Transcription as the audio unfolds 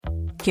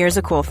Here's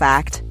a cool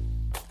fact.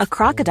 A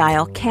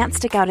crocodile can't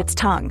stick out its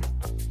tongue.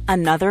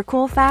 Another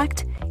cool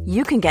fact,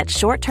 you can get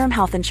short-term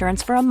health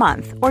insurance for a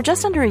month or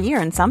just under a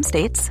year in some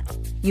states.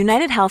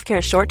 United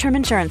Healthcare short-term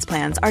insurance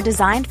plans are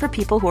designed for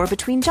people who are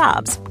between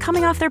jobs,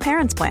 coming off their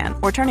parents' plan,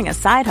 or turning a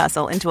side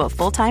hustle into a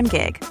full-time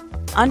gig.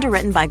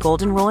 Underwritten by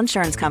Golden Rule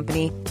Insurance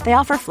Company, they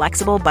offer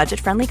flexible,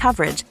 budget-friendly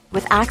coverage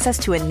with access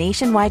to a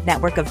nationwide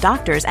network of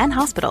doctors and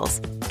hospitals.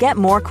 Get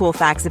more cool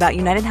facts about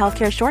United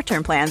Healthcare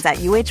short-term plans at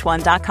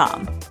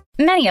uh1.com.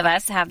 Many of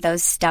us have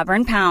those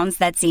stubborn pounds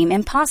that seem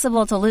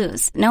impossible to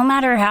lose, no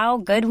matter how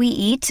good we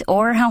eat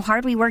or how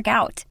hard we work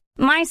out.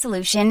 My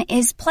solution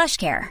is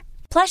PlushCare.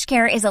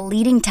 PlushCare is a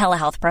leading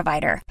telehealth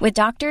provider with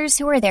doctors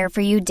who are there for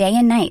you day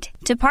and night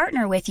to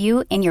partner with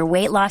you in your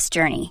weight loss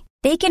journey.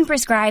 They can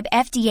prescribe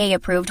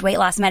FDA-approved weight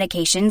loss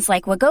medications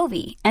like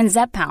Wegovy and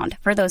Zepbound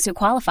for those who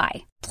qualify.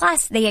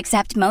 Plus, they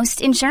accept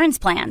most insurance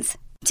plans.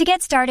 To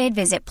get started,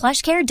 visit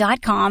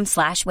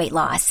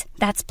plushcare.com/weightloss.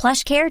 That's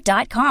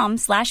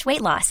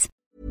plushcare.com/weightloss.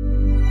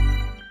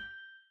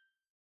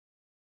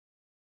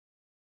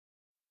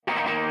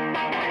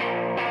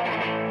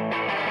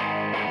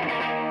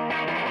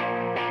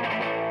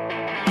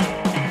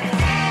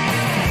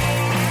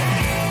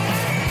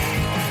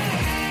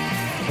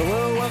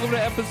 Hello, welcome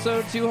to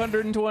episode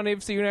 220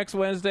 of See You Next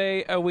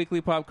Wednesday, a weekly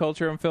pop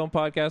culture and film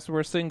podcast where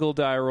a single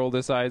die roll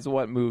decides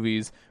what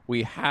movies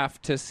we have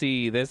to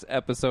see. This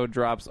episode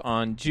drops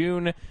on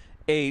June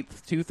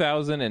 8th,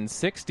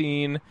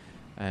 2016,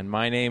 and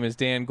my name is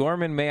Dan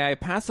Gorman. May I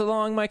pass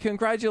along my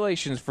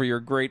congratulations for your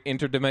great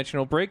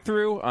interdimensional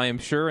breakthrough? I am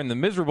sure in the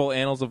miserable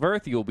annals of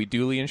Earth you will be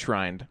duly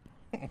enshrined.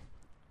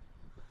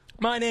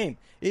 My name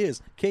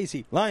is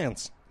Casey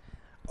Lyons.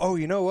 Oh,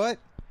 you know what?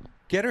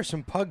 Get her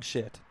some pug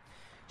shit.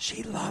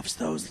 She loves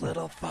those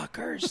little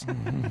fuckers.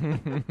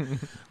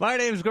 My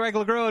name's Greg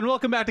LeGros, and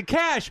welcome back to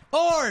Cash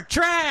or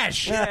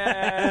Trash.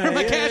 Where are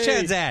my cash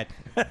heads at?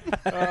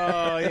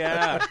 Oh,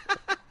 yeah.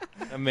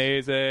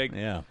 Amazing.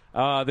 Yeah.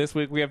 This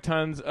week we have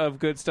tons of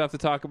good stuff to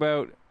talk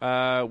about.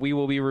 We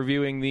will be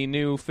reviewing the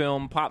new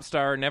film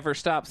Popstar, Never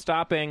Stop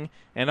Stopping,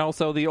 and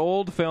also the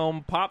old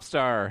film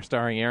Popstar,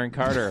 starring Aaron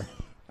Carter.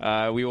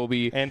 We will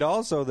be... And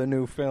also the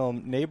new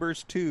film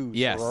Neighbors 2.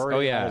 Yes. Sorority Oh,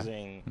 yeah.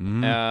 Housing.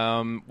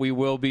 We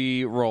will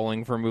be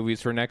rolling for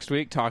movies for next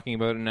week, talking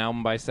about an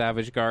album by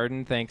Savage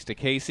Garden, thanks to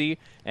Casey,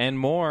 and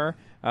more.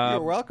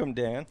 You're welcome,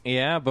 Dan.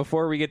 Yeah,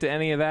 before we get to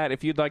any of that,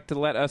 if you'd like to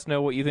let us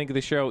know what you think of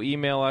the show,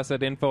 email us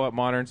at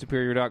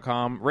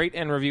info@modernsuperior.com. Rate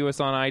and review us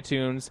on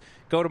iTunes.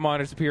 Go to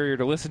Modern Superior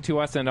to listen to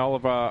us and all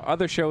of our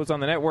other shows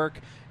on the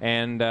network,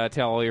 and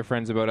tell all your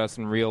friends about us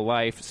in real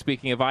life.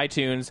 Speaking of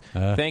iTunes,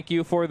 thank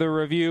you for the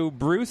review,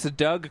 Bruce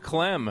Doug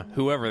Clem,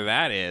 whoever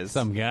that is.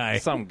 Some guy.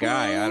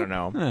 I don't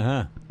know.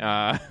 Good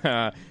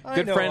I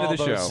know friend all of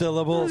the those show.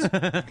 syllables.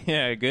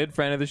 Yeah, good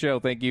friend of the show.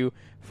 Thank you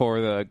for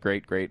the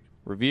great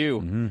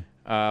review.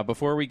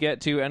 Before we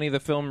get to any of the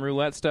film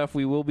roulette stuff,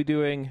 we will be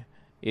doing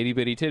Itty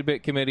Bitty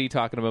Tidbit Committee,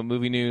 talking about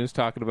movie news,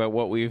 talking about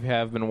what we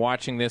have been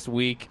watching this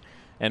week,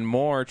 and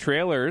more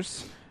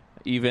trailers.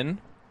 I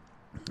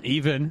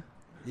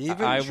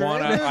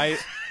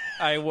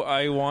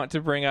want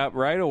to bring up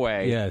right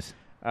away. Yes.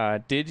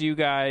 Did you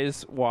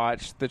guys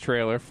watch the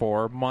trailer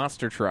for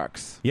Monster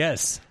Trucks?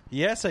 Yes.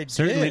 Yes, I did.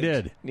 Certainly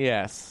did.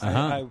 Yes.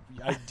 I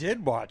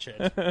did watch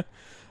it.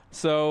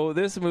 So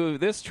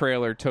this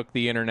trailer took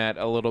the internet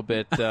a little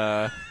bit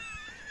from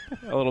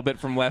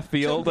left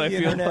field. I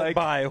feel like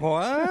by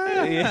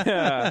what?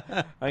 Yeah,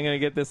 I'm gonna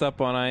get this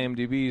up on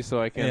IMDb so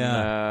I can.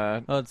 Yeah.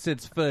 Well, it's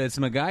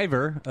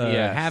MacGyver,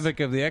 Yes. Havoc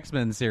of the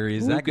X-Men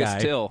series. That Lucas guy.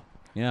 Till.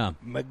 Yeah.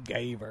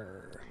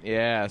 MacGyver.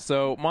 Yeah.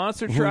 So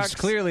Monster Who's Trucks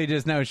clearly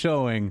just now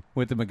showing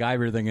with the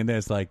MacGyver thing in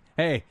this, like,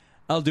 hey,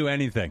 I'll do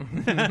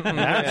anything.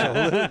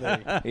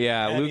 Absolutely.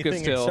 Yeah, Anything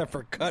Lucas Till. except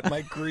for cut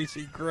my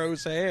greasy,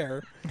 gross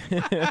hair.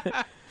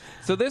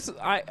 So this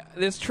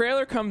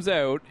trailer comes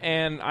out,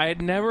 and I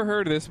had never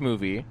heard of this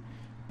movie,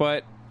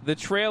 but the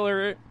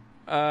trailer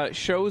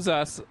shows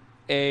us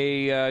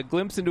a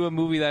glimpse into a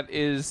movie that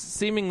is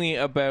seemingly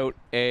about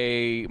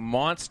a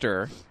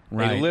monster,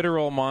 Right. a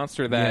literal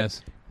monster that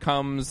Yes.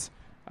 comes,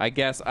 I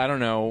guess, I don't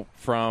know,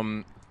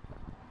 from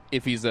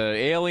if he's an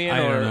alien I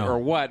don't know. or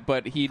what,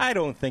 but he... I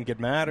don't think it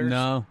matters.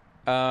 No.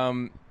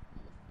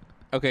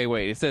 Okay,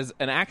 wait. It says,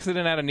 an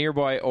accident at a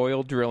nearby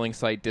oil drilling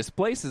site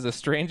displaces a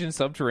strange and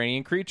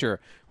subterranean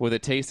creature with a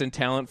taste and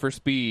talent for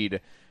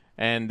speed.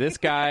 And this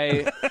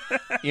guy,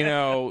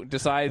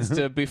 decides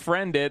to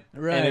befriend it,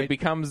 and Right. it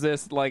becomes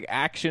this,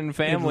 action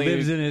family. It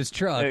lives in his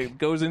truck. It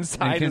goes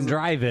inside and can his...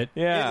 drive it.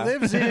 Yeah.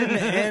 It lives in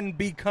and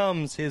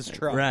becomes his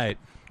truck. Right.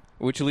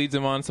 Which leads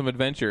him on some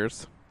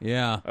adventures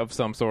Yeah. of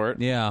some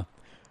sort. Yeah.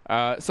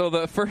 So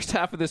the first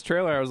half of this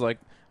trailer, I was like,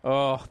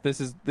 oh,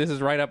 this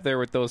is right up there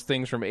with those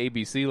things from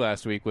ABC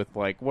last week with,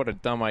 what a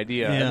dumb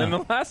idea. Yeah. And then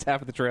the last half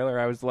of the trailer,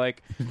 I was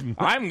like,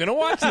 I'm going to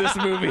watch this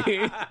movie.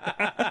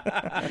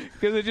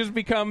 Because it just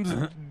becomes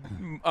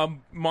a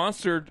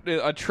monster,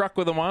 a truck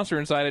with a monster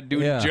inside it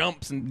doing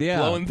jumps and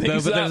blowing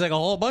things but up. there's a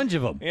whole bunch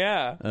of them.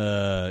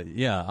 Yeah.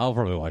 Yeah, I'll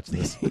probably watch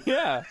this.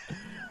 Yeah.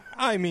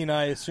 I mean,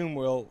 I assume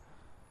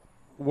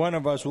one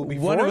of us will be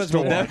One of forced us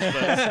will to watch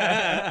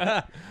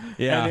this.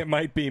 Yeah. And it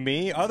might be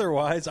me.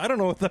 Otherwise, I don't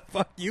know what the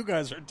fuck you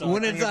guys are talking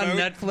When it's about. on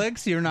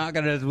Netflix, you're not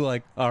going to be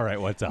like, all right,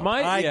 what's up?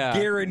 I Yeah.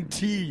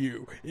 guarantee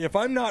you, if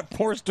I'm not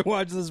forced to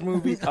watch this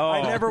movie,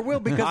 I never will,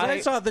 because I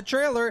saw the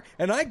trailer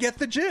and I get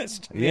the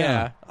gist.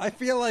 Yeah. I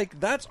feel like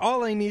that's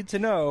all I need to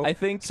know. I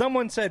think-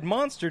 someone said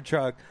monster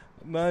truck.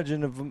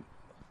 Imagine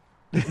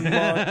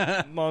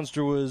if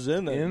monster was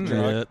in the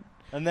truck.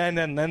 And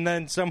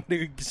then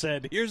somebody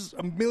said, "Here's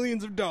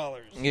millions of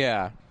dollars."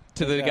 Yeah.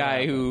 To the Yeah.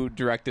 guy who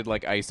directed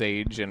like Ice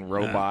Age and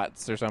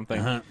Robots or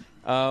something.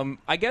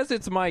 I guess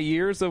it's my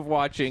years of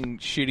watching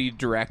shitty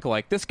direct,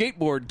 like The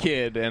Skateboard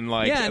Kid, and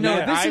like Yeah, I no,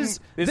 mean, this is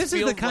the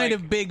feels kind like-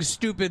 of big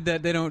stupid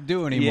that they don't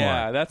do anymore.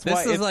 Yeah, that's this why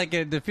is it's- like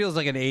it feels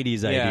like an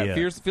 80s Yeah,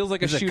 idea. it feels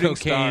like a This is shooting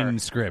cocaine star.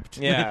 script.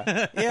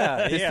 Yeah,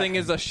 Yeah, this thing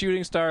is a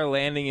shooting star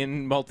landing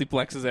in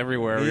multiplexes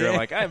everywhere. Where You're Yeah.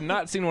 like, I have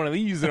not seen one of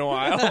these in a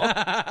while.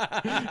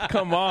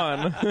 Come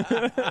on.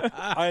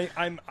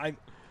 I'm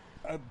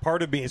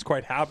part of me is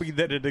quite happy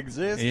that it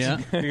exists. Yeah.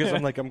 Because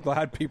I'm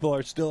glad people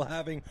are still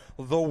having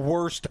the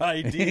worst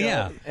idea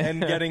Yeah. and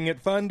getting it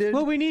funded.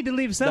 Well, we need to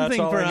leave something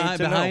all I need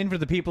to behind know. for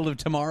the people of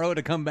tomorrow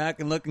to come back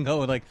and look and go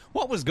like,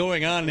 what was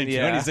going on in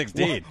Yeah.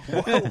 2016?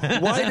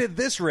 Why did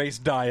this race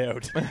die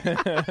out?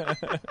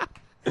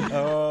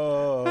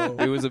 Oh,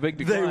 It was a big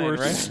they decline, were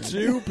right?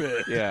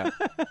 stupid. Yeah.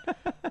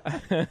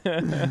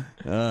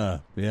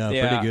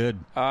 Pretty good.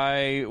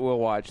 I will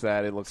watch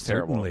that. It looks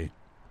terrible. Certainly.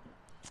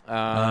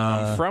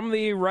 From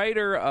the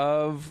writer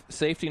of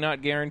Safety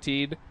Not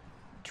Guaranteed,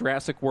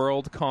 Jurassic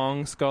World,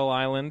 Kong, Skull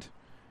Island.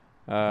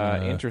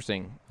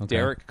 Interesting. okay.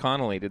 Derek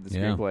Connolly did the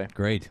Yeah, screenplay.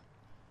 great.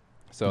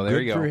 So there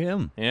Good you go. for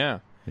him. Yeah.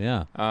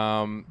 Yeah.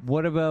 Um,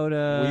 What about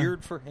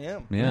Weird for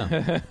him.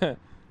 Yeah.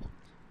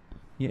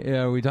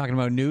 Yeah. Are we talking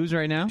about news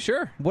right now?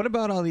 Sure. What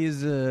about all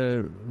these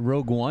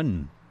Rogue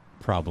One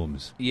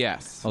problems?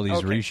 yes. All these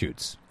Okay.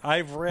 reshoots.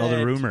 I've read All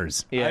the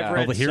rumors. Yeah. I've All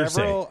read the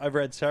hearsay. I've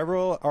read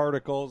several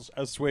articles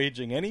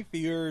assuaging any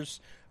fears.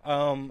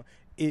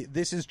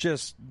 This is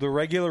just the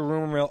regular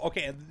rumor mill.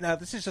 Okay, now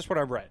this is just what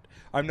I've read.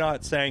 I'm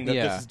not saying that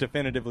Yeah. this is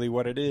definitively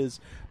what it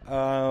is.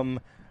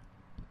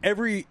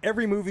 Every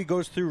movie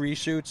goes through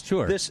reshoots.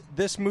 Sure.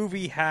 This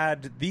movie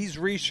had these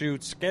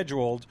reshoots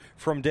scheduled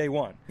from day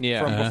one.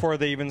 Yeah. From Uh-huh. before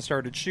they even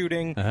started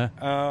shooting.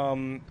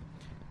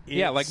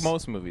 Yeah, like It's-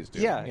 most movies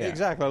do. Yeah,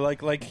 exactly.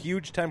 Like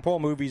huge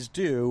tentpole movies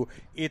do.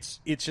 It's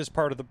just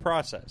part of the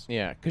process.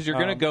 Yeah, because you're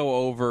going to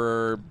go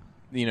over,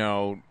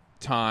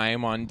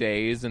 time on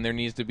days, and there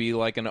needs to be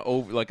like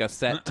a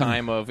set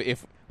time of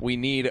if we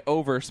need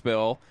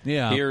overspill.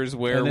 Yeah. Here's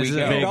where And this we is a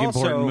go. big And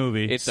important also,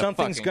 movie. It's a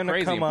something's fucking going to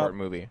crazy come up. important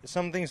movie.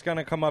 Something's going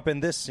to come up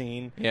in this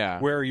scene. Yeah.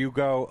 Where you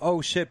go,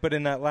 oh shit! But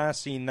in that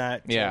last scene,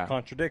 that Yeah.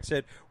 contradicts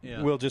it.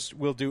 Yeah. We'll do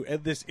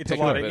this. It's Pick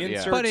a lot up of it, yeah.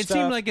 insert But it stuff.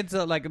 seemed like it's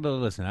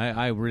listen,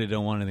 I really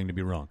don't want anything to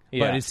be wrong.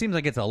 Yeah. But it seems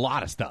like it's a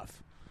lot of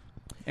stuff.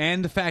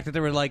 And the fact that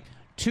there were like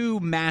two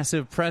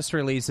massive press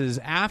releases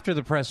after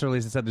the press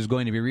release that said there's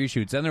going to be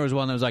reshoots. Then there was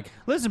one that was like,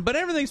 listen, but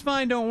everything's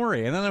fine, don't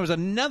worry. And then there was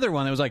another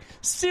one that was like,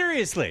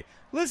 seriously,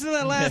 listen to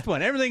that last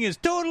one. Everything is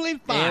totally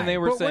fine. And they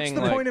were But what's saying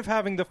the like, point of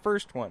having the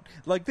first one?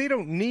 Like they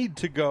don't need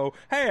to go.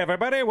 Hey,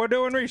 everybody, we're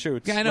doing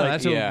reshoots. Yeah, I know. Like,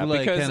 That's yeah, what, like,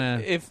 because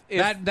kinda, if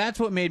that's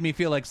what made me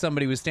feel like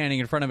somebody was standing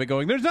in front of it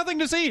going, there's nothing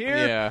to see here.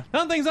 Yeah.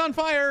 Nothing's on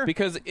fire.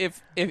 Because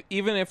if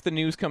even if the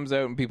news comes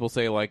out and people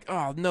say like,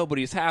 oh,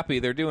 nobody's happy,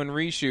 they're doing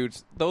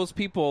reshoots, those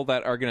people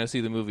that are going to see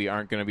the movie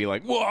aren't going to be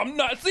like, well, I'm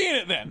not seeing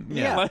it then.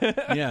 yeah.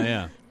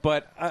 yeah.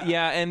 But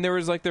yeah, and there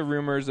was like the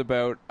rumors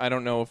about, I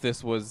don't know if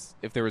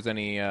there was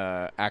any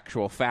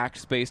actual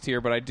fact based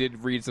here, but I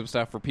did read some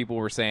stuff where people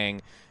were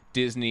saying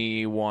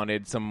Disney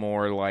wanted some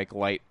more like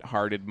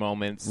light-hearted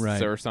moments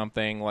Right. or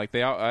something. Like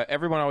they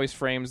everyone always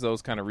frames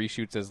those kind of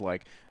reshoots as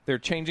like they're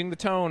changing the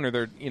tone or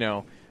they're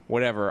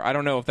whatever. I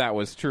don't know if that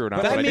was true or not.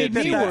 But that but I made did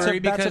me see that. worry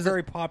that's a because-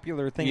 very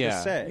popular thing Yeah.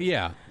 to say.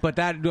 Yeah, but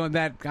that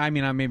I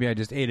mean, maybe I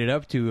just ate it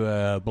up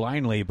too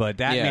blindly, but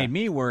that Yeah. made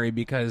me worry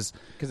because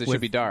Because it should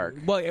be dark.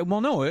 Well,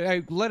 no,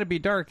 I let it be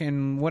dark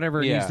and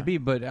whatever it Yeah. needs to be,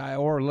 but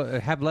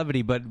have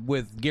levity. But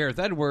with Gareth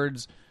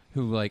Edwards,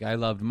 who like I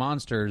loved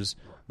Monsters,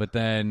 but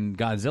then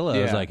Godzilla,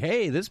 I was Yeah. like,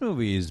 hey, this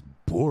movie is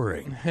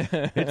boring.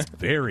 It's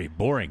very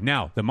boring.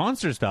 Now the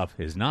monster stuff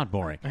is not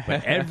boring,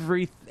 but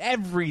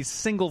every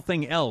single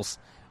thing else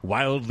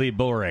wildly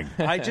boring.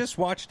 I just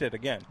watched it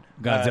again.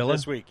 Godzilla?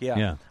 this week.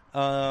 Yeah.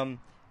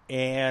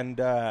 And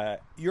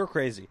you're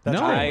crazy. That's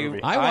No, a I- great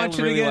movie. I watched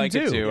really it again like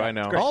it too. too, I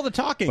know. All the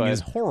talking But-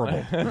 is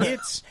horrible.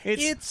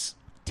 it's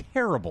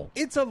terrible.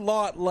 It's a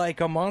lot like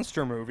a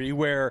monster movie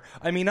where,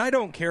 I mean, I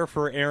don't care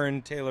for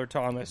Aaron Taylor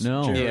Thomas,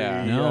 No. Jerry,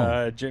 Yeah.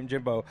 No.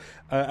 Jimbo.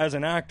 As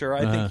an actor,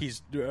 I think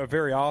he's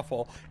very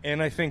awful.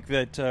 And I think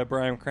that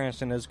Bryan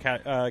Cranston is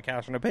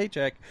cashing a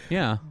paycheck.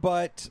 Yeah.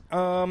 But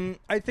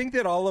I think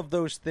that all of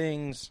those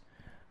things,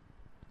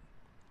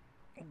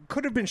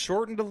 could have been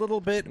shortened a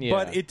little bit, Yeah.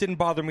 but it didn't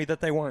bother me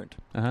that they weren't.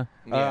 Uh-huh.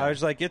 Yeah. I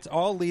was like, it's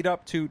all lead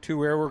up to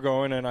where we're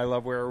going, and I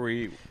love where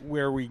we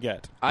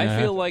get. I Yeah.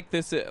 feel like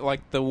this,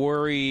 like the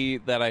worry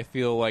that I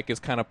feel like is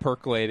kind of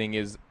percolating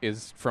is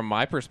from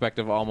my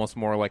perspective almost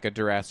more like a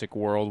Jurassic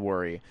World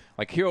worry.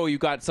 Like, here, you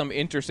got some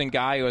interesting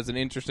guy who has an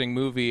interesting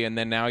movie, and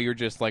then now you're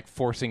just like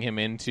forcing him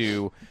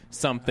into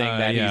something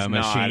that yeah, he's a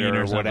not machine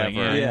or something,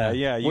 whatever.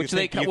 yeah. You Which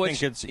think, they, you which,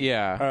 think it's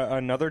yeah.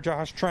 another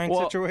Josh Trank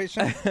Well-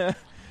 situation?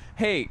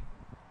 Hey,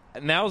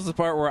 now's the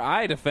part where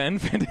I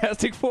defend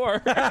Fantastic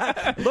Four.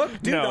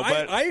 Look, dude, No,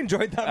 but I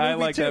enjoyed that movie I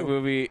like too. that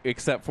movie,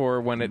 except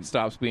for when it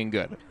stops being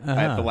good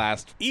at the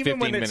last Even 15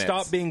 when it minutes.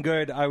 stopped being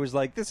good, I was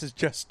like, this is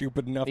just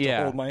stupid enough to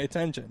Yeah. hold my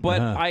attention.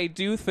 But Uh-huh. I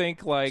do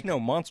think like It's no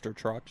monster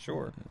truck,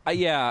 sure.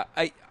 yeah,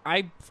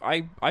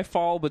 I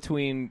fall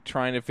between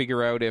trying to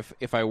figure out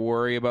if I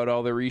worry about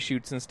all the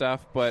reshoots and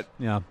stuff, but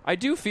Yeah. I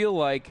do feel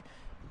like,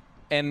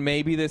 and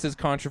maybe this is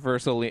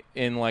controversial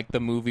in like the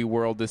movie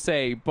world to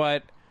say,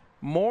 but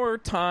more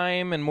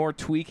time and more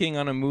tweaking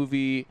on a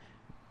movie,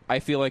 I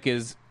feel like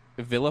is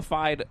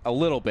vilified a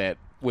little bit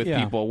with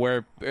Yeah. people,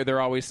 where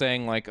they're always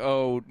saying like,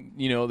 oh,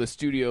 you know, the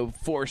studio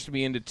forced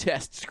me into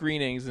test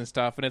screenings and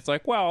stuff, and it's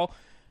like, well,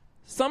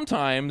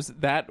 sometimes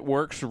that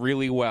works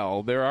really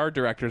well. There are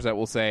directors that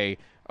will say,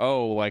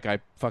 oh, like I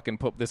fucking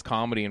put this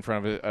comedy in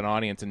front of an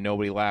audience and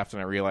nobody laughed,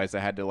 and I realized I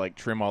had to like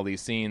trim all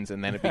these scenes,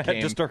 and then it I had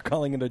became to start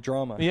calling it a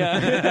drama.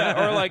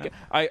 yeah. Or like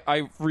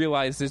I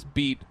realized this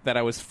beat that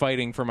I was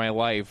fighting for my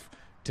life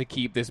to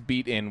keep this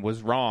beat in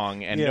was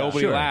wrong, and Yeah.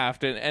 nobody Sure.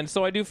 laughed, and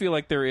so I do feel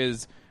like there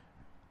is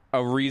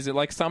a reason.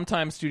 Like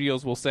sometimes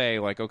studios will say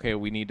like, okay,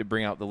 we need to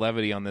bring out the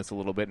levity on this a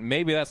little bit.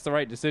 Maybe that's the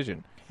right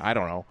decision. I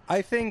don't know.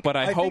 I think, But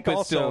I hope think it's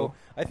also, still-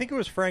 I think it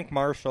was Frank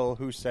Marshall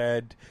who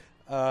said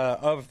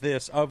of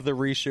the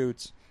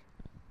reshoots.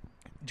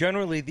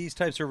 Generally, these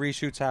types of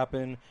reshoots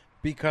happen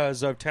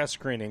because of test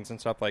screenings and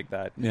stuff like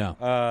that. Yeah.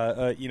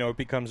 It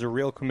becomes a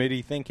real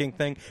committee thinking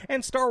thing.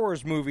 And Star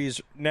Wars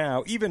movies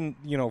now, even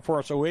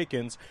Force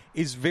Awakens,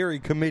 is very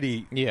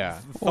committee Yeah.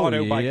 thought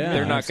out by yeah. committee.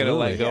 They're not going to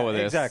let absolutely. go of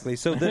this. Exactly.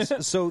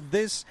 So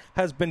this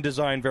has been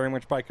designed very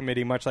much by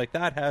committee, much like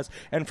that has.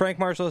 And Frank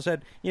Marshall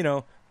said,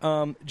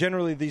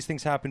 generally these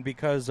things happen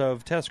because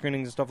of test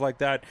screenings and stuff like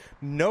that.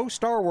 No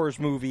Star Wars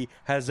movie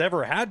has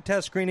ever had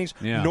test screenings,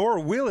 Yeah. nor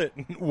will it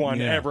one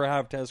Yeah. ever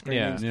have test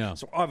screenings. Yeah.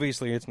 So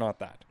obviously it's not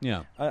that.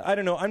 Yeah. I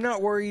don't know. I'm not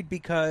worried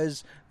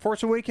because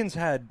Force Awakens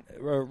had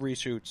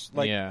reshoots.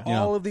 Like Yeah.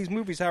 all of these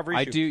movies have reshoots.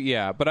 I do,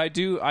 yeah, but I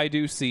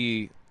do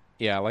see,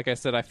 yeah, like I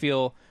said, I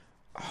feel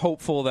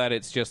hopeful that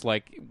it's just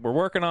like we're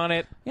working on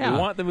it. Yeah. We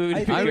want the movie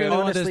to be I really good.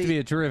 want this to honestly- be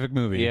a terrific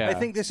movie. Yeah. I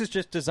think this is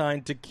just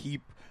designed to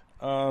keep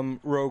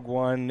Rogue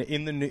One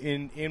in the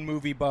in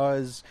movie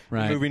buzz,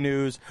 Right. movie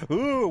news.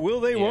 Ooh, will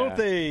they? Yeah. Won't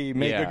they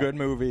make Yeah. a good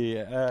movie?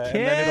 And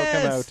then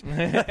it'll come out.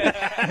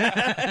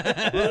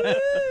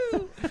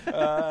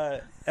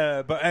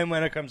 But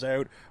when it comes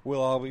out,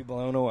 we'll all be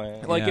blown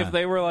away. Like Yeah. if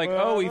they were like,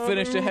 "Oh, we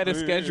finished ahead of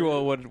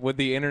schedule," would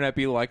the internet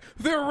be like,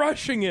 "They're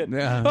rushing it"?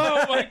 Yeah.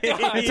 Oh my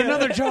god! It's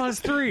another Jaws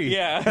 3.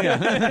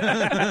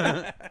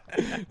 Yeah.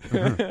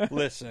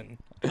 Listen,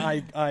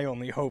 I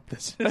only hope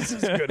this is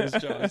as good as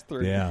Jaws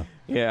 3. Yeah.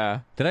 Yeah.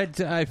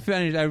 Did I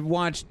finished? I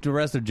watched the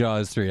rest of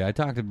Jaws 3. I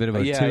talked a bit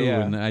about Yeah, 2,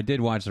 yeah. and I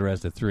did watch the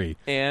rest of 3.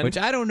 And? Which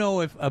I don't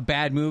know if a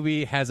bad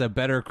movie has a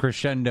better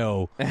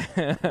crescendo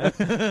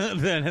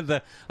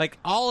than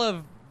all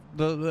of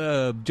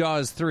the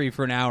Jaws 3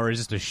 for an hour is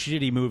just a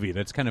shitty movie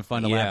that's kind of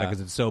fun to laugh at Yeah.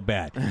 because it's so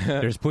bad.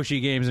 There's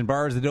pushy games and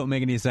bars that don't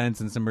make any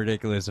sense and some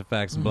ridiculous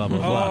effects and blah, blah,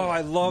 Oh, blah.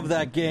 I love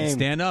that game.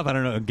 Stand up? I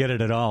don't get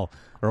it at all.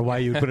 Or why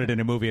you put it in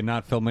a movie and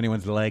not film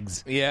anyone's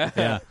legs. Yeah.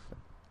 Yeah.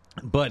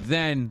 But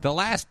then the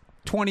last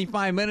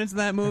 25 minutes of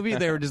that movie,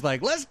 they were just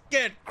like, let's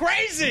get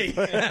crazy.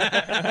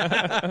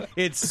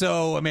 It's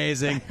so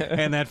amazing.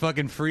 And that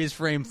fucking freeze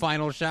frame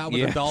final shot with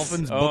Yes. the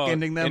dolphins Oh,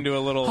 bookending them. into a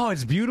little- Oh,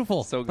 it's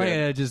beautiful. So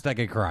good. I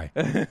could cry.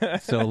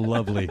 So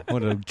lovely.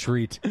 What a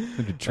treat.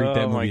 What a treat Oh,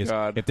 that my movie is.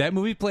 God. If that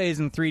movie plays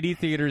in 3D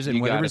theaters in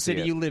You whatever gotta see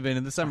city it. you live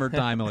in the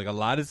summertime, like a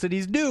lot of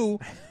cities do,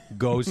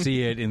 go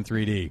see it in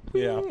 3D.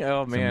 Yeah.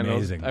 Oh man,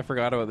 amazing. I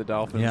forgot about the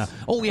dolphins. Yeah.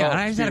 Oh, yeah. Oh, and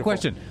I just had a beautiful.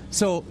 question.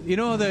 So, you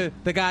know the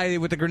guy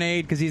with the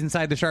grenade because he's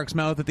inside the shark's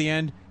mouth at the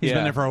end? He's Yeah.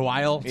 been there for a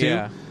while, too.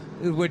 Yeah.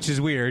 Which is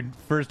weird.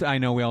 First, we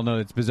all know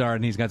it's bizarre,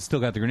 and he's still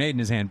got the grenade in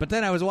his hand. But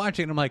then I was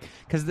watching, and I'm like,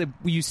 because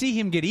you see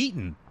him get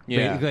eaten.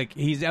 Yeah. Like,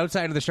 he's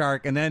outside of the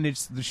shark, and then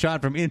it's the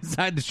shot from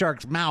inside the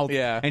shark's mouth.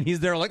 Yeah. And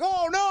he's there like,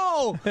 oh,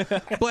 no!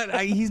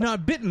 But he's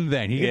not bitten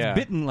then. He gets Yeah.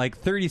 bitten like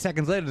 30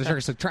 seconds later. The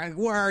shark's like,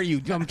 where are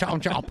you? Chomp,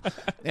 chomp, chomp.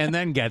 And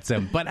then gets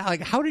him. But,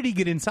 like, how did he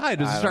get inside?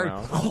 Does the I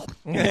shark... don't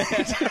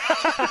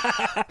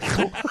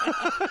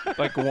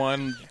Like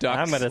one duck.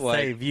 I'm going to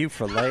save you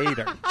for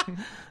later.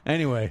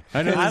 Anyway,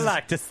 I know I this-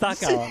 like to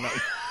suck on it.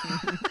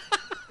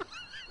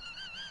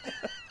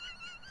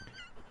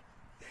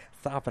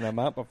 Stopping them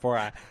up before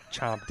I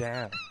chomp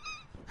down.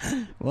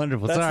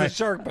 Wonderful. That's Sorry. the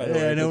shark, by the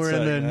Yeah, way, I know that's we're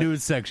in the saying that.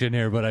 news section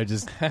here, but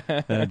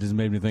that just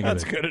made me think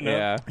That's of it. good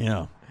enough. Yeah.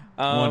 Yeah.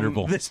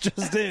 Wonderful. This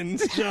just in.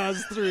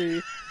 Jaws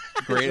 3.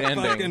 Great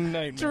ending. Fucking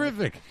nightmare.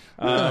 Terrific.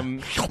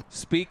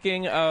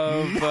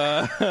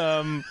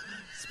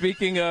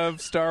 Speaking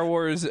of Star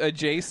Wars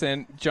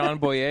adjacent, John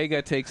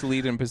Boyega takes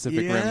lead in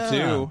Pacific Rim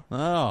 2.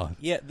 Oh,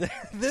 Yeah,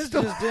 this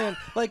just didn't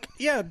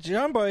yeah.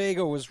 John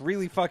Boyega was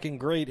really fucking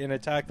great in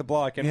Attack the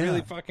Block, and Yeah.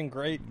 really fucking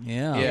great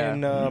yeah.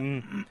 in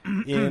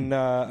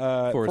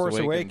Force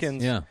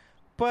Awakens. Yeah.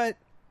 But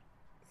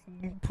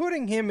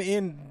putting him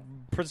in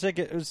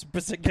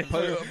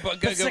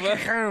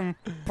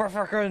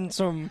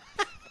some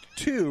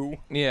 2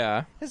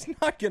 Yeah. is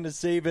not going to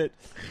save it.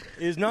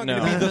 Is not No.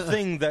 going to be the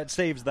thing that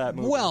saves that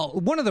movie. Well,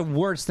 one of the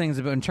worst things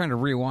about trying to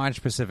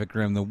rewatch Pacific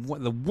Rim,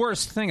 the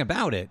worst thing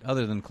about it,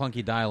 other than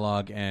clunky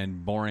dialogue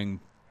and boring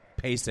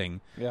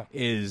pacing, Yeah.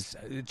 is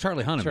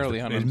Charlie Hunnam. Charlie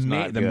is Hunnam's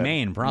not the good.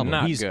 main problem.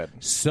 Not He's good.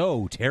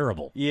 so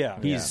terrible. Yeah.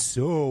 He's Yeah.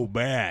 so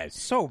bad.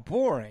 so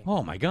boring.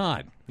 Oh my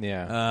god.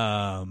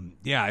 Yeah.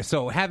 Yeah.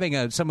 So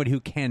having somebody who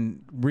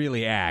can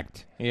really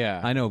act. Yeah.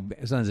 I know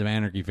Sons of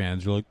Anarchy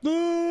fans are like,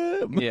 "Ah."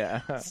 Yeah.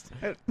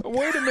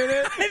 Wait a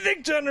minute. I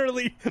think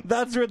generally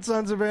that's what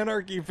Sons of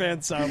Anarchy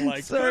fans sound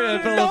like. Sorry,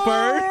 I fell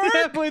apart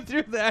halfway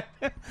through that.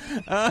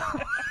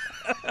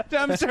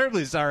 I'm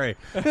terribly sorry.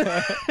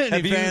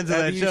 Any fans of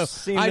that show?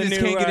 Seen I the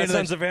just new, can't get into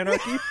Sons that. of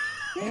Anarchy.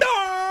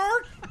 No.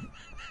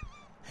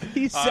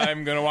 He said,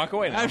 I'm going to walk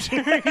away now. I'm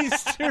sure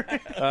he's true.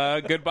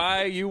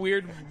 Goodbye, you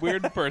weird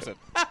person.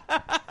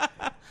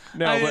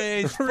 No,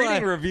 It's Reading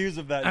fine. reviews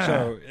of that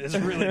show is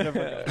really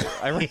different.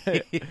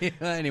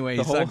 Anyway,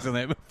 he whole- sucks in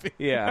that movie.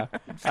 yeah,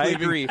 I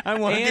agree.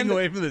 I'm walking And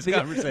away from this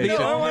conversation.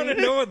 No, I want to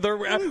know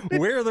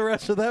where the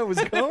rest of that was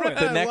going.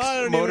 the next I don't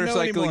even know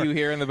motorcycle anymore. you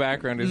hear in the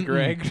background is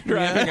Greg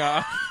driving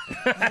off.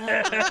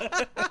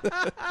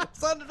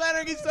 Sons of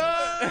Anarchy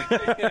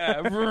sucks!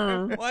 Yeah.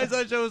 Why is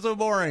that show so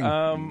boring?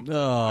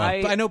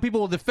 I know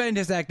people will defend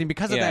his acting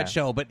because of Yeah. that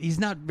show, but he's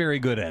not very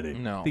good at it.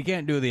 No. He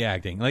can't do the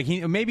acting. Like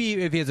maybe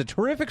if he has a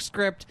terrific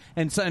script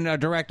and a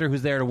director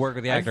who's there to work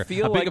with the actor.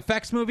 feel A big like-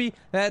 effects movie,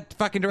 that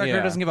fucking director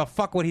Yeah. doesn't give a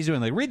fuck what he's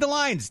doing. Like, read the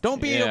lines.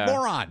 Don't be Yeah. a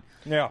moron.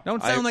 Yeah.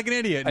 Don't sound like an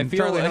idiot. I And feel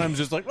Charlie like- Hunnam's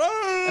just like,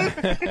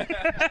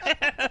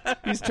 "Ah!"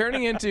 He's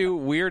turning into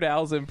Weird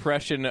Al's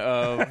impression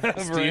of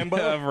Rambo?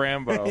 Of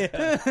Rambo.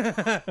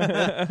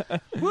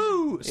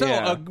 Woo! So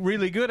Yeah. a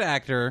really good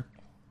actor.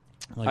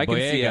 Like I can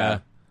see. Boyega, Yeah.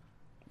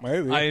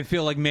 Maybe. I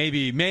feel like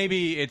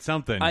maybe it's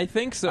something. I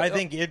think so. I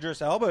think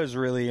Idris Elba is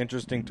really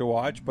interesting to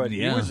watch, but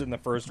Yeah. he was in the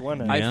first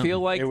one. And I feel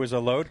like it was a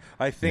load.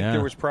 I think Yeah.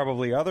 there was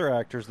probably other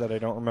actors that I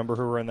don't remember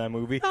who were in that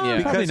movie.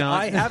 Yeah. probably Because not.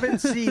 I haven't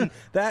seen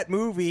that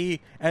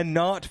movie and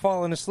not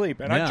fallen asleep.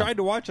 And Yeah. I tried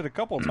to watch it a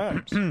couple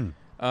times.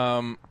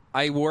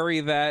 I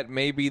worry that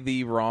maybe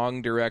the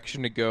wrong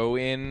direction to go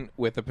in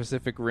with the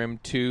Pacific Rim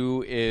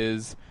 2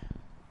 is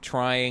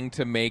trying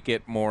to make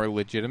it more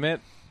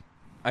legitimate.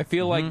 I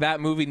feel like that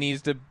movie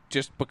needs to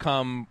just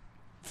become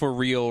for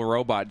real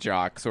robot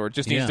jocks, or it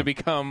just needs Yeah. to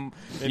become,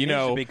 It needs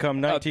to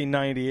become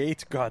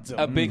 1998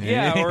 Godzilla. a big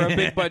or a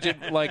big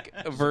budget like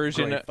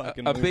version, Great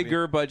fucking a movie.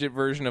 bigger budget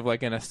version of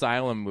like an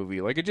asylum movie.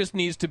 Like it just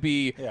needs to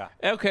be Yeah.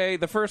 okay.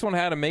 The first one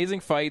had amazing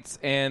fights,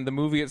 and the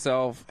movie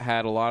itself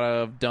had a lot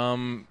of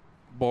dumb,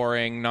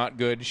 boring, not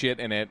good shit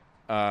in it.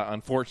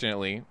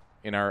 Unfortunately,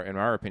 in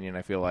our opinion,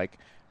 I feel like,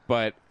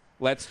 but.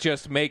 Let's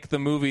just make the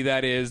movie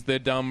that is the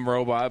dumb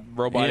robot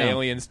Yeah.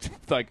 aliens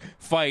like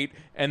fight,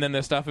 and then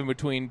the stuff in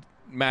between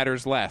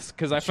matters less.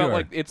 Because I felt Sure.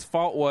 like its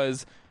fault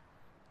was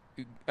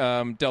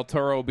Del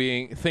Toro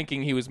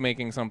thinking he was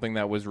making something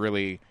that was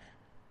really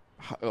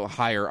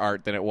higher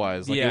art than it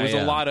was. Like, Yeah, it was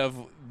yeah. a lot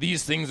of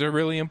these things are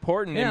really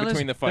important in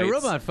between the fights. The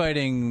robot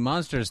fighting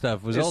monster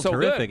stuff was It's all so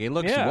terrific. good. It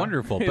looks Yeah.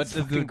 wonderful, but It's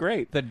fucking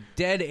great. The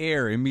dead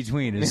air in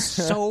between is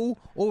so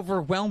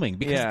overwhelming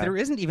because Yeah. there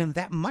isn't even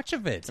that much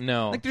of it.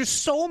 No. like there's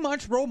so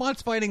much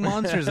robots fighting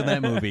monsters in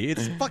that movie.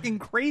 It's fucking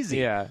crazy.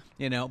 Yeah.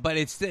 But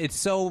it's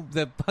so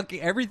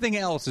everything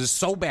else is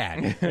so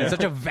bad. It's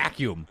such a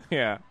vacuum.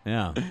 Yeah,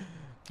 Yeah,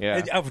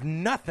 yeah. Of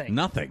nothing.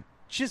 nothing.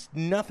 Just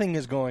nothing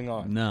is going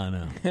on.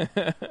 No.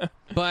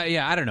 But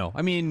yeah, I don't know.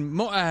 I mean,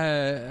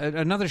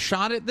 another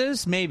shot at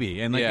this, maybe,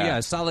 and Yeah.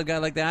 a solid guy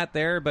like that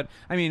there. But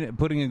I mean,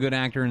 putting a good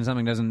actor in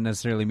something doesn't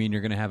necessarily mean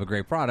you're going to have a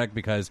great product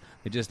because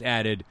they just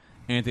added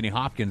Anthony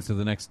Hopkins to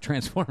the next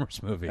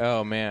Transformers movie.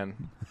 Oh man,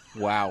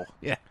 wow.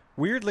 Yeah,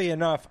 Weirdly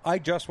enough, I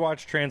just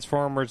watched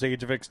Transformers: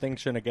 Age of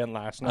Extinction again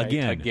last night.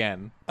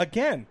 Again.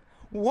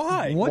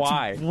 Why? What's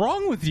Why?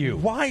 wrong with you?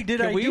 Why did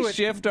Can I we do it?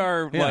 shift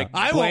our Yeah. like?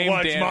 I blame won't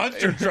watch Dan-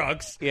 monster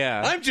trucks.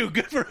 Yeah. I'm too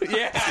good for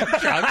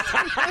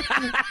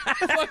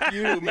Fuck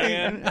you,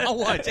 man. I'll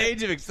watch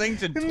Age of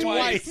Extinction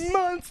twice.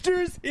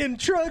 Monsters in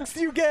trucks,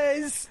 you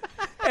guys.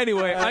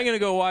 Anyway, I'm gonna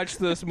go watch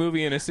this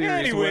movie in a series.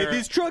 Anyway, where,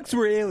 these trucks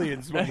were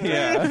aliens.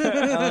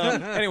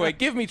 yeah. Anyway,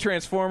 give me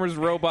Transformers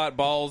robot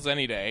balls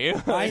any day.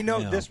 I know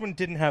Yeah. this one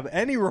didn't have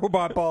any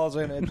robot balls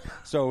in it,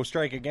 so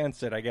strike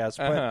against it, I guess.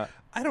 But Uh-huh.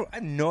 I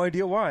have no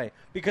idea why.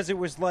 Because it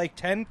was like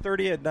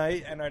 10:30 at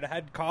night, and I'd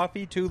had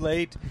coffee too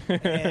late,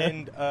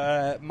 and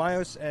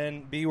Myos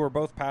and B were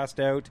both passed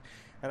out,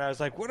 and I was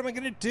like, "What am I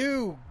going to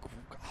do?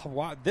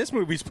 Wow, this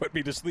movie's put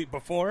me to sleep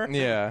before."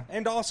 Yeah.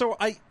 And also,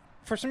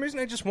 for some reason,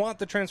 I just want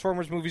the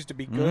Transformers movies to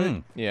be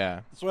good.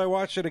 Yeah. So I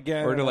watched it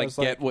again. Or to and I like was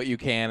get what you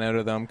can out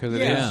of them, because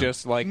it Yeah. is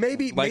just like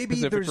Maybe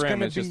Pacific there's Rim.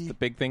 gonna It's just be- the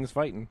big things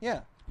fighting.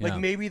 Yeah. Yeah. Like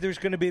maybe there's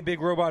going to be a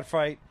big robot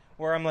fight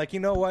where I'm like, you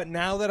know what?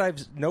 Now that I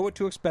know what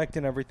to expect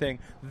and everything,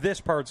 this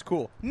part's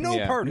cool. No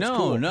Yeah. part is No,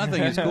 cool.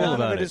 nothing is cool None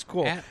about of it is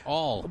cool at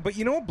all. But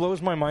you know what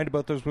blows my mind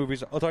about those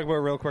movies? I'll talk about it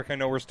real quick. I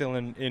know we're still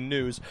in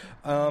news.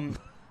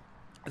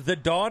 The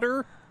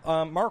daughter,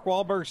 Mark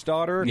Wahlberg's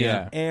daughter,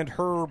 Yeah. and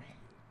her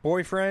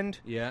boyfriend.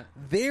 Yeah.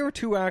 They're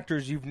two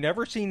actors you've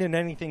never seen in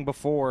anything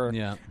before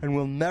Yeah. and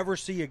will never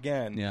see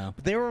again. Yeah.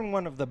 But they were in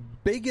one of the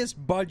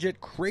biggest budget,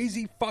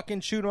 crazy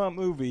fucking shoot-'em-up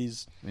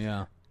movies.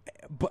 Yeah.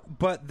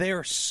 But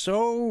they're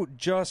so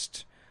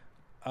just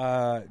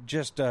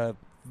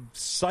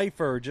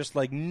cipher, just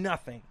like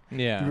nothing.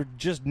 Yeah. They're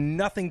just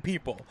nothing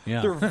people.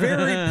 Yeah. They're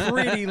very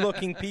pretty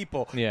looking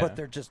people, Yeah. but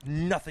they're just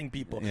nothing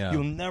people. Yeah.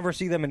 You'll never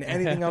see them in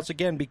anything else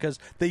again because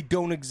they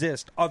don't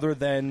exist other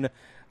than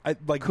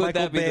like Could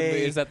Michael that be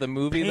Bay is that the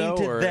movie though?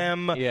 painted Or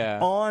them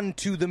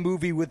onto the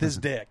movie with his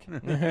dick.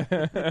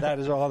 That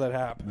is all that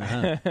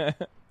happened.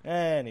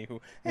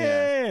 Anywho.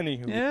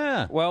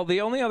 Yeah. Well,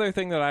 the only other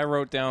thing that I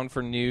wrote down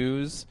for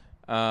news,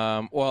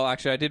 well,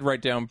 actually, I did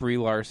write down Brie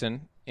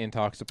Larson in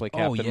talks to play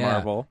Captain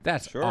Marvel.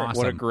 That's Sure. awesome.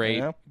 What a great,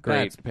 Yeah.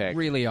 great That's pick.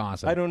 Really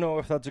awesome. I don't know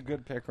if that's a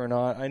good pick or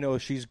not. I know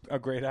she's a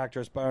great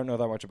actress, but I don't know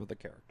that much about the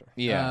character.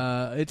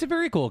 Yeah. It's a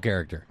very cool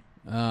character.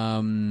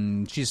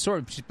 She's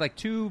like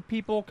two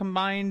people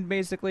combined,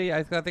 basically.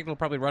 I think they'll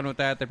probably run with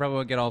that. They probably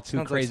won't get all too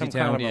Sounds like crazy some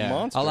town. kind of a Yeah.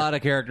 monster. A lot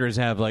of characters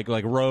have like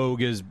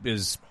Rogue is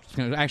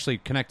actually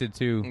connected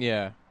to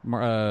Yeah.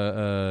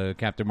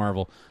 Captain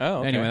Marvel. Oh,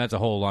 okay. Anyway, that's a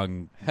whole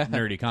long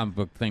nerdy comic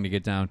book thing to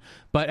get down.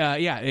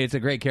 But yeah, it's a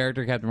great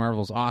character. Captain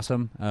Marvel's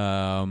awesome.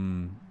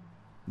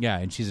 Yeah,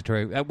 and she's a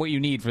terrific. What you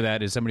need for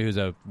that is somebody who's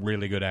a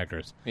really good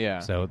actress. Yeah.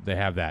 So they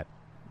have that.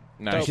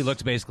 Nice. She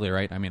looks basically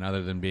right. I mean,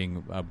 other than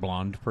being a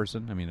blonde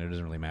person, I mean, it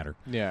doesn't really matter.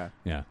 Yeah.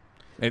 Yeah.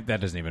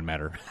 That doesn't even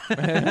matter.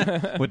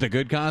 With the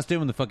good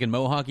costume and the fucking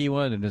mohawky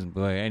one, it doesn't.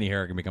 Any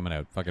hair can be coming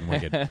out. Fucking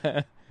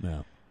wicked.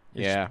 No.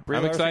 Yeah. Brie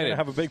I'm Larson excited. gonna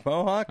have a big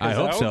mohawk. 'Cause I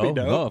hope that would so. be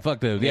dope. Oh,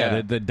 fuck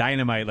Yeah. the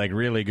dynamite, like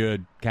really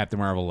good Captain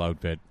Marvel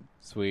outfit.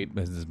 Sweet.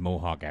 There's this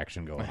mohawk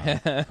action going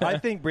on. I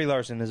think Brie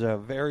Larson is a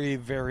very,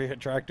 very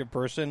attractive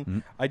person. Mm-hmm.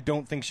 I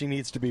don't think she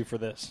needs to be for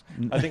this.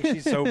 I think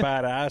she's so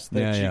badass that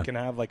Yeah, she yeah. can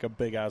have like a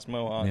big ass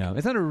mohawk. Yeah,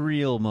 it's not a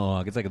real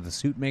mohawk. It's like the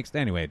suit makes.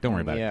 Anyway, don't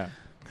worry about Yeah.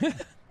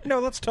 No,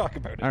 let's talk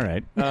about it. it. All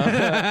right.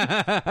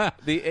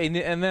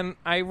 And then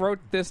I wrote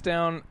this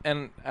down,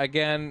 and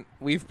again,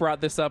 we've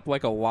brought this up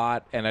like a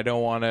lot, and I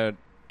don't want to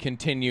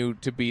continue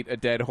to beat a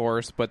dead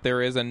horse, but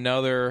there is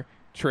another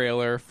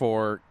trailer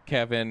for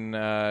Kevin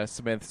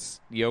Smith's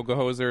Yoga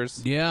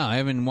Hosers. Yeah, I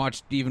haven't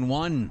watched even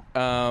one.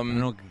 I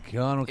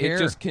don't care. It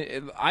just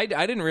I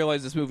didn't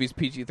realize this movie's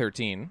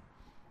PG-13,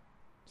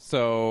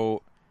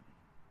 so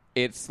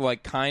it's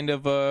like kind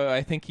of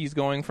I think he's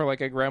going for like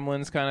a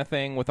Gremlins kind of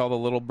thing with all the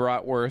little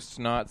bratwurst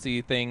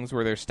Nazi things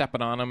where they're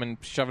stepping on them and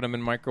shoving them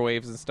in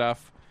microwaves and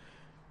stuff.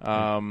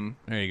 There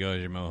you go,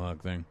 your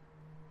mohawk thing.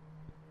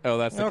 Oh,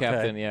 that's the Okay.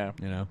 captain. Yeah.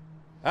 You know.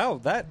 Oh,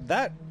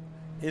 that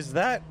is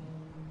that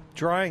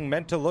drawing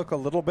meant to look a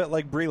little bit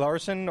like Brie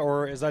Larson,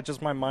 or is that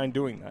just my mind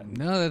doing that?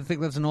 No, I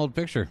think that's an old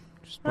picture.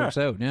 Just works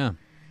out. Yeah.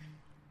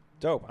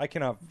 Dope. I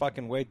cannot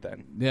fucking wait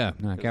then. Yeah.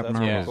 No, Captain that's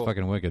Marvel really is cool.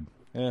 fucking wicked.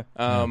 Yeah.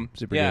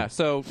 Super yeah. good.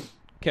 So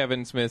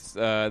Kevin Smith's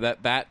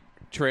that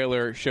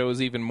trailer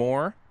shows even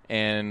more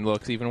and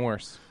looks even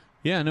worse.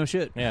 Yeah. No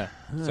shit. Yeah.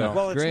 So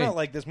Well, it's Great. not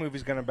like this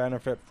movie's going to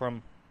benefit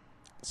from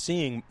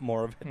seeing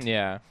more of it.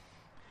 yeah.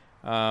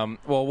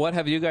 Well, what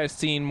have you guys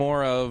seen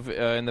more of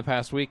in the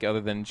past week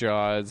other than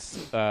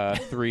Jaws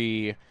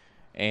 3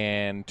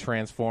 and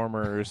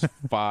Transformers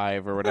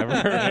 5 or whatever?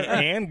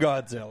 And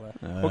Godzilla.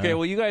 Okay,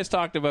 well, you guys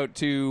talked about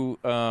two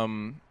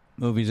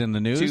Movies in the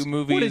news. Two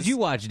movies. What did you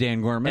watch,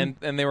 Dan Gorman?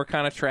 and they were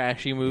kind of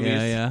trashy movies.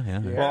 yeah.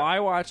 Well, I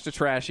watched a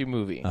trashy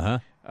movie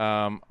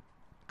Uh-huh.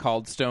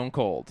 called Stone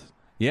Cold.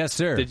 Yes,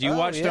 sir. Did you Oh,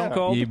 watch Stone yeah.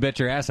 Cold? You bet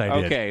your ass I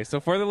did. Okay, so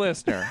for the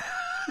listener,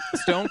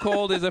 Stone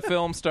Cold is a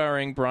film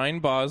starring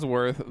Brian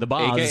Bosworth, The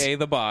Boz. a.k.a.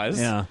 The Boz,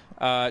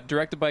 Yeah.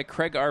 directed by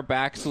Craig R.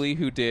 Baxley,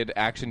 who did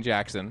Action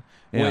Jackson,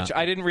 Yeah. which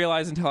I didn't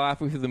realize until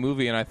halfway through the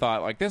movie, and I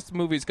thought, like, this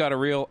movie's got a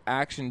real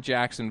Action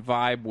Jackson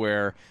vibe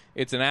where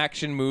it's an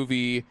action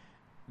movie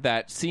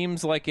that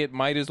seems like it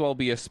might as well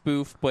be a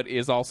spoof, but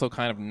is also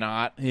kind of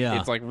not. Yeah.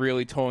 It's, like,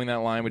 really towing that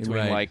line between,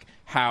 Right. like,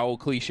 how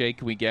cliche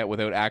can we get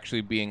without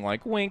actually being,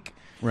 like, wink.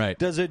 Right.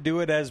 Does it do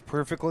it as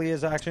perfectly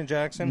as Action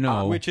Jackson?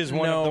 No. Which is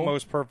one of No. the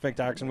most perfect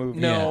action movies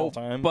of No, all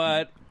time.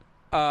 but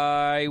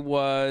I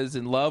was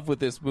in love with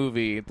this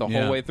movie the whole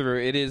Yeah. way through.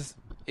 It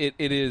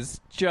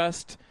is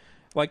just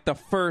like the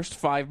first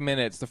 5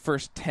 minutes, the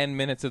first 10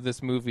 minutes of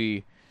this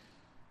movie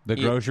The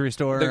grocery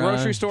store. The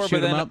grocery store, shoot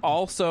but 'em then up?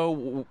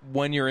 also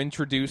when you're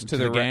introduced to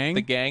the gang?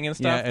 the gang and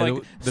stuff, Yeah,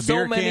 like the so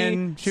beer many,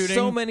 can shooting?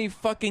 so many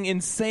fucking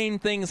insane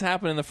things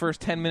happen in the first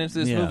 10 minutes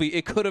of this Yeah. movie.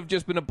 It could have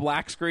just been a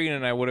black screen,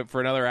 and I would have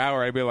for another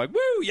hour. I'd be like,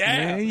 "Woo,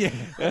 yeah!"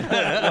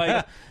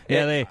 Like,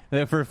 Yeah,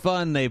 they for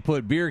fun they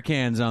put beer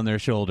cans on their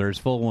shoulders,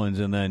 full ones,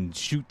 and then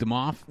shoot them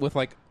off. with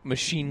like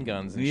machine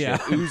guns and Yeah.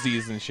 shit,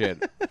 Uzis and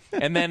shit.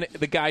 And then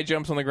the guy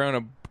jumps on the ground,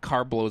 and a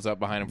car blows up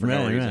behind him for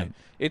no Right, reason. right.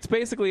 It's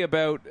basically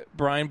about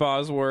Brian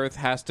Bosworth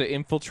has to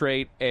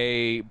infiltrate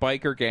a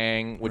biker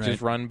gang, which Right.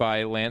 is run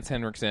by Lance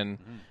Henriksen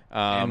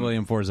And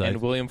William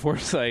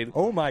Forsythe.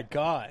 Oh my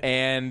god!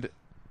 And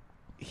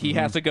he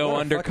has to go What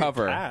a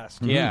undercover. fucking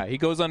cast. Yeah, he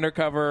goes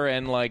undercover,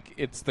 and like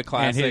it's the And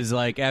classic. his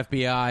like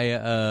FBI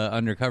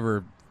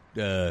undercover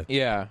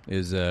yeah,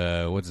 is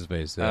what's his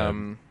face?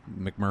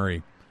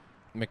 McMurray.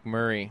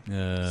 McMurray.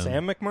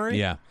 Sam McMurray?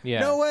 Yeah. Yeah.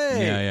 No way.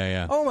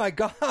 Yeah. Oh my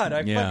god!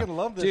 I Yeah. fucking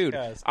love this Dude,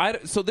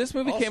 cast. so this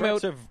movie All came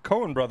sorts out. of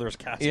Coen Brothers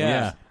cast.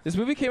 Yeah. This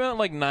movie came out in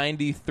like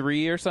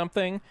 93 or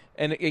something,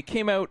 and it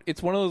came out,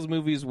 it's one of those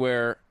movies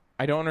where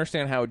I don't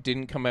understand how it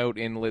didn't come out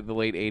in the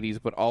late 80s,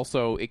 but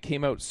also it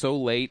came out so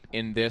late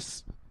in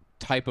this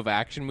type of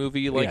action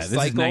movie like This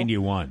cycle. is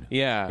 91.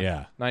 Yeah.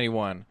 Yeah.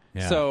 91.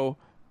 Yeah. So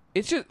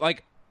it's just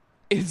like,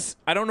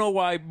 I don't know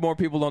why more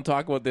people don't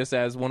talk about this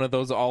as one of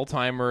those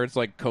all-timers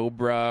like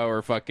Cobra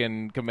or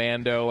fucking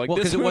Commando. Like, Well,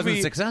 this because it wasn't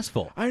movie-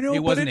 successful. I know, it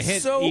but wasn't it's a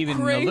hit so even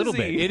a little bit.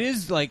 crazy. It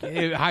is like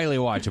highly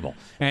watchable.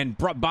 And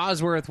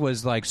Bosworth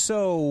was like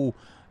so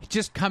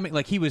just coming,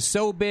 like he was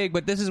so big,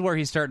 but this is where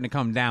he's starting to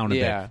come down a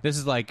Yeah. bit. This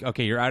is like,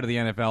 okay, you're out of the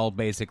NFL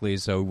basically,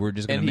 so we're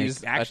just going And to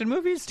he's make action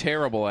movies.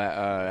 Terrible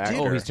actor.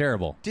 Oh, he's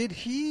terrible. Did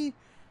he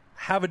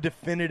have a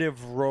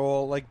definitive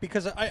role? Like,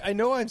 because I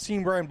know I've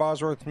seen Brian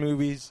Bosworth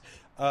movies,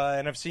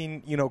 and I've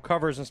seen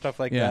covers and stuff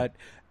like Yeah. that.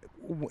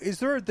 Is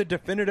there the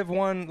definitive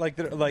one? Like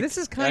This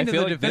is kind of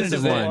feel the like this definitive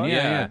is it, one.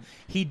 yeah.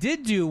 He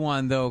did do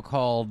one though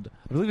called,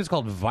 I believe it's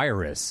called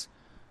Virus.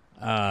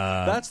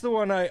 that's the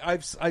one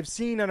I've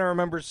seen, and I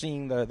remember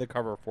seeing the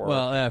cover for.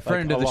 Well, like,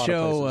 friend a of the lot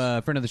show,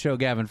 places. friend of the show,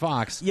 Gavin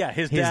Fox. Yeah,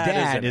 his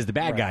dad is the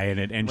bad Right. guy in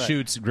it and Right.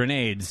 shoots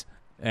grenades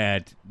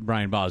at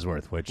Brian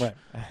Bosworth, which Right.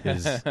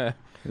 is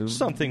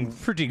Something.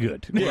 pretty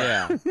good.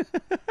 Yeah.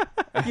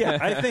 Yeah,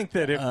 I think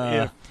that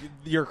if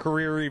your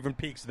career even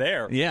peaks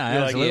there, Yeah,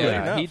 you're absolutely. Like,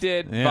 Yeah, enough. he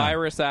did Yeah.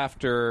 Virus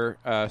after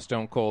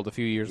Stone Cold a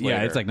few years later.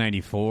 Yeah, it's like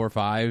 94,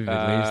 5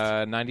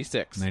 at least.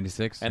 96.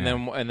 96. And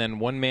then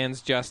One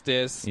Man's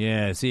Justice.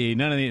 Yeah, see,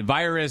 none of the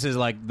Virus is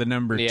like the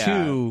number Yeah,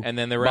 2 and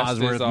then the rest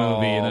Bosworth is all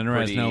movie, and then the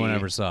rest no pretty- one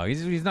ever saw.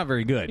 He's not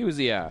very good. He was,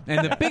 yeah.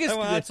 and the biggest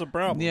Well, that's the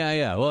problem.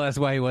 Yeah. Well, that's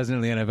why he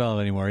wasn't in the NFL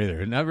anymore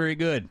either. Not very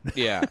good.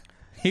 Yeah.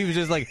 He was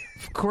just like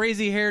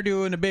crazy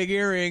hairdo and a big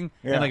earring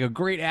Yeah. and like a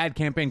great ad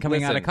campaign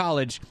coming out of Listen.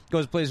 college.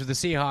 Goes plays with the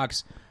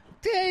Seahawks.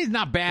 Yeah, he's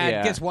not bad.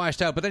 Yeah. Gets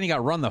washed out, but then he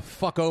got run the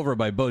fuck over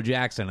by Bo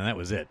Jackson, and that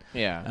was it.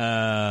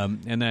 Yeah.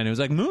 And then it was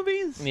like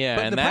movies. Yeah,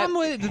 but and the that problem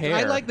with I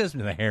hair. like this.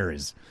 The hair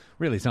is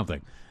really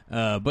something.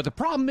 But the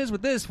problem is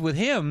with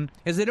him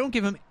is they don't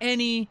give him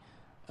any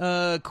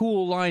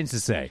cool lines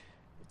to say.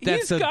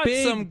 That's He's a got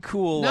big- some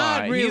cool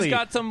Not lines. really. He's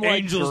got some,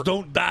 like, angels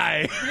don't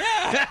die.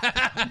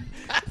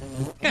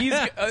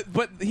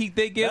 But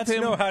they give That's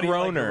him no, how do you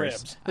like your groaners.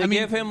 ribs? They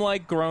give him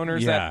like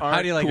groaners that aren't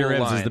How do you like cool your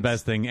ribs lines. is the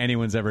best thing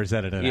anyone's ever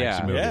said in an Yeah.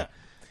 action movie. Yeah.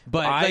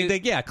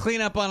 But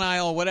clean up on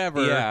aisle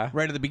whatever Yeah.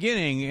 right at the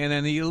beginning, and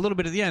then a little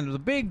bit at the end. The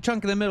big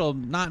chunk in the middle,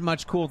 not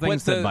much cool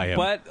things said by him.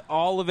 But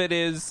all of it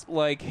is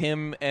like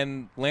him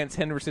and Lance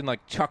Henderson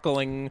like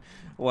chuckling.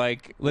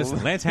 Like,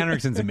 Listen, Lance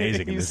Henriksen's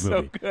amazing in He's this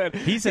movie. so good.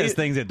 He says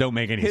things that don't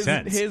make any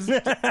sense. His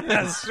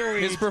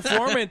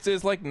performance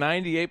is like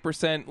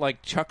 98%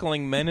 like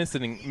chuckling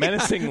menacingly.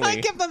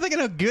 I kept on thinking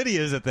how good he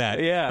is at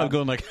that. Yeah. I'm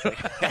going like,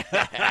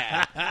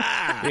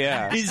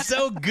 Yeah. he's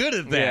so good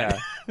at that. Yeah.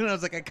 And I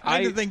was like, I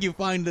kind of think you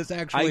find this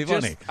actually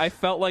funny. I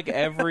felt like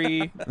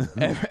every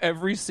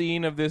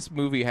scene of this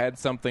movie had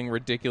something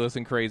ridiculous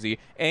and crazy,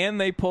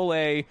 and they pull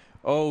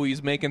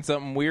he's making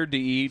something weird to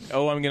eat.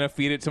 Oh, I'm gonna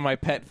feed it to my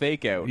pet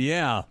fake out.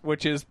 Yeah.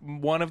 Which is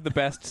one of the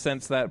best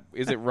since that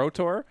is it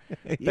Rotor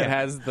that Yeah.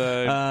 has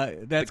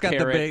the that's got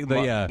carrot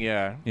the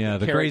yeah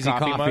the carrot crazy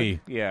coffee. mug.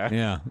 Yeah.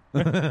 Yeah.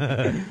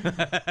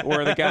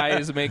 Where the guy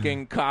is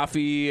making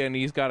coffee and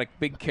he's got a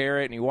big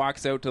carrot and he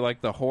walks out to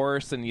like the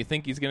horse and you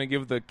think he's going to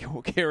give the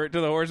carrot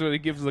to the horse, but he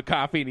gives the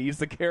coffee and he eats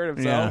the carrot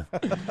himself.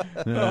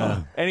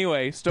 Dr.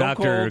 Anyway, Stone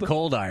Cold.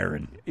 Cold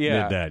Iron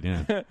Yeah. did that,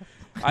 yeah.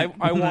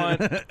 I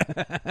want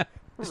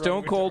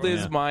Stone Cold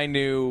is my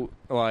new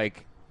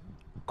like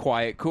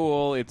quiet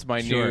cool. It's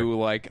my Sure. new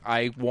like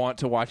I want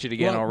to watch it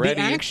again Well, already. the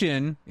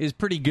action is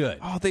pretty good.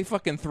 Oh, they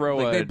fucking throw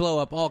Like a they blow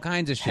up all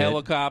kinds of shit.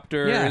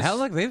 helicopters.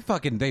 Yeah,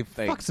 they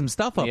fucked some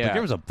stuff up. Yeah.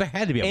 Like there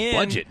had to be a And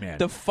budget, man.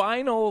 The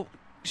final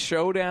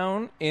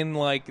showdown in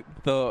like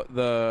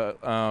the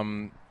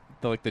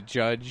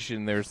judge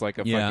and there's like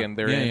a Yeah. fucking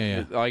they're Yeah,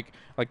 in, yeah.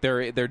 like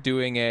they're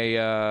doing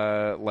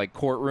a like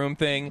courtroom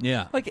thing.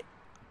 Yeah. Like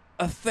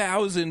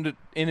 1,000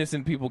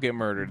 innocent people get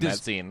murdered in that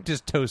scene.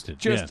 Just toasted.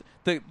 Just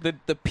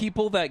the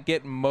people that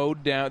get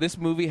mowed down. This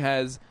movie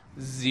has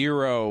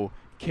zero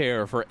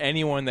care for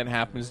anyone that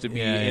happens to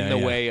be in the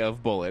way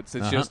of bullets.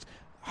 It's just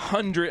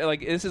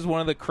this is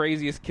one of the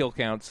craziest kill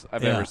counts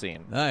I've ever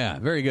seen. Oh yeah,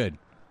 very good.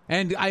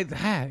 And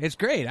it's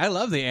great. I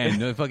love the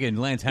end. The fucking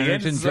Lance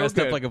Henriksen so dressed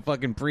good. up like a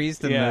fucking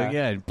priest, and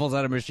he pulls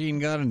out a machine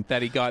gun. And,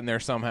 That he got in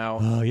there somehow.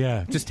 oh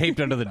yeah, just taped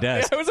under the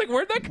desk I was like,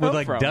 where'd that come with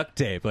like from? duct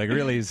tape, like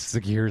really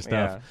secure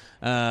stuff.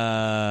 But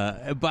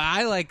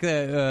I like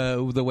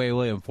the way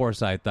William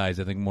Forsythe dies.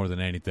 I think more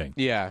than anything.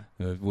 Yeah.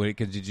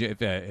 Because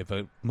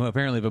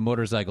apparently if a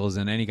motorcycle is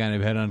in any kind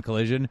of head-on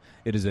collision,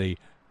 it is a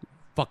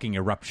fucking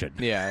eruption.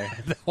 Yeah.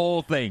 The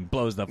whole thing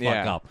blows the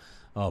fuck up.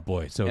 Oh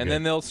boy, so And good.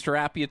 then they'll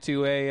strap you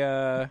to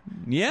a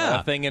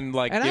thing and And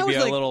I give was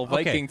you a like, little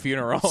Viking okay,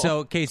 funeral.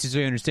 So, Casey, so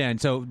you understand.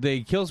 So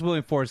they kills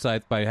William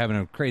Forsythe by having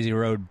a crazy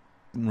road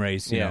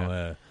race, you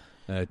know,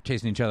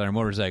 chasing each other on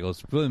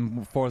motorcycles.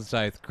 William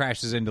Forsythe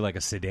crashes into like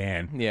a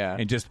sedan. Yeah.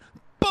 And just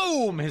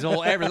boom, his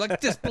whole everything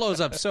like just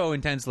blows up so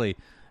intensely.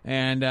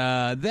 And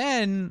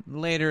then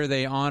later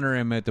they honor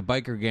him at the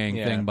biker gang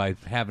thing by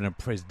having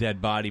his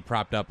dead body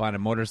propped up on a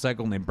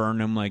motorcycle, and they burn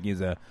him like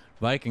he's a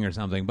Viking or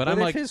something. But I'm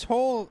if like, his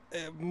whole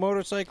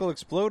motorcycle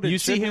exploded, you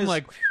see him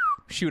like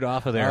shoot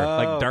off of there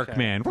like Dark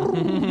Man.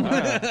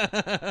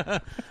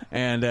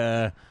 And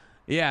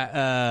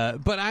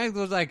but I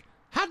was like,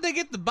 how'd they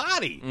get the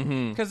body?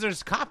 Because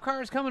there's cop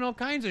cars coming, all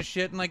kinds of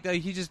shit, and like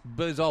he just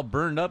is all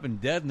burned up and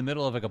dead in the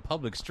middle of like a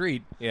public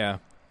street. yeah.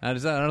 I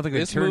don't think they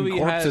This turn movie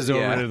corpses has-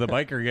 over to the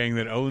biker gang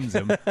that owns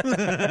him.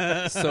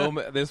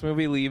 This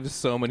movie leaves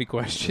so many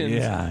questions.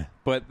 Yeah.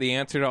 But the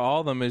answer to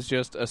all of them is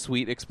just a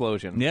sweet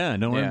explosion. Yeah,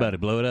 don't worry about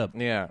it. Blow it up.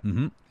 Yeah.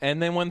 Mm-hmm. And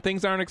then when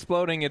things aren't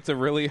exploding, it's a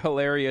really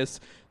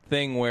hilarious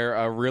thing where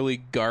a really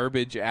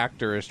garbage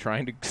actor is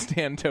trying to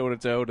stand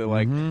toe-to-toe to,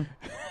 like,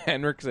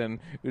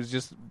 Henriksen, who's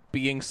just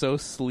being so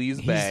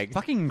sleazebag. He's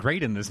fucking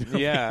great in this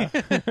movie. Yeah.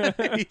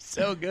 He's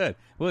so good.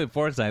 William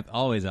Forsythe,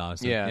 always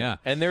awesome. Yeah.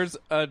 And there's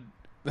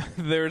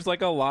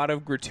like a lot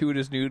of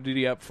gratuitous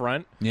nudity up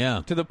front.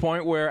 Yeah. To the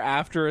point where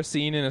after a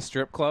scene in a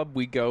strip club,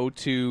 we go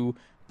to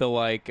the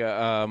like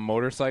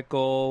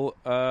motorcycle,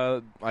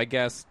 I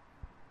guess,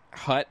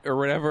 hut or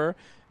whatever,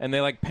 and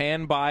they like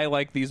pan by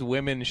like these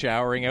women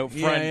showering out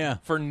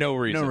front for no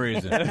reason. No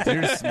reason.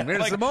 There's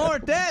some more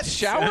dead.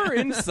 Shower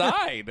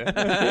inside.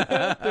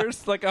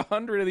 There's like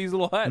 100 of these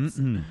little huts.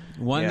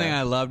 One thing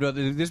I loved about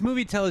this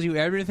movie tells you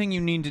everything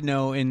you need to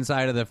know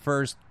inside of the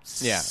first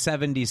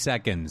 70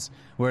 seconds,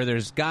 where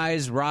there's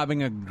guys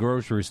robbing a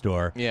grocery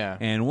store,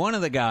 and one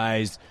of the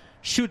guys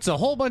shoots a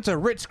whole bunch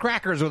of Ritz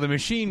crackers with a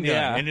machine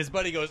gun, and his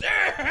buddy goes,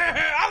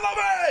 I love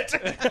it!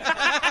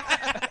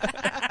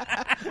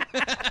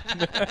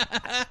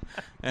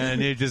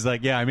 And he's just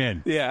like, I'm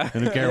in. Yeah. I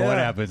don't care what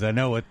happens. I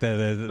know what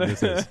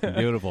this is.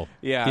 Beautiful.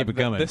 Yeah. Keep it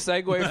coming. The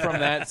segue from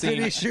that scene. Did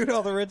he shoot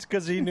all the Ritz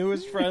because he knew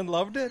his friend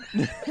loved it?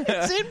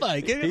 It seemed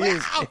like it. He's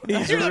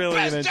really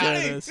going to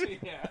enjoy this.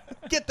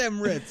 Get them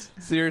Ritz.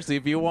 Seriously,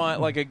 if you want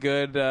like a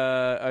good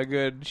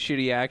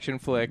shitty action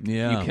flick,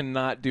 you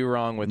cannot do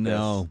wrong with this.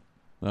 No.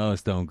 Oh,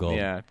 Stone Cold.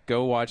 Yeah,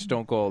 go watch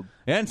Stone Cold.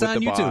 And it's with on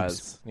the YouTube.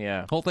 Boz.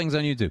 Yeah. Whole thing's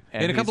on YouTube.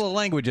 And In a couple of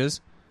languages.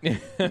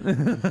 That's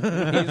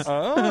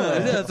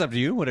up to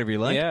you, whatever you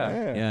like.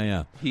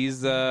 Yeah.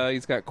 He's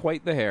got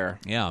quite the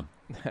hair. Yeah.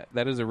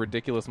 That is a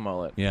ridiculous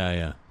mullet.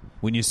 Yeah.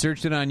 When you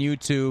search it on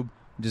YouTube,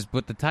 just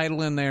put the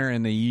title in there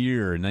and the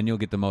year, and then you'll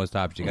get the most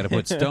options. You got to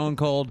put Stone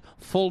Cold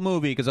full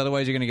movie, because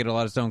otherwise you're going to get a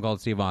lot of Stone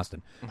Cold Steve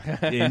Austin.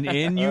 In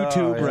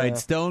YouTube, write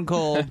Stone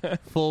Cold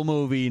full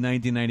movie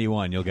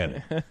 1991. You'll get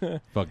it.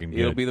 Fucking good.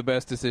 It'll be the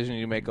best decision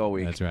you make all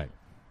week. That's right.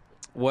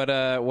 What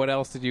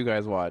else did you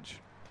guys watch?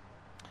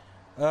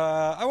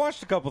 I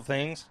watched a couple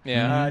things.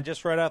 Yeah.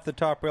 Just right off the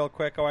top real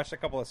quick, I watched a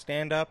couple of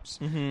stand-ups.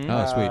 Oh,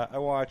 sweet. I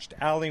watched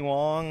Ali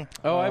Wong.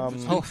 How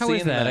how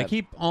is that? I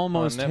keep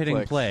almost hitting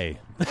Netflix. play.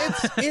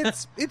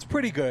 It's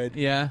pretty good.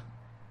 Yeah.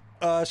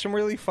 Some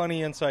really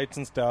funny insights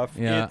and stuff.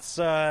 Yeah. It's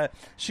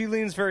she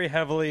leans very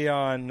heavily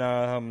on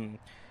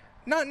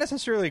not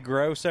necessarily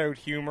gross out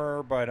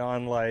humor, but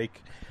on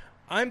like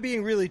I'm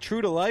being really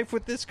true to life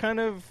with this kind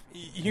of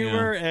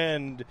humor,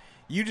 and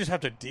you just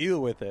have to deal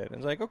with it.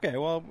 It's like, okay,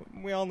 well,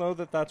 we all know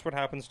that that's what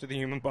happens to the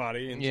human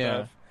body and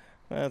stuff.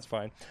 That's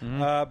fine.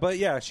 But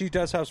yeah, she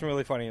does have some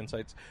really funny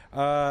insights.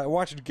 I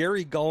watched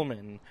Gary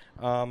Gulman.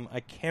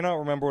 I cannot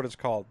remember what it's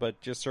called, but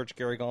just search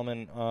Gary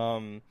Gulman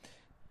on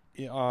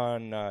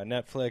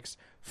Netflix.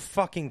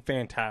 Fucking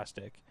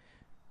fantastic.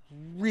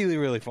 Really,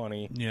 really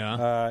funny.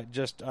 Yeah.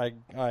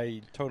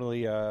 I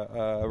totally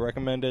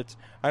recommend it.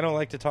 I don't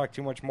like to talk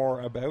too much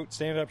more about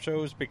stand-up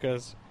shows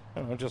because,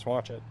 I don't know, just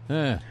watch it.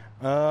 Yeah.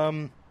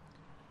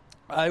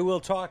 I will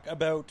talk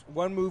about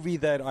one movie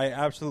that I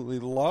absolutely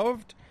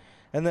loved,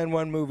 and then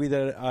one movie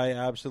that I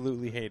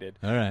absolutely hated.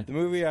 All right. The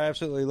movie I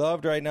absolutely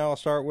loved right now, I'll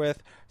start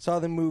with, saw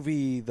the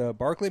movie The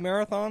Barkley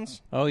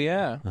Marathons. Oh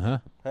yeah.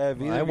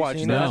 Have either I of you watched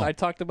seen that. it? I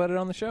talked about it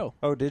on the show.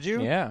 Oh, did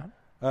you? Yeah.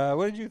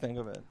 What did you think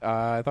of it?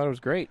 I thought it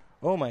was great.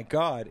 Oh my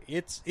God.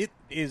 It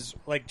is,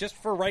 like, just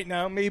for right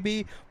now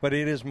maybe, but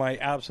it is my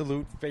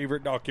absolute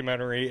favorite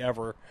documentary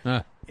ever.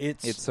 Huh.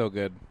 It's so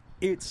good.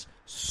 It's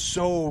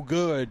so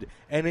good,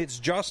 and it's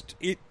just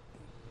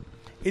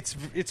it's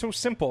so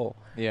simple.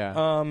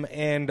 Yeah.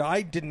 And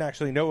I didn't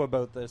actually know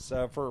about this.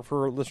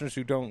 For listeners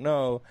who don't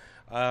know,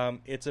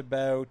 it's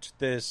about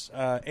this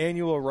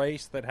annual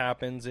race that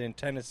happens in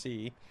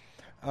Tennessee.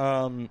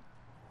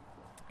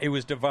 It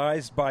was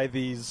devised by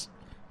these,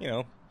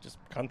 just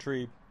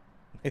country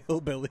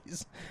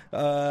hillbillies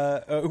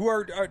who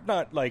are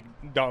not like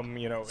dumb,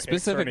 Specifically hicks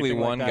or anything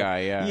one like that. guy,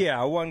 yeah.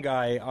 Yeah, one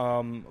guy,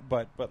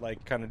 but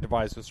like kind of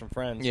devised with some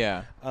friends.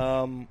 Yeah.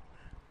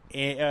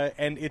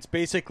 And it's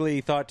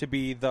basically thought to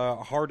be the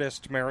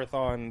hardest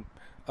marathon,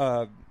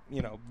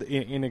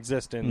 in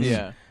existence.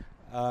 Yeah.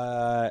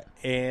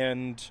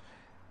 And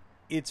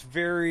it's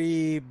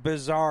very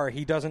bizarre.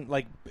 He doesn't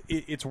like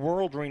it's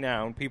world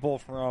renowned. People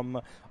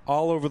from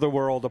all over the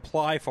world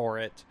apply for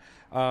it.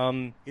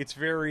 It's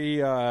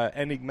very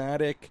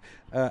enigmatic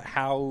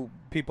how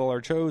people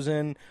are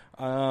chosen.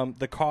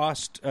 The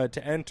cost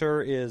to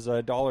enter is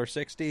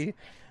 $1.60.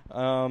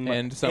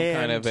 And some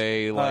kind of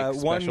a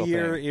special one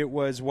year thing. it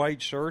was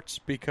white shirts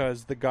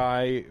because the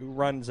guy who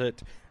runs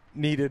it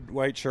needed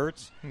white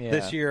shirts. Yeah.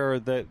 This year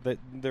that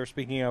they're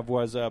speaking of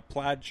was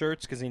plaid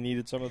shirts because he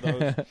needed some of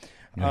those,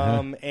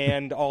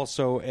 and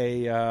also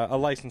a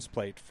license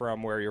plate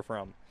from where you're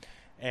from,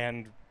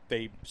 and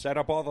they set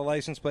up all the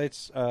license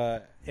plates,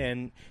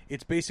 and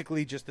it's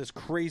basically just this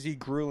crazy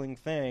grueling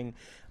thing.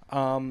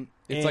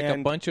 It's like a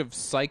bunch of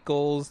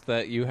cycles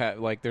that you have.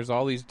 Like, there's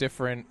all these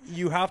different.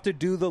 You have to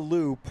do the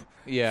loop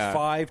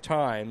 5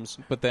 times.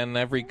 But then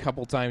every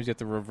couple times you have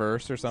to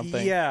reverse or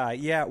something.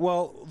 Yeah.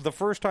 Well, the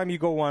first time you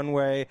go one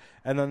way,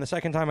 and then the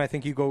second time I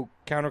think you go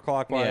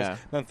counterclockwise. Yeah.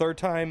 Then the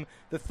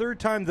third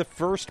time the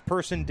first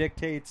person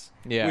dictates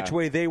Yeah. which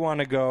way they want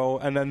to go,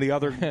 and then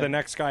the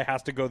next guy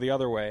has to go the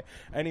other way.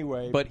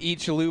 Anyway. But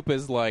each loop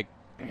is like,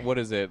 what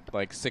is it?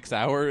 Like 6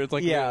 hours? It's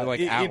like hour.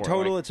 In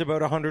total, like, it's about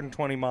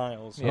 120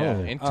 miles. yeah.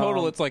 Oh. In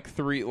total, it's like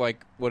 3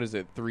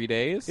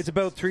 days? It's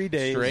about 3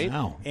 days Straight?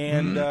 Wow.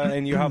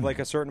 and you have like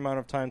a certain amount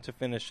of time to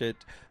finish it.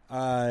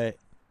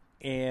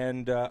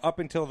 And up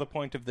until the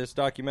point of this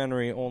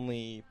documentary,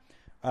 only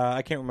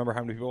I can't remember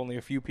how many people. Only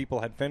a few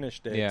people had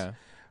finished it. Yeah.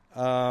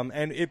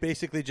 And it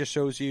basically just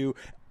shows you.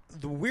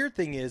 The weird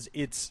thing is,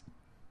 it's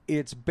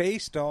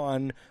based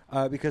on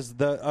because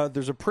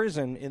there's a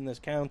prison in this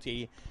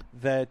county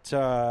that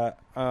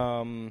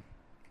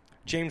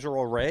James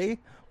Earl Ray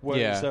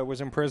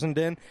was imprisoned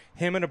in.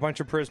 Him and a bunch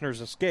of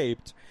prisoners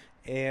escaped,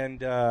 and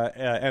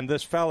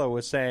this fellow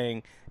was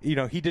saying,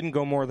 he didn't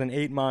go more than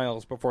 8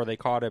 miles before they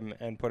caught him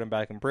and put him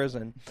back in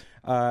prison.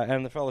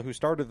 And the fellow who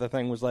started the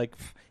thing was like,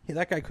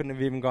 that guy couldn't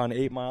have even gone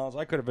 8 miles.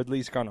 I could have at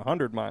least gone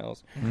 100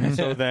 miles. And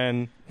so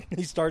then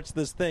he starts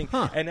this thing,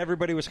 and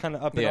everybody was kind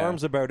of up in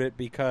arms about it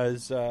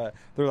because they're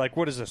like,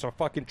 what is this, a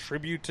fucking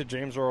tribute to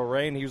James Earl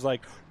Ray? And he was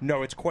like,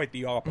 no, it's quite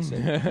the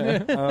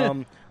opposite.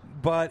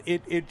 But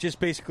it just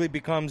basically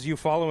becomes you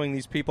following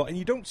these people, and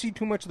you don't see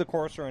too much of the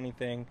course or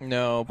anything.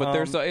 No, but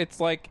it's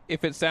like,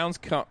 if it sounds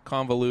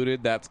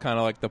convoluted, that's kind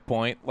of like the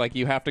point. Like,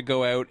 you have to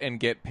go out and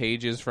get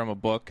pages from a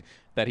book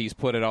that he's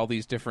put at all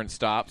these different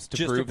stops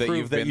to prove that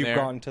you've been there.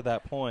 Gotten to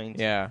that point.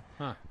 Yeah.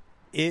 Huh.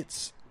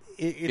 It's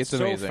so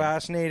amazing.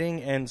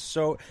 fascinating, and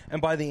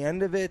by the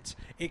end of it,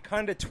 it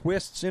kind of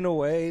twists in a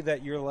way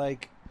that you're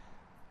like,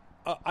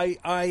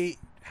 I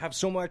have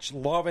so much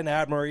love and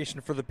admiration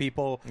for the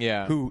people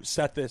who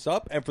set this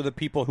up and for the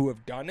people who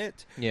have done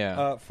it.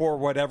 Yeah. For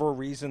whatever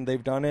reason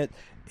they've done it.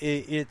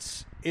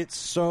 It's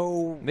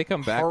so They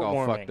come back all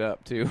heartwarming. fucked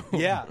up, too.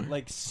 Yeah,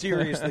 like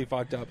seriously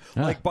fucked up.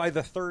 Like by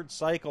the third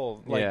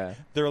cycle,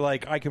 they're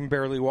like, I can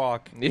barely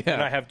walk, and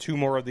I have 2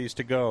 more of these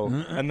to go,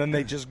 and then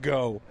they just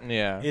go.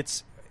 Yeah.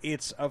 It's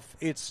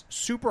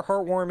super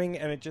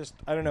heartwarming, and it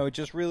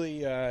just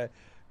really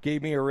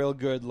gave me a real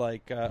good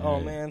oh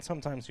man,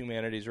 sometimes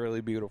humanity's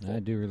really beautiful. I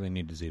do really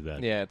need to see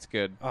that. Yeah, it's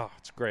good. Oh,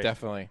 it's great.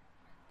 Definitely.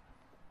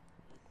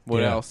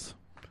 What else?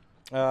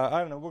 I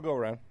don't know. We'll go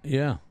around.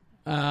 Yeah.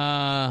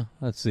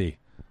 Let's see.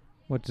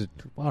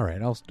 All right.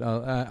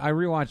 I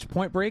rewatched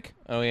Point Break.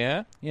 Oh,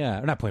 yeah? Yeah,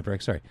 not Point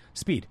Break. Sorry,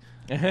 Speed.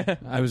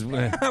 I was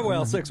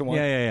Well, 6 and 1.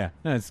 Yeah.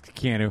 No, it's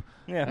Keanu.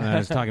 Yeah. I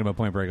was talking about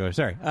Point Break earlier.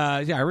 Sorry.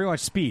 I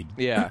rewatched Speed.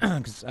 Yeah.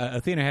 Because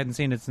Athena hadn't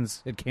seen it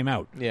since it came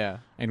out. Yeah.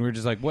 And we were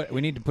just like, what?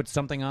 We need to put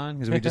something on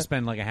because we just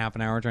spend like a half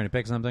an hour trying to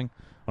pick something.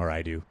 Or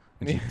I do.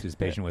 And she's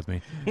patient with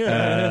me.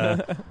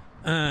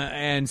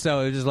 And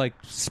so it was just like,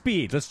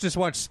 Speed. Let's just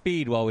watch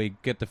Speed while we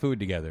get the food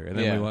together. And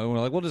then we were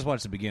like, we'll just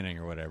watch the beginning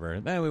or whatever.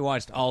 And then we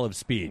watched all of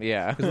Speed.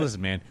 Yeah. Because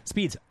listen, man,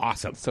 Speed's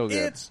awesome. So good.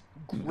 It's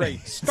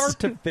great, start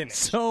to finish.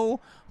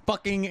 So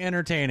fucking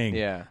entertaining.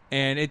 Yeah.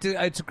 And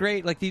it's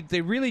great. Like,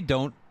 they really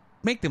don't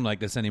make them like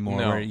this anymore.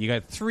 No. Where you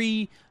got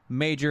 3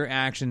 major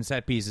action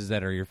set pieces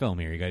that are your film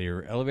here. You got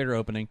your elevator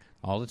opening,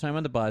 all the time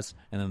on the bus,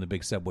 and then the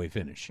big subway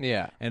finish.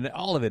 Yeah. And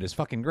all of it is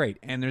fucking great.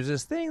 And there's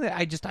this thing that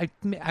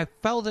I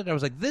felt it. I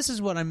was like, this is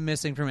what I'm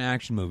missing from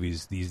action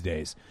movies these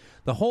days.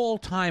 The whole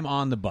time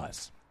on the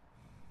bus.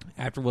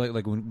 after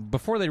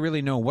before they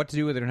really know what to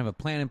do, they don't have a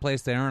plan in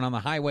place. They aren't on the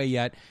highway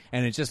yet,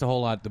 and it's just a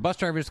whole lot. The bus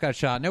driver just got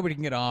shot. Nobody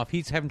can get off.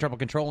 He's having trouble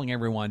controlling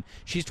everyone.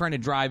 She's trying to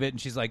drive it,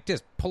 and she's like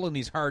just pulling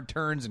these hard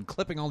turns and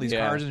clipping all these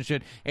cars and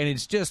shit. And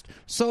it's just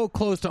so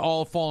close to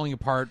all falling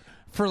apart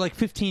for like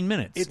 15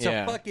 minutes. It's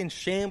a fucking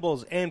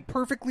shambles and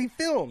perfectly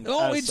filmed.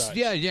 Oh, it's such.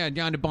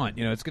 John DeBunt.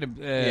 You know, it's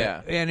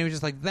gonna and it was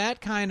just like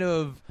that kind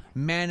of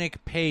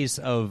manic pace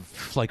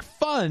of like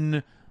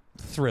fun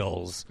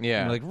thrills,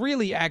 like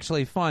really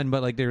actually fun,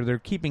 but like they're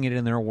keeping it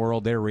in their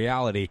world, their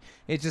reality.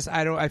 It's just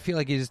I feel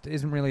like it just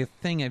isn't really a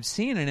thing I've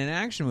seen in an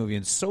action movie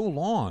in so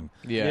long.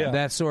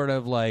 That sort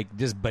of like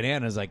just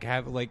bananas, like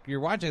you're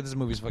watching this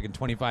movie's fucking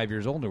 25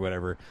 years old or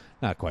whatever,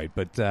 not quite,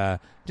 but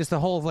just the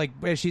whole like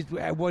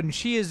when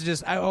she is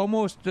just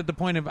almost at the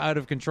point of out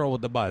of control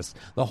with the bus,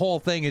 the whole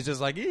thing is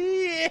just like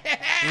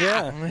it's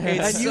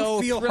and you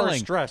so feel thrilling. her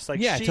stress,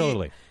 like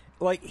totally.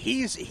 Like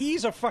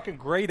he's a fucking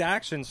great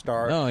action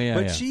star. Oh, yeah,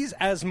 but yeah. she's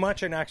as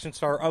much an action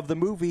star of the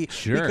movie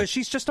because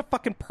she's just a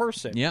fucking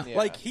person.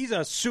 Like he's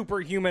a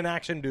superhuman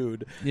action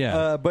dude.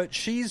 But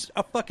she's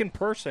a fucking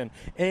person,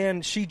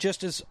 and she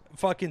just is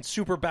fucking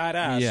super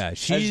badass. Yeah,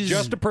 she's as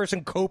just a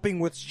person coping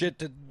with shit.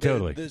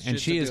 Totally, this and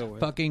shit she to is deal with.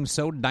 fucking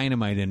so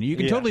dynamite in it. You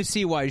can totally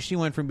see why she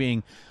went from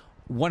being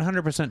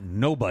 100%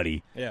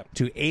 nobody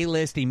to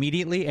A-list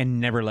immediately and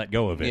never let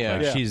go of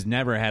it. Like, she's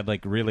never had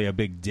like really a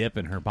big dip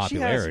in her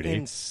popularity. She has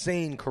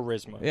insane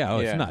charisma. Yeah,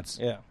 it's nuts.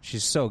 Yeah.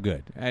 She's so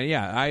good.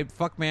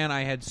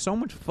 I had so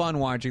much fun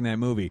watching that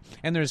movie.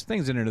 And there's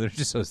things in it that are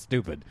just so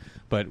stupid,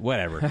 but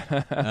whatever.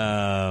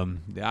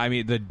 I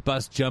mean, the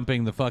bus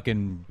jumping the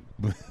fucking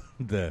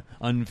the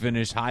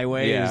unfinished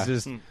highway is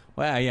just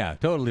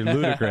totally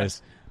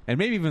ludicrous. And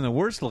maybe even the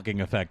worst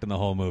looking effect in the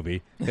whole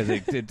movie, because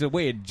the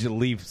way it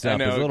leaps up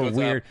is a little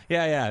weird.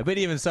 Up. But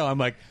even so, I'm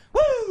like,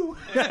 woo!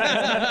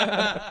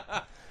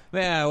 Yeah,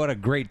 what a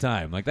great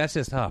time. Like, that's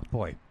just, oh,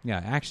 boy. Yeah,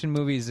 action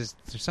movies,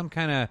 there's some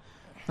kind of,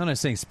 I'm not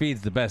saying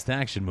Speed's the best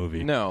action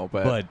movie. No,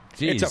 but it's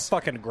geez, a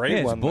fucking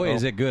great one. Boy, though.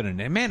 is it good.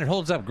 And man, it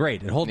holds up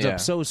great. It holds up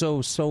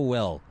so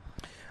well.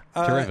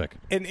 Terrific.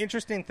 An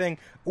interesting thing,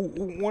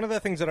 one of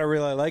the things that I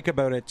really like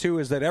about it, too,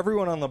 is that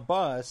everyone on the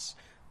bus,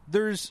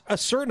 there's a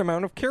certain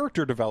amount of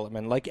character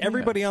development. Like,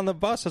 everybody on the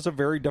bus has a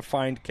very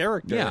defined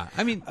character. Yeah,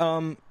 I mean,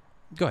 go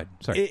ahead.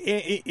 Sorry.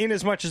 In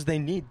as much as they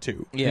need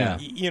to. Yeah.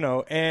 You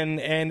know, and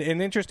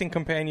an interesting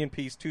companion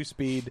piece to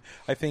Speed,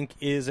 I think,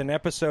 is an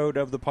episode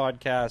of the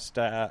podcast,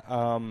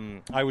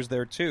 I Was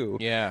There Too.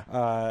 Yeah.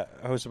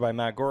 Hosted by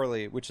Matt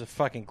Gorley, which is a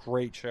fucking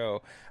great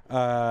show.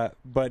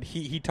 But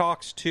he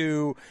talks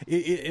to,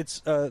 it's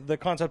the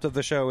concept of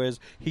the show is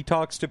he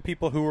talks to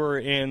people who are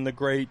in the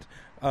great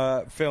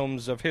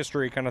films of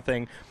history kind of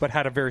thing, but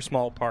had a very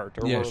small part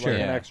or were like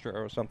an extra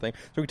or something.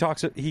 So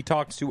he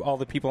talks to all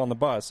the people on the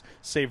bus,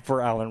 save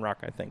for Alan Ruck,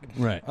 I think.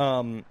 Right.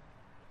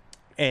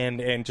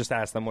 And just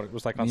ask them what it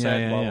was like on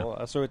set. Blah, blah,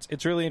 blah. So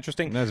it's really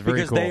interesting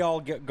because cool. they all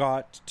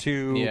got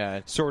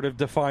to sort of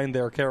define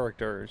their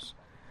characters.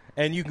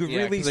 And you could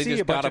really see they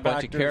just got a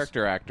bunch actors. of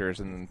character actors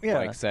and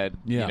like said,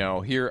 you know,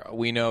 here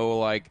we know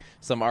like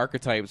some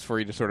archetypes for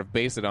you to sort of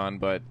base it on,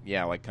 but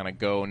like kind of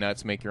go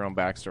nuts, make your own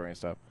backstory and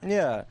stuff.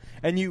 Yeah,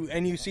 and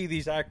you see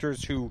these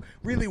actors who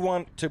really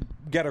want to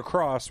get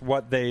across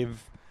what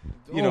they've,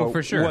 you know,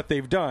 for sure. what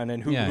they've done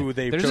and who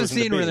they've There's chosen a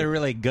scene to be. where they're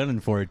really gunning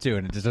for it too,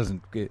 and it just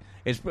doesn't.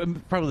 It's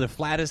probably the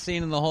flattest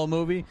scene in the whole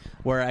movie.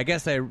 Where I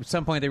guess at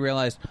some point they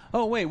realized,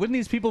 oh wait, wouldn't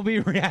these people be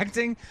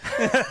reacting?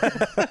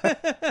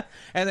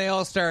 And they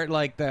all start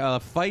like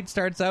the fight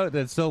starts out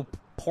that's so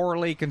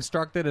poorly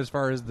constructed as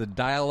far as the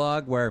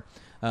dialogue. Where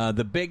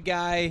the big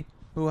guy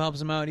who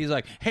helps him out, he's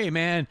like, "Hey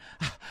man,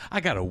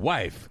 I got a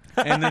wife,"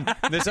 and then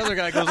this other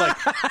guy goes like.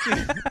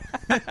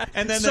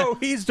 And then so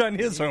he's done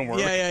his homework.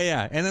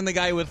 Yeah. And then the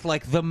guy with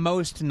like the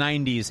most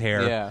 90s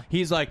hair,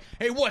 he's like,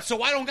 "Hey, what?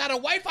 So I don't got a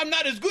wife? I'm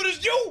not as good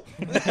as you."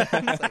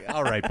 It's like,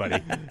 all right,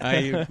 buddy.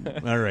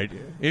 All right.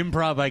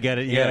 Improv, I get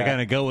it. You got to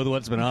kind of go with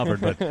what's been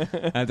offered, but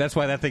that's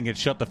why that thing gets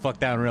shut the fuck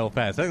down real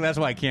fast. I think that's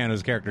why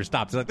Keanu's character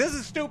stops. He's like, "This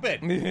is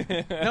stupid.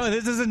 No,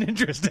 this isn't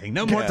interesting.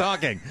 No more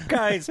talking."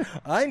 Guys,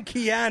 I'm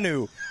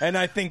Keanu, and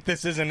I think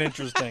this isn't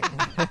interesting.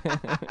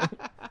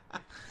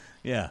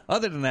 Yeah.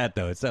 Other than that,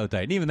 though, it's so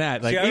tight. And even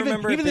that, like, See,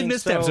 even the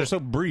missteps are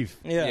so brief.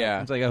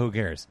 Yeah. It's like, oh, who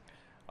cares?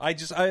 I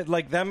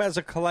like them as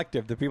a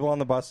collective. The people on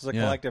the bus as a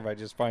collective, I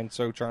just find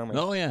so charming.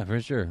 Oh yeah, for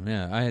sure.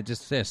 Yeah, I had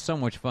just so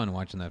much fun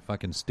watching that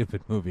fucking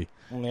stupid movie.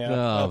 Yeah,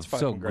 oh, that's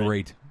so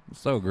great.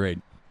 So great.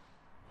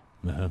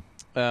 Dan.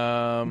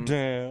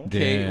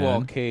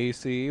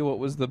 Casey, what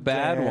was the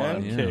bad Dan.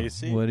 one? Yeah.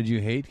 Casey. What did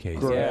you hate, Casey?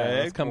 Greg. Yeah,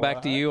 let's come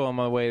back to you on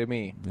my way to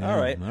me. Yeah, All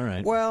right. All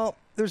right. Well,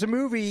 there's a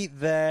movie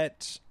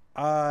that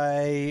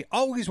I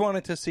always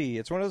wanted to see.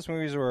 It's one of those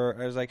movies where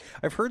I was like,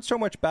 I've heard so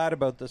much bad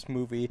about this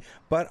movie,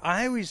 but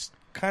I always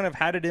kind of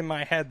had it in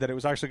my head that it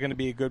was actually going to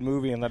be a good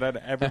movie and that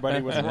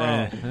everybody was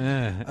wrong.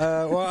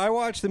 Well, I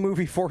watched the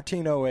movie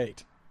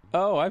 1408.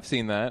 Oh, I've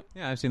seen that.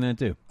 Yeah, I've seen that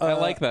too. I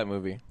like that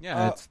movie.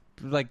 Yeah, it's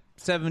like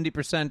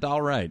 70%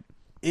 all right.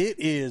 It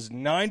is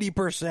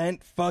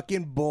 90%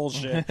 fucking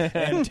bullshit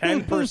and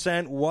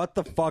 10% what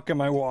the fuck am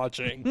I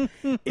watching?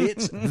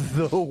 It's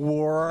the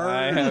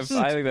worst.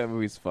 I think that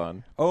movie's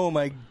fun. Oh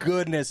my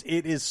goodness,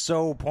 it is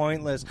so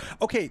pointless.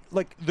 Okay,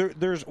 like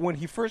there's when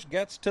he first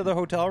gets to the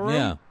hotel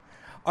room,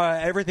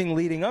 everything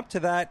leading up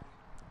to that,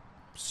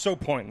 so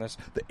pointless.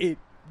 It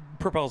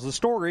propels the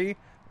story,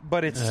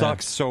 but it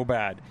sucks so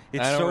bad.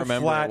 It's so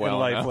flat and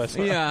lifeless.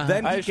 Yeah,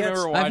 then I he just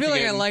remember gets. watching I feel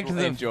like it I liked and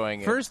the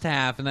enjoying first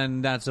half, and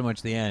then not so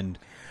much the end.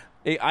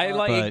 It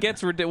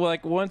gets ridiculous.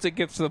 Like once it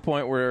gets to the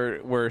point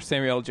where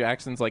Samuel L.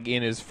 Jackson's like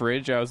in his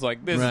fridge, I was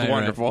like, "This is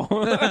wonderful." See,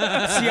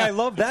 I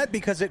love that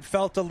because it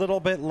felt a little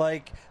bit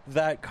like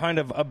that kind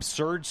of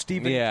absurd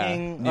Stephen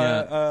King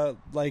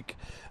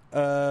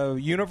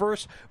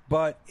universe.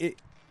 But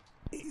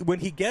when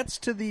he gets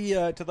to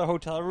the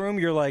hotel room,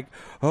 you're like,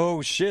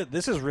 "Oh shit,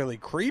 this is really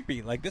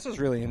creepy. Like this is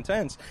really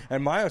intense."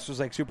 And Miles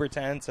was like super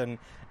tense, and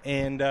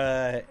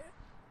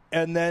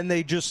then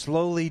they just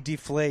slowly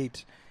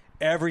deflate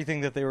everything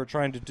that they were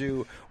trying to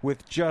do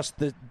with just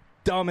the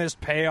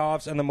dumbest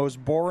payoffs and the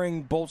most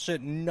boring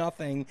bullshit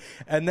nothing.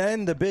 And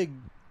then the big,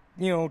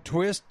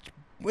 twist.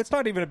 It's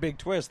not even a big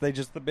twist.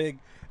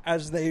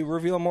 As they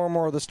reveal more and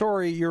more of the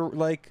story, you're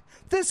like,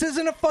 this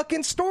isn't a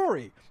fucking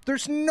story.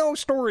 There's no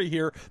story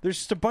here. There's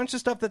just a bunch of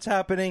stuff that's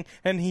happening,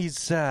 and he's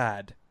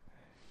sad.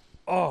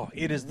 Oh,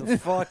 it is the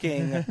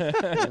fucking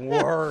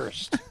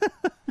worst.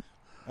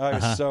 I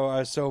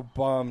was so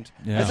bummed.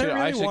 Yeah.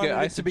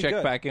 I should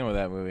check back in with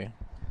that movie.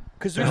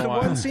 Because there's the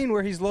one scene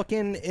where he's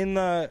looking in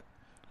the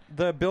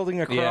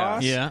building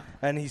across,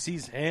 and he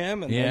sees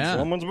him, and then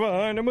someone's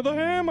behind him with a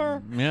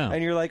hammer. Yeah.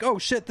 And you're like, oh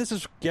shit, this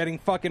is getting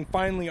fucking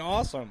finally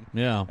awesome.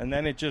 Yeah. And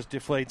then it just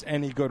deflates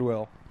any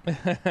goodwill.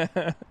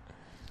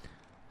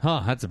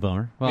 That's a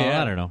bummer. Well,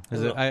 Yeah. I don't know.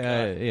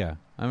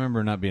 I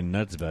remember not being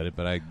nuts about it,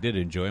 but I did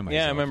enjoy myself.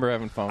 Yeah, I remember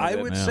having fun with it.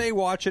 I would say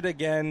watch it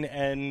again,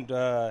 and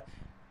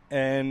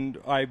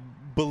I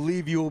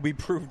believe you will be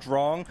proved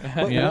wrong.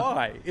 But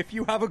why? If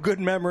you have a good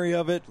memory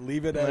of it,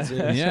 leave it as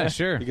is. Yeah,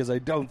 sure. Because I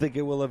don't think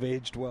it will have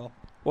aged well.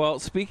 Well,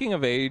 speaking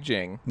of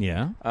aging,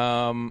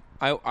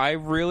 I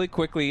really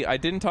quickly, I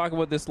didn't talk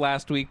about this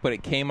last week, but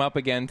it came up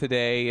again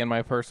today in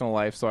my personal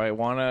life, so I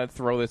want to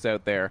throw this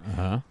out there.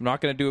 I'm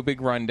not going to do a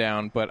big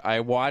rundown, but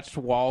I watched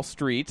Wall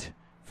Street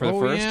for the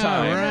first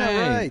time.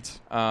 Right.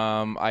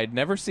 I'd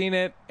never seen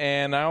it,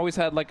 and I always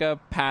had like a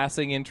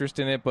passing interest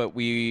in it, but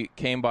we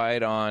came by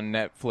it on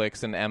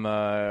Netflix, and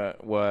Emma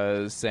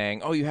was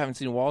saying, "Oh, you haven't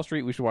seen Wall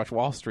Street? We should watch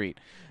Wall Street."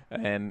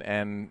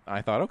 And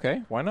I thought,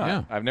 okay, why not?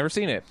 Yeah. I've never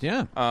seen it.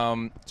 Yeah.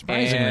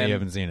 Surprisingly, you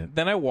haven't seen it.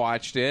 Then I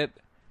watched it,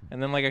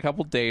 and then like a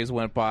couple days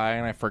went by,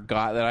 and I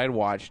forgot that I'd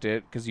watched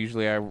it, because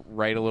usually I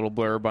write a little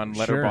blurb on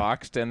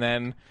Letterboxd, and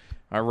then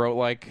I wrote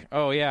like,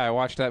 oh yeah, I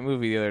watched that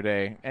movie the other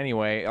day.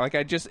 Anyway, like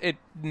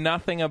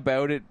nothing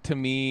about it to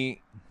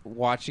me,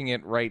 watching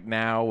it right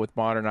now with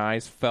modern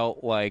eyes,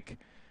 felt like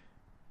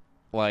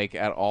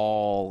at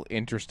all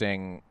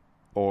interesting.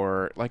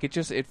 Or like it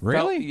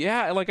really? felt,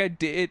 yeah, like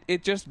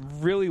it just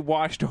really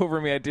washed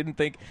over me. I didn't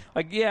think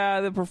like,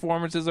 yeah, the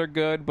performances are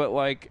good, but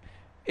like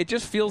it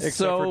just feels Except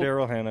so. for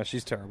Daryl Hannah,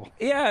 she's terrible.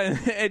 Yeah,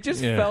 it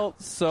just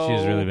felt so.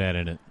 She's really bad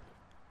in it.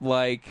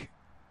 Like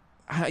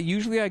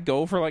usually I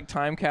go for like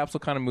time capsule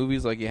kind of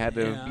movies. Like you had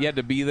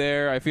to be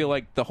there. I feel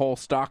like the whole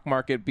stock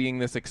market being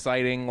this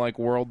exciting like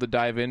world to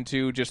dive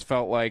into just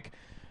felt like,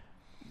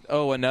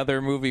 oh,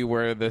 another movie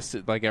where this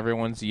like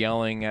everyone's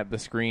yelling at the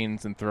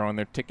screens and throwing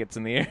their tickets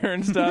in the air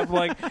and stuff.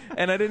 Like,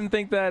 and I didn't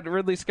think that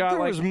Ridley Scott There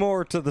was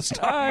more to the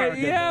stock market.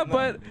 Yeah, than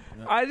but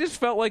I just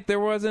felt like there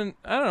wasn't.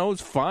 I don't know. It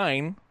was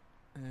fine.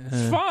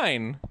 It's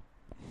fine.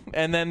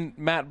 And then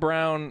Matt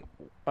Brown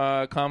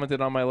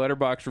commented on my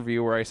Letterboxd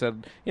review where I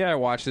said, "Yeah, I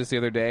watched this the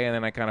other day, and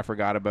then I kind of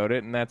forgot about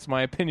it, and that's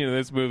my opinion of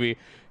this movie."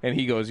 And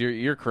he goes,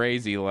 "You're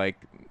crazy." Like.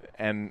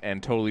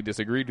 And totally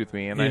disagreed with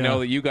me. And I know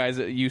that you guys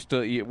used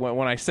to,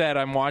 when I said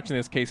I'm watching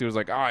this, Casey was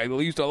like, "Oh, I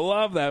used to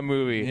love that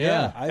movie."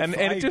 Yeah. And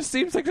it just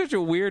seems like such a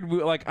weird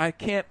movie. Like, I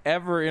can't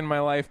ever in my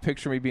life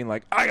picture me being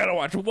like, I gotta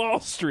watch Wall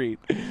Street.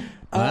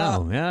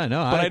 Wow. Yeah,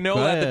 no. But I know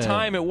at the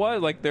time it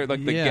was like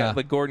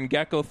the Gordon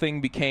Gekko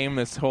thing became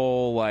this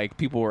whole like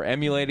people were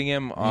emulating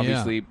him.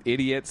 Obviously,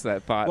 idiots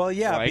that thought. Well,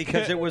 yeah, like,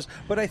 because it was.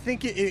 But I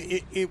think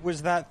it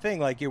was that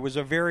thing. Like it was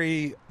a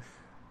very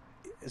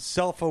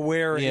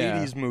self-aware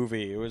 80s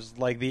movie. It was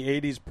like the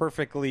 80s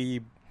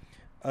perfectly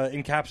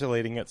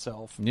encapsulating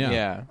itself.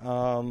 Yeah.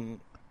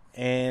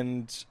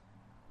 And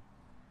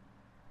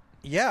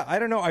yeah, I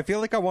don't know. I feel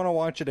like I want to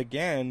watch it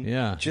again.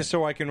 Yeah. Just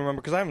so I can remember,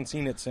 because I haven't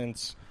seen it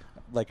since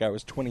like I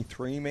was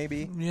 23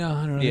 maybe. Yeah,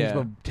 I don't know. It's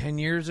about 10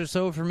 years or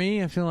so for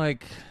me. I feel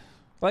like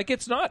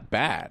it's not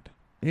bad.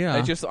 Yeah.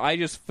 I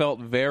just felt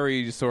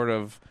very sort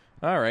of,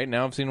 all right,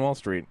 now I've seen Wall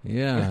Street.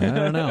 Yeah, I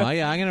don't know.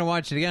 I'm gonna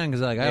watch it again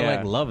because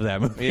I love that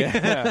movie.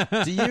 Yeah.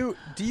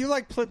 Do you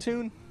like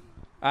Platoon?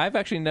 I've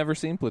actually never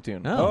seen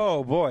Platoon.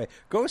 Oh, boy.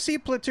 Go see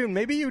Platoon.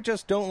 Maybe you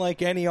just don't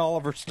like any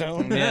Oliver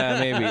Stone. Yeah,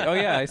 maybe. Oh,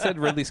 yeah, I said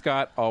Ridley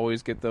Scott.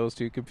 Always get those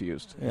two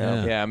confused.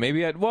 Yeah.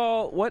 Maybe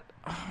what?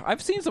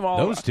 I've seen some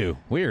Oliver. Those two.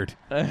 Weird.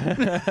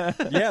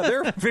 Yeah,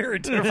 they're very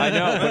different. I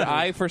know, but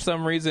I, for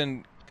some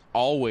reason,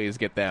 always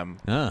get them.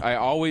 I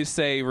always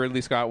say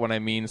Ridley Scott when I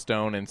mean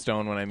Stone and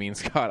Stone when I mean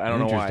Scott. I don't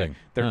know why. Interesting.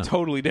 They're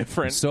totally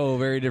different. So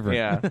very different.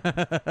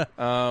 Yeah.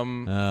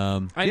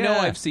 I know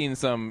I've seen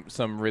some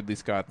Ridley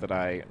Scott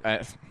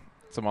that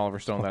some Oliver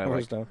Stone that I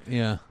like.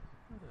 Yeah.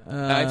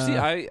 I've seen.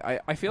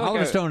 I feel like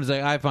Oliver Stone is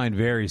I find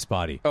very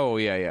spotty. Oh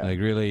yeah. Like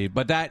really,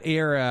 but that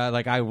era,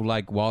 like I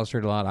like Wall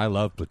Street a lot. I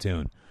love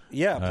Platoon.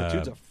 Yeah,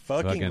 Platoon's a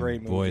fucking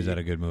great movie. Boy, is that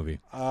a good movie.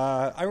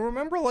 I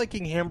remember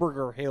liking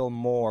Hamburger Hill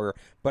more,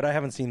 but I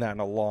haven't seen that in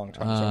a long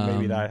time, so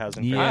maybe that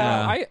hasn't been.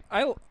 Yeah.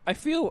 I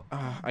feel.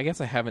 I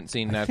guess I haven't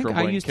seen I Natural think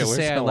I Born used Killers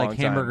to say in I a like long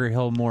Hamburger time.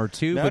 Hill more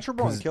too. Natural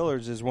but Born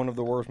Killers is one of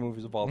the worst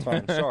movies of all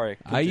time. Sorry.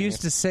 I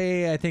used to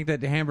say I think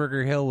that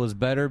Hamburger Hill was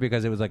better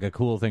because it was like a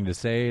cool thing to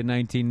say in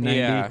 1990.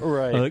 Yeah.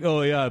 Right. Like,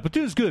 oh yeah,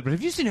 Platoon's good, but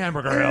have you seen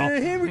Hamburger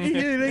Hill? Hamburger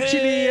Hill,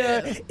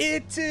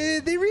 actually,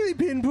 they really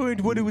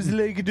pinpoint what it was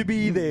like to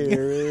be there.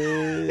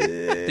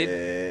 Did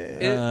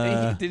he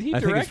I think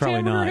it's direct probably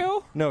Hamburger not.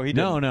 Hill? No, he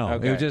didn't. No.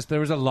 Okay. It was just there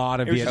was a lot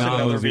of It was just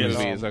Vietnam other movies.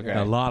 movies, okay.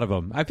 A lot of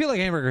them. I feel like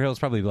Hamburger Hill is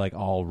probably like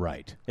all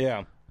right.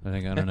 Yeah. I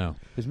don't know.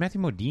 Is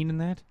Matthew Modine in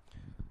that?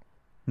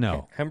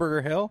 No.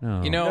 Hamburger Hill?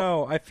 No. You know,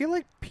 No, I feel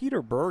like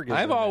Peter Berg is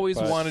I've in it, always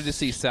but- wanted to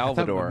see I thought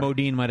Salvador.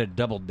 Modine might have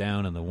doubled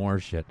down on the war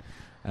shit.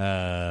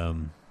 Yeah,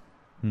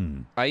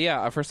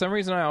 for some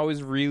reason I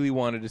always really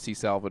wanted to see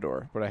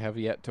Salvador, but I have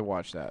yet to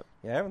watch that.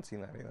 Yeah, I haven't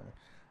seen that either.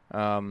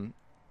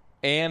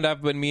 And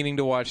I've been meaning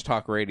to watch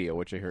Talk Radio,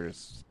 which I heard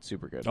is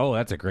super good. Oh,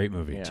 that's a great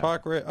movie. Yeah.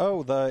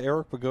 The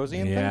Eric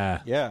Bogosian Yeah.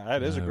 thing? Yeah,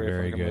 that is a great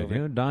very fucking good. movie.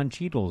 You know, Don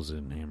Cheadle's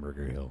in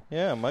Hamburger Hill.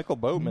 Yeah, Michael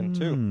Boatman,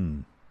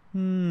 too.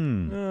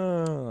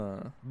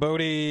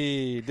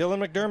 Bodie,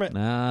 Dylan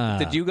McDermott.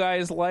 Did you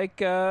guys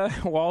like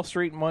Wall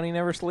Street Money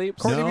Never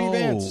Sleeps? Courtney B. No,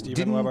 Vance, Steven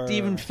didn't Weber.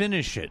 even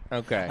finish it.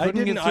 Okay. I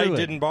Couldn't didn't. get I through it.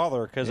 didn't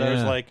bother because I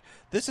was Yeah. like,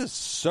 "This is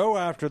so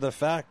after the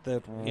fact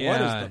that what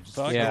Yeah, is the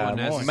fuck Yeah, going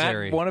on?"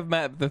 unnecessary. one of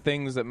the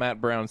things that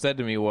Matt Brown said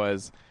to me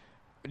was,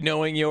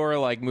 knowing your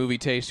like movie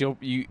taste,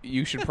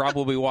 you should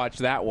probably watch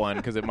that one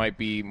because it might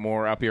be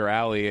more up your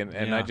alley. And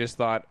Yeah. I just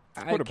thought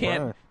I What a can't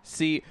bummer.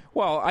 see.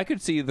 Well, I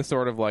could see the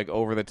sort of like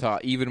over the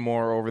top, even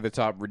more over the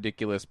top,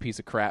 ridiculous piece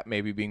of crap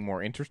maybe being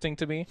more interesting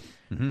to me,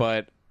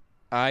 but.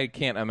 I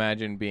can't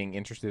imagine being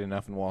interested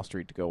enough in Wall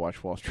Street to go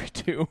watch Wall Street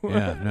 2.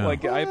 Yeah, no.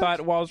 Like, I thought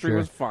Wall Street Sure.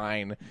 was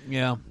fine.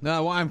 Yeah.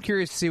 No, well, I'm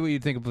curious to see what you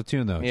think of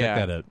Platoon, though. Yeah,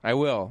 Check that out. I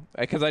will.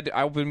 Because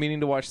I've been meaning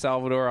to watch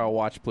Salvador. I'll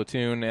watch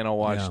Platoon, and I'll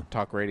watch Yeah.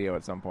 Talk Radio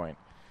at some point.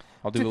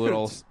 I'll do a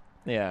little...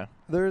 Yeah.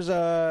 There's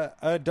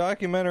a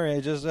documentary.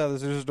 There's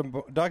a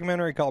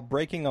documentary called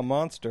 "Breaking a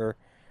Monster,"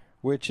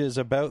 which is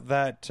about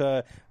that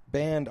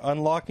band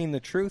Unlocking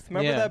the Truth.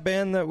 Remember Yeah. that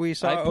band that we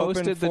saw? I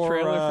posted open the for,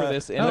 trailer for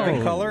this in Living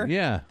our- Color.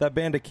 yeah. that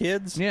band of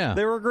kids. Yeah.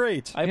 they were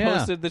great. I Yeah.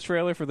 posted the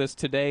trailer for this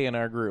today in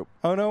our group.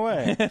 Oh no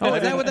way! Oh,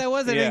 is that what that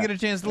was? I Yeah. didn't get a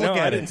chance to look no,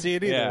 at I it. didn't see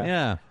it either.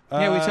 Yeah.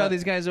 Yeah, we saw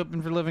these guys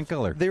open for Living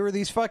Color. They were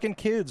these fucking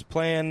kids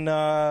playing.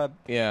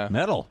 Yeah.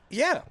 Metal.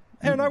 Yeah,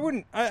 and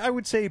I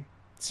would say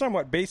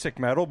somewhat basic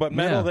metal, but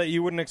metal Yeah. that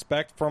you wouldn't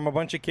expect from a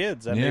bunch of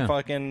kids. And Yeah. they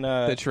fucking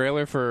The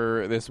trailer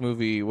for this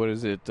movie, what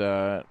is it?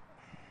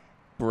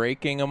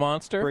 Breaking a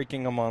Monster?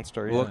 Breaking a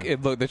Monster. Yeah.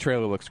 Look, the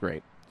trailer looks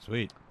great.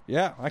 Sweet.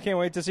 Yeah, I can't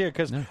wait to see it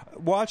because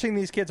watching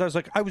these kids,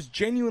 I was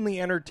genuinely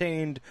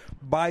entertained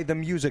by the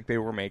music they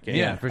were making.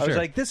 Yeah, for I was sure.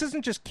 like, this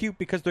isn't just cute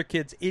because they're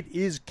kids; it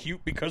is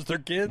cute because they're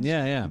kids.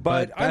 Yeah, yeah.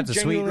 But I'm that's a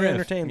sweet genuinely riff.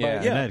 entertained by it.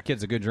 And Yeah, that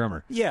kid's a good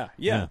drummer. yeah,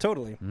 Yeah.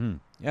 totally.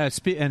 Yeah, and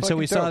so Fucking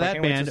we saw dope. I that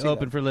can't wait to band see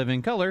open that. for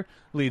Living Color.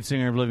 Lead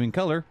singer of Living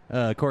Color,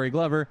 Corey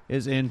Glover,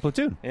 is in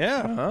Platoon.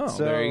 Yeah. Oh,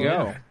 So, there you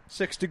go.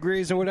 6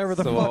 degrees or whatever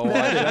the So fuck I'll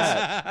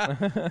that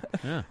watch is.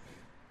 that.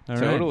 All right.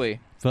 Totally.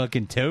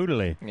 Fucking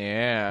totally.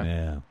 Yeah.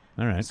 Yeah.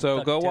 All right.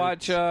 So go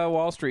watch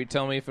Wall Street.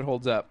 Tell me if it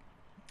holds up.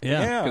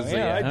 Yeah, 'Cause,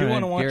 yeah, I all do right,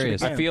 want to watch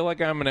curious. it. I again. feel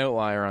like I'm an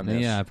outlier on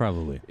this. Yeah,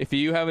 probably. If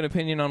you have an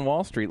opinion on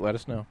Wall Street, let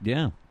us know.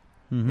 Yeah.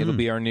 It'll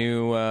be our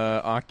new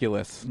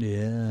Oculus.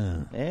 Yeah.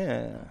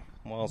 Yeah.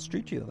 Wall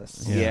Street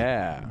Julius.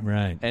 Yeah.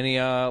 Right. Any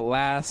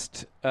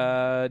last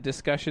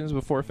discussions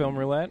before Film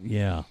Roulette?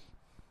 Yeah.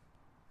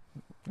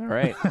 All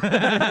right.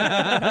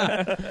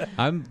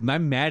 I'm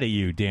mad at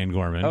you, Dan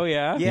Gorman. Oh,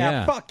 yeah?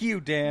 Yeah, fuck you,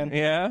 Dan.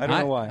 Yeah? I don't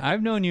know why.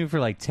 I've known you for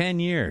like 10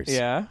 years.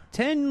 Yeah?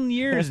 10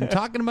 years and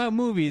talking about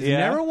movies. Yeah.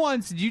 Never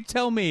once did you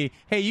tell me,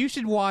 hey, you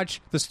should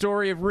watch The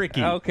Story of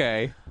Ricky.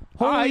 Okay.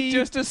 Holy- I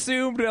just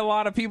assumed a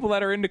lot of people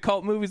that are into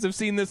cult movies have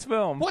seen this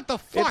film. What the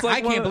fuck? It's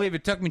like I can't believe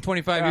it took me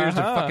 25 years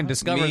to fucking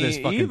discover Me this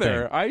fucking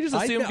either. thing. I just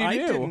assumed I you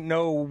knew. didn't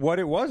know what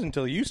it was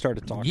until you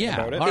started talking Yeah,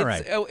 about it. all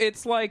right.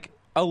 It's like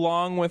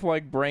along with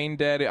like Brain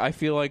Dead. I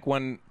feel like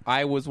when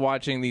I was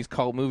watching these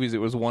cult movies, it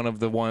was one of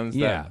the ones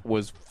Yeah. that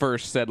was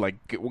first said like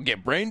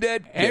get Brain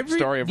Dead, get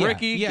Story of yeah,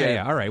 Ricky. Yeah, get-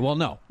 yeah. All right. Well,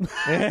 no.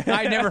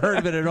 I never heard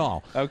of it at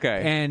all.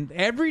 Okay. And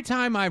every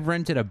time I've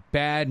rented a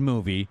bad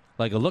movie,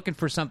 like looking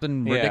for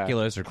something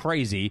ridiculous or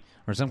crazy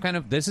or some kind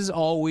of. This has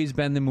always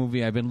been the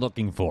movie I've been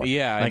looking for.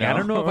 Yeah, like I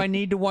don't know know if I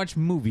need to watch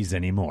movies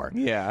anymore.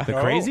 Yeah. the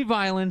crazy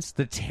violence,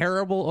 the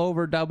terrible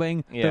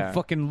overdubbing, the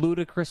fucking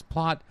ludicrous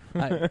plot.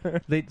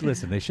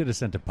 They should have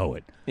sent a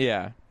poet.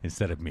 Yeah.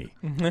 Instead of me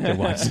to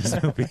watch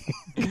this movie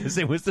because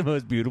it was the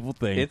most beautiful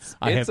thing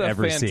I have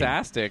ever seen. It's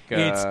fantastic.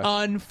 It's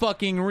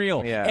unfucking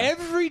real. Yeah.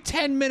 Every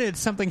 10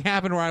 minutes something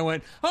happened where I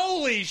went,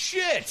 holy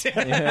shit!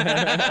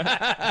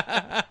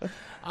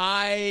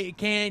 I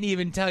can't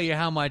even tell you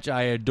how much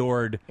I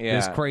adored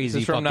this crazy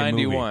this is from fucking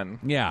 91.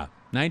 movie. Yeah,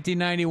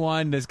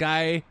 1991. This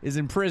guy is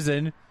in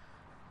prison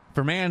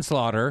for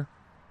manslaughter.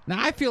 Now,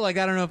 I feel like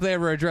I don't know if they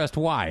ever addressed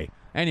why.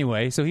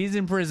 Anyway, so he's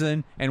in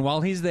prison, and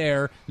while he's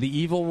there, the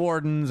evil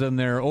wardens and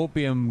their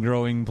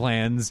opium-growing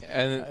plans,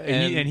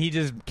 and he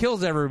just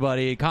kills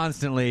everybody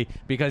constantly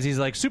because he's,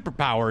 like,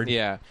 super-powered.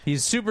 Yeah.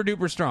 He's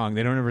super-duper strong.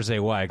 They don't ever say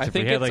why, except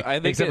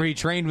for he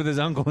trained with his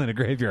uncle in a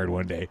graveyard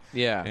one day.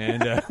 Yeah.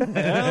 And,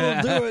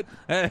 I'll do it.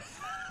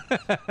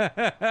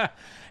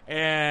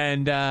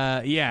 And,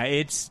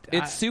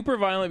 it's super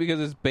violent because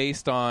it's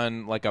based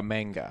on, like, a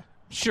manga.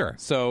 Sure.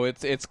 So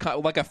it's kind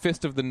of like a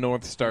Fist of the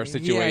North Star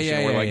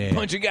situation where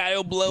punch a guy,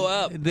 he'll blow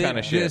up kind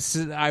of shit.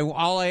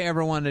 All I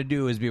ever want to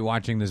do is be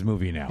watching this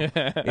movie now.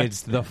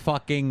 It's the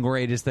fucking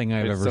greatest thing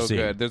I've ever seen.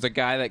 Good. There's a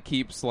guy that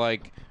keeps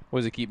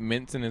keep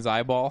mints in his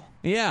eyeball?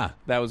 Yeah.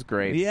 That was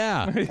great.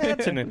 Yeah.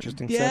 That's an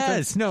interesting Yes.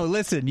 sentence. No,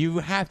 listen, you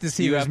have to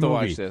see You this have to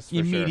movie watch this, for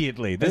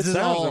immediately. sure. This is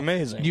sounds all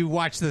amazing. You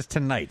watch this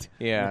tonight.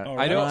 Yeah. All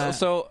I don't right.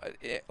 so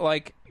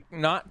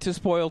not to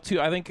spoil too.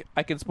 I think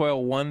I can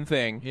spoil one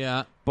thing.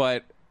 Yeah.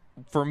 But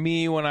for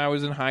me, when I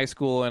was in high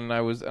school and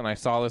I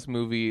saw this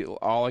movie,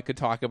 all I could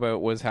talk about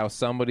was how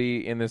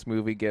somebody in this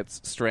movie gets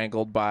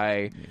strangled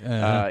by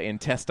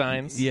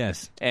intestines.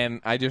 Yes.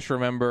 And I just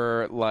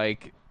remember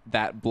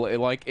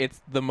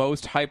it's the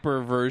most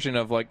hyper version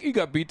of he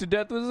got beat to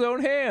death with his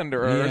own hand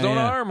or his own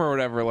arm or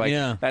whatever.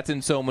 That's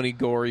in so many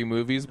gory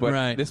movies,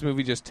 but this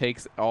movie just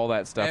takes all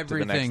that stuff to the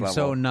next level. Everything's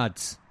so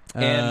nuts.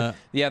 And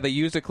they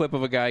used a clip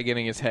of a guy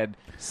getting his head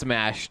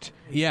smashed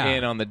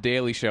in on the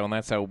Daily Show, and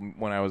that's how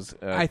when I was.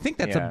 I think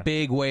that's a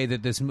big way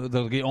that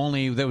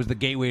that was the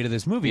gateway to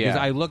this movie because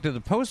I looked at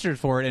the posters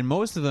for it, and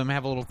most of them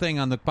have a little thing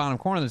on the bottom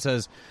corner that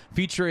says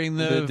featuring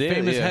the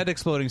famous head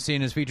exploding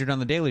scene is featured on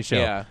the Daily Show.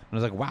 Yeah. And I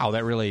was like, wow,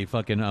 that really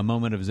fucking a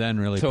moment of zen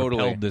really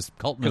propelled this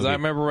cult movie. Because I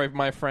remember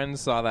my friends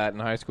saw that in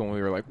high school, and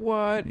we were like,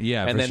 what?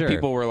 Yeah, and for then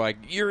people were like,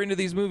 you're into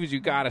these movies, you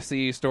got to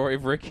see Story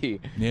of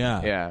Ricky.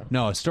 Yeah, yeah.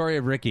 No, A Story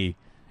of Ricky.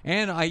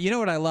 And you know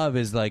what I love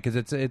is because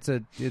it's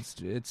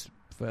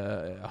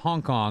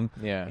Hong Kong,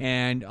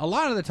 and a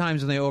lot of the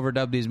times when they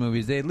overdub these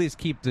movies, they at least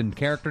keep the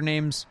character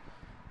names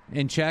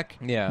in check.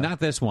 Yeah,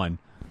 not this one.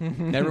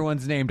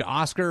 Everyone's named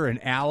Oscar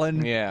and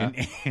Alan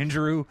and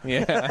Andrew.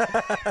 Yeah,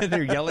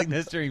 they're yelling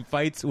this during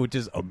fights, which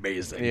is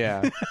amazing.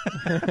 Yeah.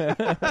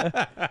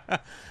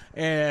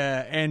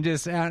 And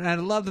I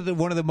love that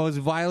one of the most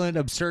violent,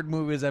 absurd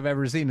movies I've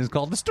ever seen is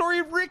called The Story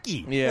of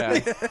Ricky. Yeah.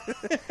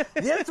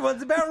 This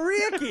one's about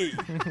Ricky.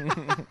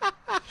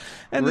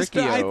 And I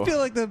feel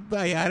like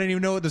I don't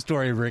even know what the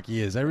story of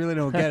Ricky is. I really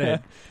don't get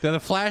it. The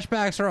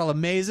flashbacks are all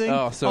amazing.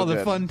 Oh, so all the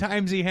good. fun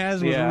times he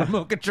has with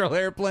remote control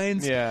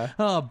airplanes. Yeah.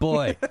 Oh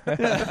boy.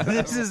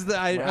 This is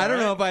I don't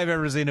know if I've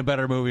ever seen a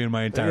better movie in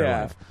my entire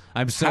life.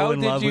 I'm so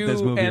in love with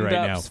this movie right now. How did you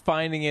end up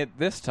finding it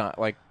this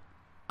time?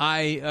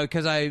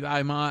 Because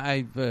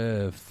I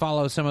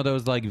follow some of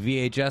those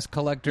VHS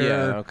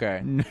collector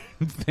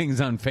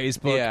things on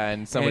Facebook. Yeah,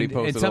 and somebody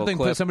posted a little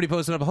clip. Somebody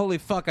posted up, holy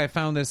fuck, I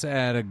found this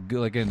at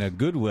in a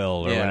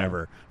Goodwill or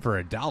whatever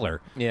for $1.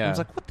 Yeah. I was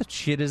like, what the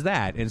shit is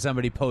that? And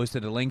somebody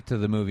posted a link to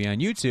the movie on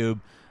YouTube.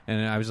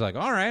 And I was like,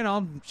 all right,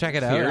 I'll check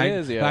it out. Here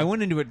it is, I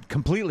went into it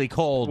completely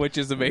cold. Which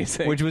is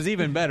amazing. Which was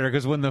even better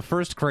because when the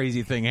first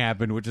crazy thing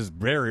happened, which is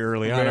very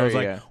early on, I was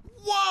like,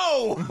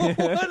 whoa!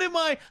 What am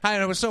I?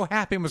 I was so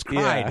happy, I almost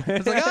cried. I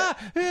was like,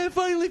 I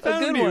finally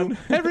found you. One.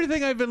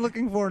 Everything I've been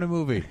looking for in a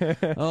movie.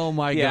 Oh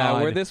my god!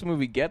 Yeah, where this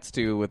movie gets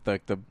to with the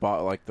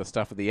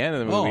stuff at the end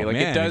of the movie, man,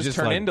 it does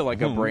turn into a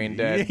brain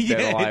dead,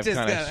 dead alive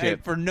kind of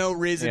shit for no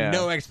reason,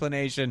 no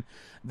explanation.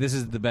 This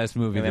is the best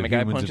movie and then that a guy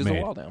humans punches have made.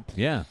 a wall down.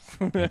 Yeah,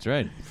 that's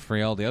right.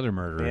 Free all the other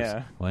murderers.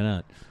 Yeah. Why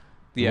not?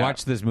 Yeah.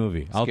 Watch this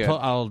movie. I'll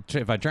try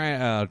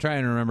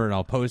and remember it.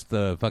 I'll post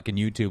the fucking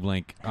YouTube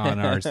link on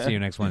our See You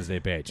Next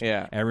Wednesday page.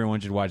 Yeah, everyone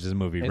should watch this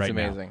movie right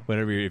amazing. now.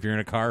 Whatever, if you're in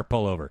a car,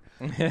 pull over.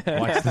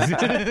 Watch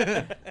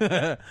this.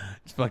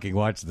 Just fucking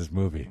watch this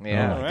movie.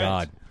 Yeah. Oh my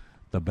god,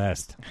 the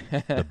best,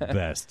 the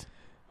best.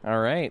 All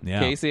right,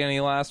 yeah. Casey, any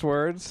last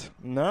words?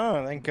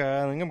 No, I think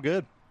I'm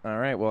good. All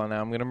right, well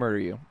now I'm going to murder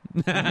you.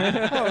 Oh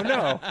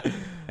no!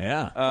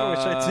 Yeah, I wish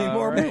I'd seen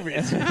more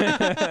movies.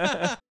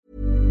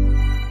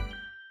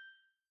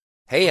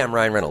 Hey, I'm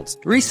Ryan Reynolds.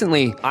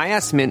 Recently, I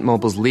asked Mint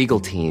Mobile's legal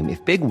team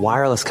if big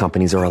wireless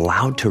companies are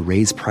allowed to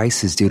raise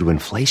prices due to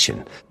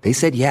inflation. They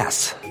said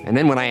yes. And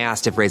then when I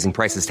asked if raising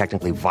prices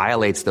technically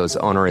violates those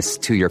onerous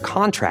 2-year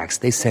contracts,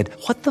 they said,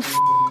 "What the f***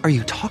 are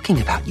you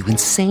talking about, you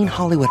insane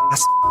Hollywood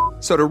ass f-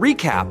 So to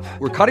recap,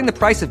 we're cutting the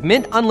price of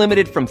Mint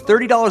Unlimited from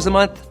 $30 a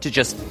month to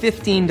just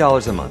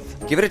 $15 a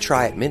month. Give it a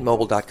try at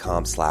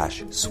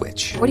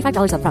mintmobile.com/switch.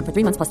 $45 up front for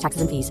 3 months plus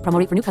taxes and fees. Promo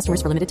rate for new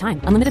customers for limited time.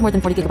 Unlimited more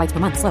than 40 gigabytes per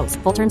month. Slows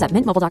full terms at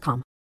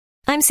mintmobile.com.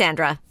 I'm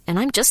Sandra, and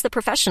I'm just the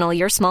professional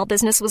your small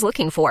business was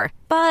looking for.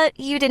 But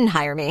you didn't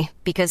hire me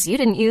because you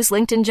didn't use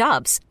LinkedIn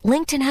Jobs.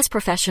 LinkedIn has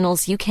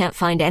professionals you can't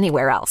find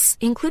anywhere else,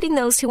 including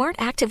those who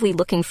aren't actively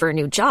looking for a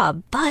new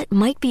job, but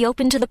might be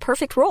open to the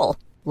perfect role,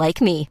 like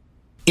me.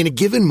 In a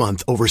given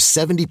month, over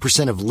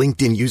 70% of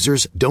LinkedIn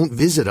users don't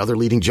visit other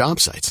leading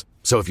job sites.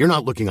 So if you're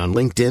not looking on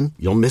LinkedIn,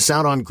 you'll miss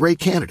out on great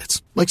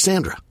candidates like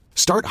Sandra.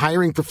 Start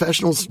hiring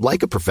professionals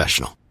like a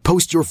professional.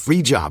 Post your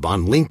free job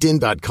on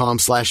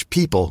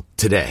linkedin.com/people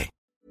today.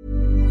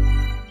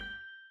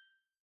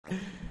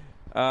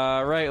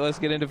 All right, let's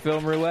get into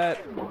Film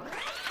Roulette.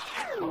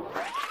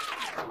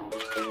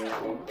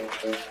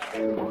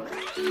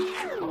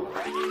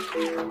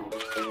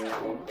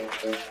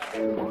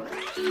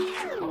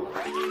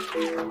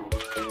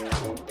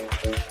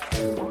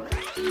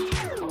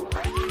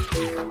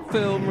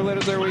 Film Roulette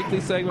is our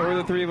weekly segment where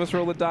the three of us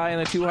roll a die,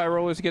 and the two high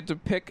rollers get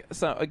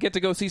to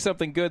go see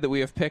something good that we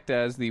have picked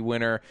as the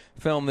winner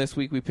film. This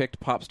week we picked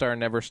Popstar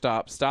Never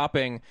Stop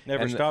Stopping.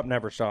 Never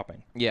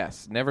stopping.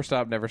 Yes, Never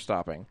Stop, Never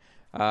Stopping.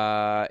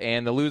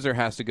 And the loser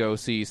has to go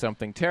see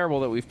something terrible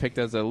that we've picked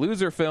as a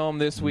loser film.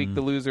 This week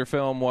the loser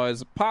film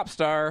was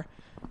Popstar.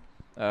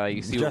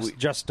 You see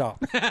just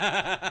stop.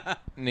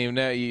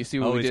 You see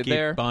what Always we did keep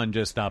there? on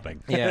just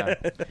stopping. Yeah.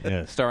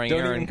 Starring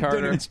Aaron Carter.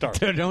 Don't even start.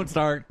 Don't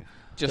start.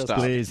 Just stop.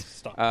 Please.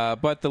 Stop.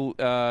 But the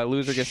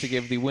loser gets to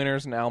give the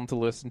winners an album to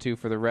listen to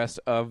for the rest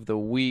of the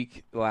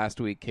week.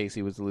 Last week,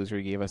 Casey was the loser.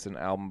 He gave us an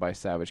album by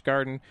Savage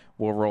Garden.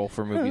 We'll roll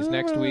for movies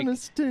next week.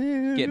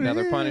 Get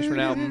another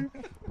punishment album.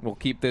 We'll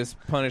keep this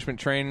punishment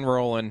train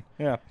rolling.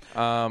 Yeah.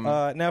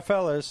 Now,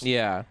 fellas.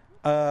 Yeah.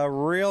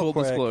 Real Full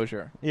quick.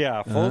 disclosure.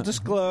 Yeah, full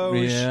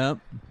disclosure.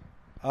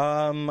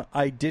 Yep.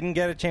 I didn't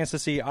get a chance to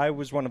see. I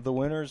was one of the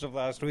winners of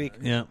last week.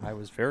 Yeah. I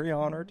was very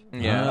honored.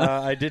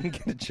 Yeah. I didn't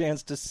get a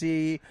chance to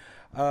see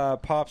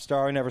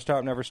Popstar, Never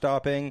Stop, Never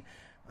Stopping.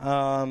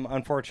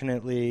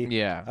 Unfortunately,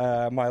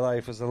 my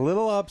life is a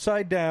little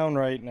upside down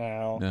right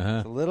now.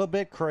 It's a little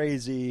bit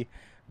crazy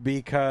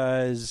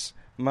because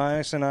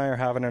Mice and I are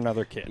having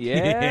another kid.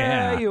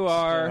 Yeah, you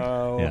are.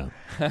 So, Yeah.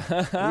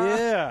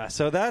 yeah,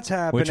 so that's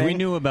happening. Which we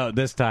knew about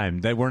this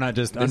time. That we're not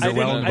just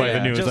underwhelmed by the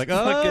news. Just Like,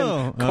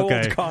 fucking cold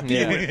okay.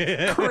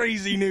 copy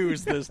crazy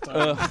news this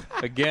time.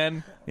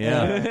 Again.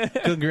 Yeah.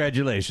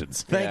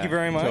 Congratulations. Thank you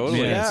very much. Totally.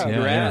 Yeah, Yes,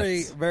 very,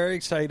 yes. very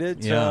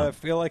excited. Yeah. I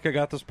feel like I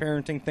got this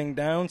parenting thing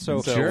down,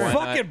 so Sure. Why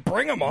not? fucking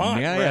bring them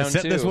on. Yeah, Round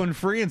set this two. one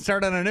free and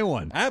start on a new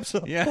one.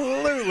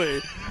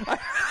 Absolutely.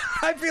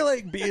 I feel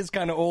like B is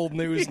kind of old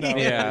news now.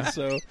 Yeah.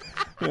 So,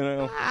 you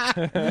know.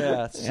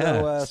 Yeah.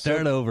 So,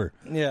 start over.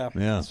 Yeah.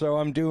 Yeah. So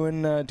I'm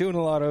doing a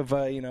lot of,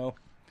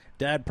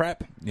 dad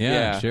prep.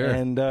 Yeah, sure.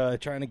 And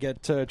trying to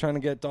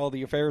get all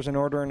the affairs in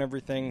order and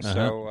everything.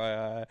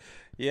 So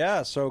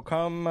so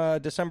come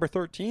December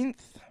 13th,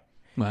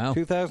 Wow.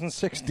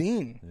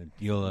 2016,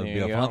 You'll There be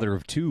you a go. father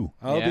of two.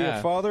 I'll be Yeah.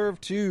 a father of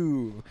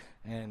two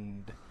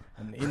and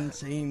an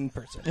insane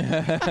person.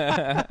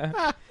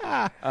 Yeah,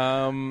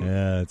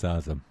 that's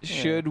awesome.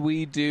 Should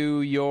we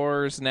do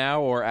yours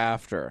now or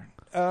after?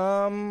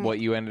 Um, What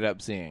you ended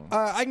up seeing?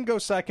 I can go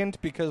second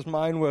because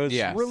mine was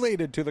Yes.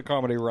 related to the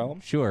comedy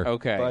realm, Sure.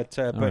 Okay. but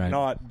right.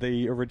 not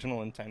the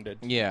original intended.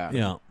 Yeah.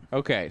 Yeah.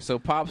 Okay, so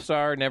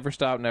Popstar, Never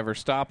Stop, Never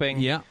Stopping.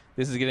 Yeah.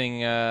 This is getting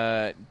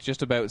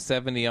just about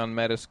 70 on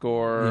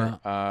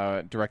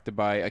Metascore, directed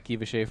by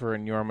Akiva Schaffer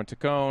and Jorma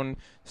Taccone,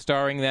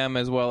 starring them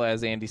as well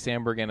as Andy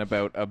Samberg and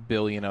about a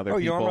billion other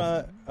people.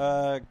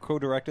 Jorma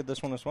co-directed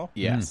this one as well?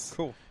 Yes.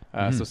 Cool.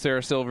 So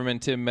Sarah Silverman,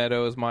 Tim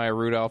Meadows, Maya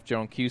Rudolph,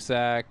 Joan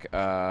Cusack,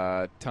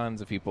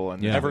 tons of people.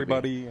 In Yeah. this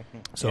Everybody.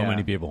 So Yeah.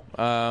 many people.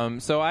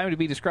 So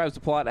IMDb describes the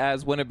plot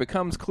as when it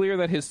becomes clear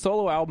that his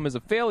solo album is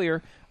a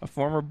failure, a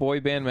former boy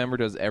band member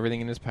does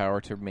everything in his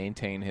power to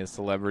maintain his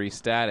celebrity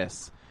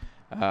status.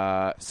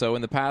 So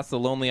in the past, The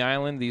Lonely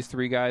Island, these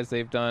three guys,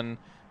 they've done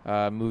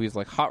movies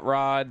like Hot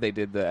Rod. They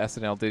did the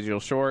SNL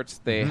digital shorts.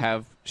 They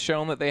have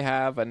shown that they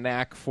have a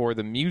knack for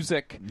the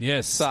music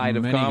Yes. side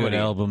of many comedy. good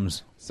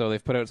albums. So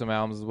they've put out some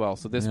albums as well.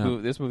 So this Yeah.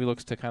 movie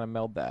looks to kind of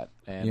meld that.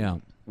 And Yeah.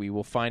 we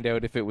will find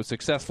out if it was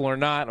successful or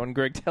not when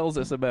Greg tells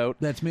us about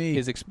That's me.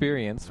 his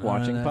experience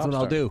watching That's what Popstar.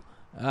 I'll do.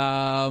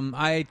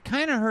 I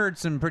kind of heard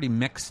some pretty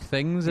mixed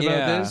things about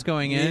Yeah. this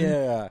going in.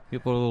 Yeah.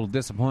 People were a little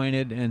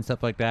disappointed and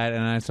stuff like that.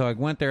 And so I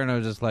went there and I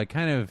was just like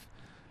kind of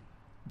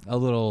a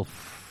little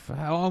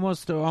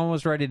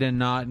almost ready to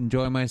not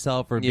enjoy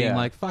myself or being Yeah.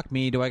 like, fuck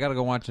me, do I got to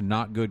go watch a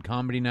not good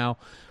comedy now?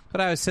 But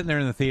I was sitting there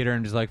in the theater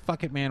and just like,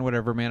 fuck it, man,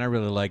 whatever, man. I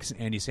really like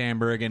Andy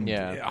Samberg, and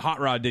Yeah. Hot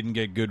Rod didn't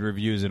get good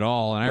reviews at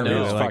all, and I No, really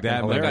it's like fucking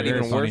that. They But got very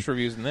even funny. worse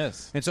reviews than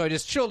this. And so I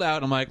just chilled out,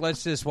 and I'm like,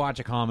 let's just watch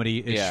a comedy.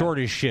 It's Yeah. short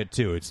as shit,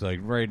 too. It's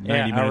like 90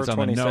 hour minutes on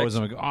the 26. nose.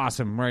 I'm like,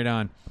 awesome, right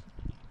on.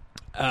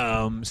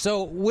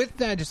 So with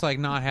that, just like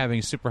not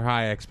having super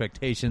high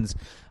expectations,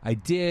 I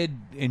did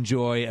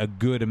enjoy a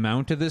good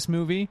amount of this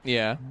movie.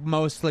 Yeah.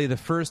 Mostly the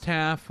first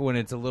half when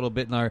it's a little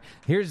bit longer.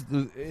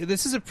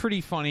 This is a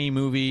pretty funny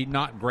movie.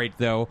 Not great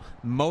though.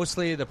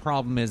 Mostly the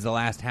problem is the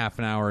last half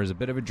an hour is a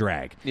bit of a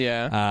drag.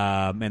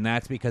 Yeah. And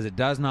that's because it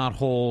does not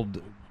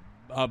hold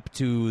up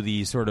to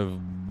the sort of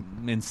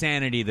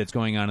insanity that's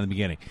going on in the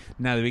beginning.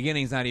 Now the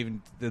beginning's not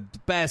even the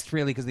best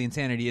really because the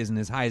insanity isn't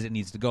as high as it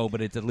needs to go,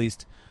 but it's at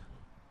least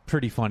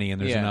pretty funny,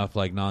 and there's enough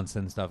like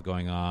nonsense stuff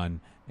going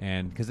on,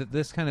 and because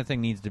this kind of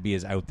thing needs to be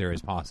as out there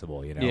as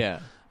possible, you know. Yeah.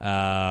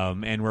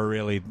 And we're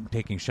really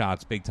taking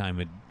shots big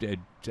time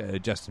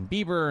at Justin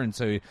Bieber,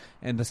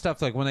 and the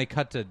stuff like when they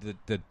cut to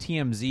the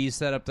TMZ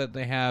setup that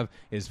they have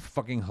is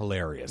fucking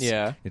hilarious.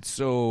 Yeah, it's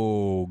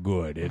so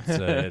good.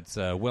 It's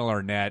Will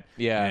Arnett,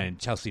 and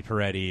Chelsea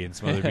Peretti and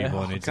some other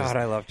people, and it's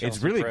I love Chelsea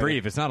it's really Peretti.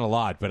 brief. It's not a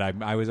lot, but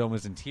I was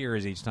almost in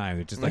tears each time.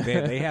 It's just like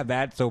they have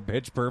that so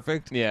pitch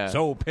perfect,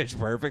 so pitch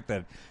perfect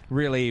that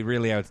really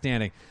really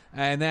outstanding.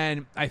 And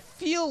then I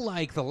feel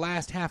like the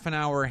last half an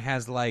hour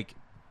has like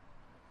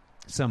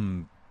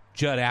some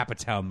Judd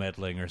Apatow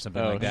meddling or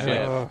something like that.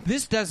 Shit.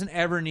 This doesn't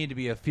ever need to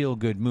be a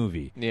feel-good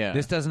movie. Yeah.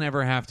 This doesn't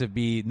ever have to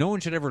be... No one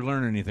should ever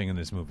learn anything in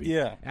this movie.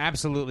 Yeah.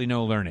 Absolutely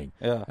no learning.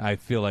 Yeah. I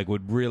feel like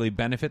would really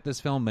benefit this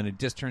film, and it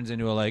just turns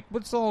into a like,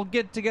 let's all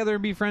get together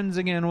and be friends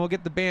again. We'll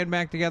get the band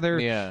back together.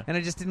 Yeah. And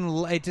it just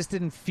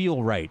didn't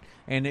feel right.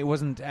 And it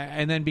wasn't...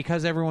 And then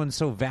because everyone's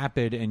so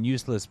vapid and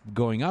useless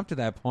going up to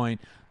that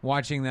point,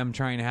 watching them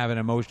trying to have an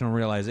emotional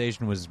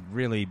realization was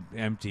really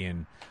empty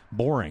and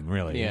boring,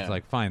 really. Yeah. It's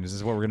like, fine, this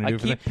is what we're going to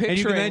do. keep And even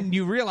picturing- then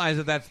you realize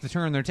that that's the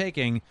turn they're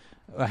taking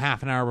a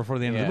half an hour before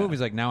the end of the movie.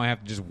 It's like, now I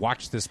have to just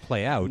watch this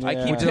play out. I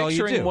keep which is all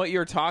you picturing do. what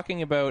you're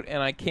talking about,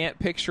 and I can't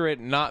picture it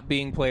not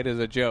being played as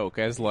a joke,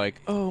 as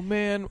like, oh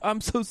man,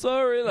 I'm so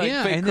sorry. Like,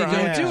 yeah, fake and they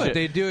crying don't do shit. it.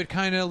 They do it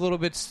kind of a little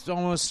bit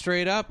almost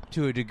straight up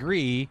to a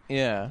degree.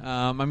 Yeah.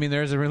 I mean,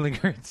 there's a really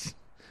great...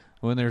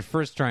 When they're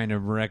first trying to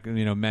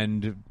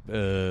mend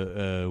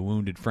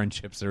wounded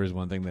friendships, there is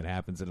one thing that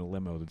happens in a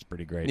limo that's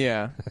pretty great.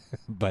 Yeah.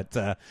 But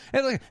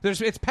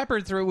it's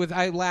peppered through with...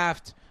 I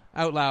laughed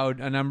out loud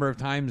a number of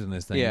times in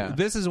this thing. Yeah.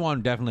 This is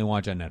one definitely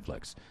watch on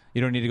Netflix. You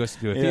don't need to go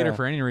to a theater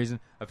for any reason.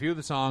 A few of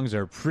the songs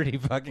are pretty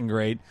fucking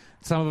great.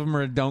 Some of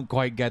them don't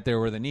quite get there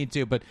where they need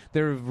to, but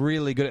they're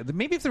really good.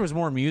 Maybe if there was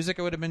more music,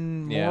 I would have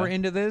been more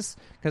into this,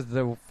 because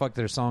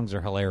their songs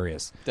are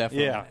hilarious.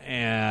 Definitely.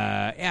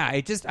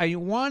 I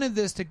wanted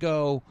this to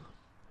go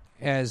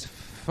as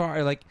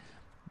far, like,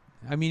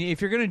 I mean,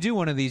 if you're going to do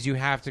one of these, you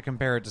have to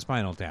compare it to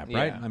Spinal Tap,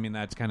 right? Yeah. I mean,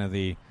 that's kind of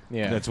the...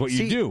 Yeah. That's what you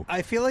See, do.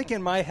 I feel like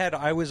in my head,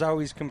 I was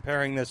always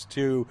comparing this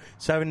to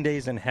 7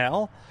 Days in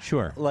Hell.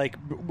 Sure. Like,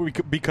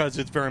 because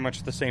it's very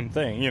much the same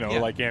thing, you know,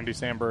 Yeah. like Andy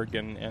Samberg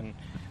and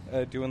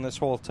doing this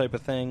whole type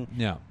of thing.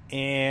 Yeah.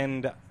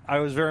 And I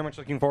was very much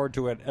looking forward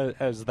to it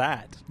as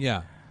that.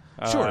 Yeah,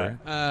 sure.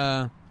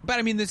 But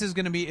I mean, this is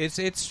going to be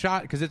it's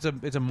shot because it's a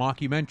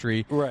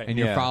mockumentary, Right. And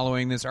you're Yeah.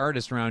 following this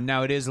artist around.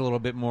 Now it is a little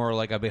bit more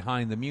like a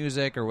behind the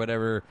music or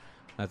whatever.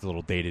 That's a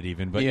little dated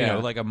even, but Yeah. you know,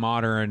 like a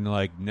modern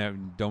like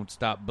Don't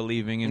Stop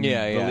Believing in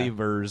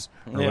Believers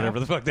or whatever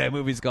the fuck that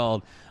movie's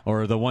called,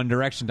 or the One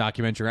Direction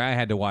documentary I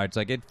had to watch.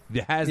 Like it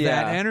has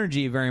that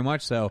energy very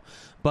much so,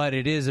 but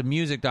it is a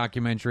music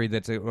documentary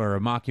or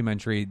a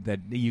mockumentary that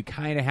you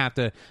kind of have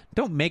to.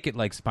 Don't make it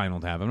like Spinal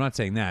Tap. I'm not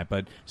saying that,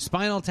 but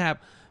Spinal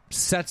Tap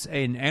sets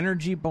an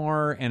energy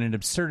bar and an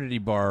absurdity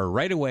bar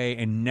right away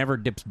and never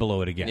dips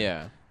below it again.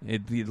 Yeah.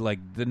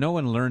 No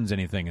one learns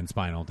anything in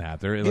Spinal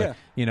Tap. They're like,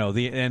 you know,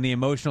 the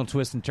emotional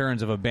twists and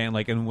turns of a band,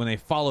 like, and when they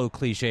follow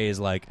cliches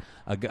like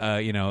having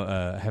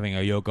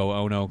a Yoko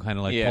Ono kind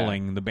of like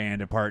pulling the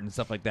band apart and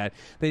stuff like that,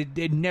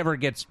 it never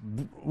gets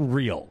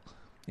real.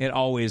 It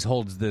always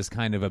holds this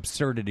kind of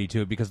absurdity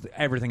to it because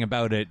everything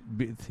about it,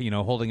 you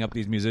know, holding up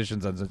these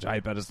musicians on such high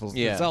pedestals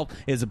itself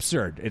is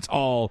absurd. It's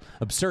all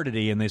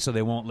absurdity, and so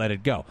they won't let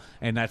it go.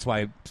 And that's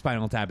why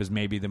Spinal Tap is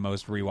maybe the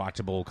most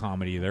rewatchable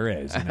comedy there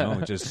is. You know,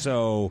 it's just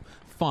so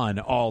fun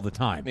all the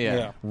time,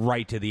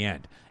 right to the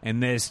end.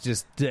 And this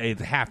just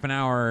half an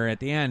hour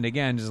at the end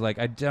again, just like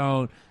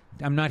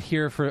I'm not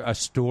here for a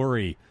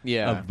story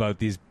about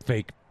these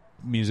fake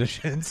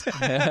musicians.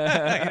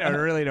 I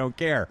really don't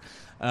care.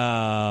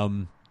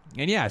 So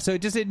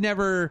it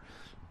never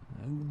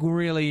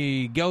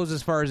really goes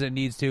as far as it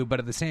needs to, but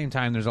at the same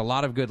time there's a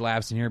lot of good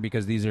laughs in here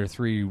because these are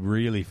three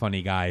really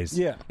funny guys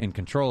in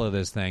control of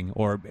this thing,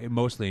 or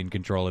mostly in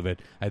control of it.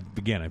 I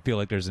feel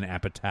like there's an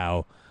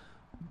Apatow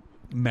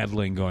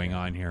meddling going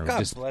on here.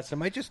 God bless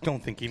him. I just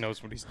don't think he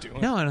knows what he's doing.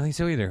 No, I don't think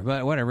so either,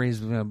 but whatever.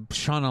 He's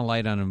shone a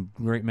light on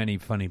a great many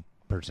funny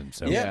persons.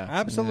 So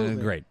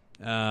absolutely. Great.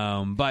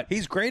 But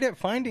he's great at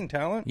finding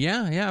talent.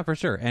 Yeah, for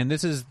sure. And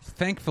this is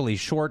thankfully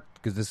short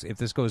because if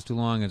this goes too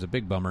long, it's a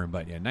big bummer.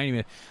 But 90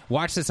 minutes.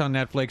 Watch this on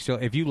Netflix.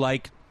 If you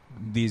like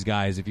these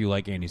guys, if you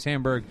like Andy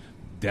Samberg,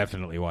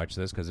 definitely watch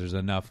this because there's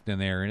enough in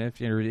there. And if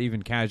you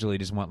even casually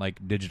just want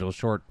like digital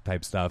short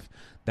type stuff,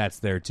 that's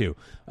there too.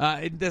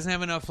 It doesn't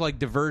have enough like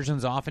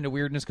diversions off into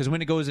weirdness because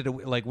when it goes into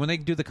like when they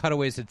do the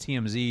cutaways to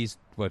TMZ,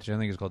 which I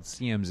think is called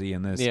CMZ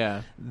in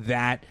this,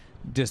 that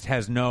just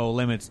has no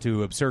limits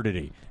to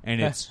absurdity, and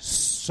it's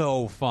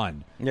so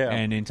fun. Yeah,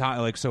 and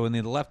so when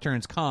the left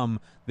turns come,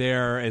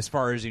 they're as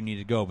far as you need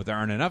to go, but there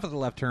aren't enough of the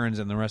left turns,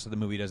 and the rest of the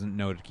movie doesn't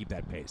know to keep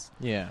that pace.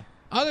 Yeah.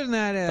 Other than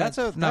that,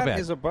 that bad.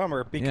 is a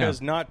bummer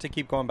because not to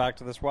keep going back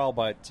to this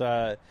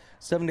but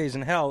 7 Days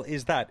in Hell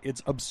is that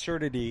it's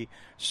absurdity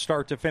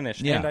start to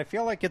finish, and I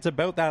feel like it's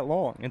about that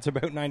long. It's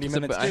about 90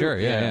 minutes. Sure,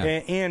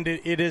 and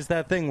it is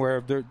that thing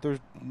where there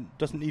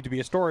doesn't need to be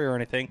a story or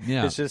anything.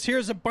 Yeah. It's just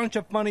here's a bunch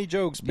of funny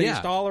jokes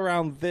based all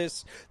around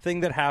this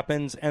thing that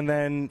happens, and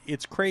then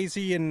it's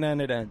crazy, and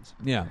then it ends.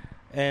 Yeah.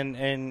 And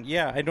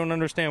I don't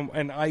understand.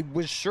 And I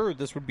was sure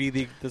this would be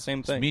the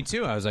same thing. Me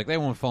too. I was like, they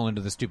won't fall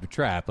into the stupid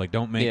trap. Like,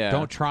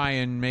 don't try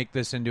and make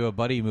this into a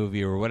buddy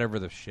movie or whatever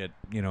the shit.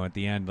 At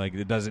the end, like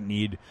it doesn't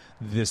need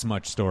this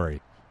much story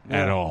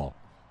at all.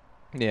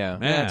 Yeah,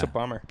 that's a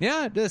bummer.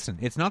 Yeah, listen,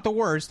 it's not the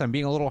worst. I'm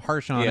being a little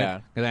harsh on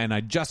it, and I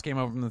just came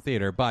over from the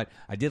theater, but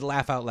I did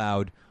laugh out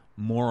loud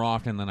more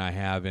often than I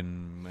have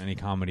in any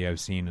comedy I've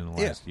seen in the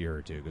last year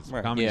or two because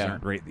comedies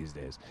aren't great these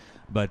days.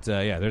 But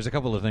there's a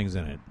couple of things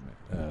in it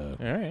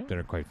that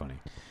are quite funny.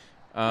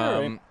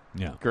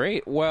 Yeah,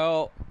 great.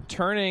 Well,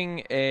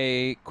 turning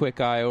a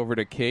quick eye over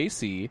to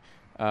Casey.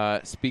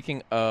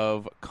 Speaking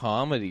of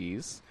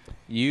comedies,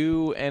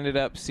 you ended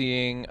up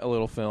seeing a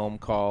little film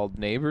called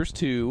Neighbors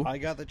 2. I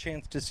got the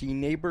chance to see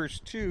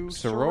Neighbors 2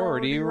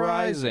 Sorority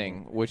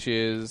Rising, which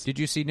is... Did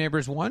you see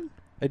Neighbors 1?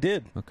 I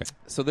did. Okay.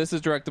 So this is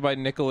directed by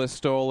Nicholas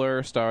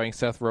Stoller, starring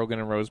Seth Rogen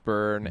and Rose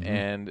Byrne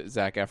and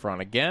Zac Efron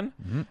again.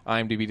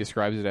 IMDb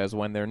describes it as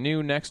when their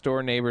new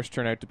next-door neighbors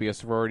turn out to be a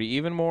sorority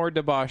even more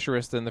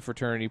debaucherous than the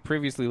fraternity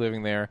previously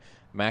living there,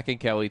 Mac and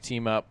Kelly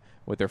team up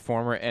with their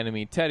former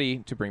enemy Teddy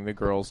to bring the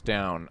girls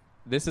down.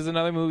 This is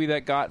another movie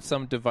that got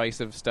some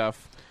divisive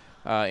stuff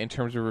in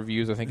terms of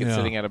reviews. I think it's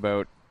sitting at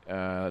about,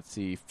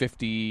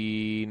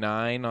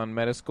 59 on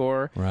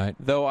Metascore. Right.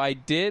 Though I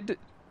did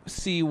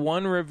see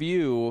one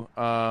review,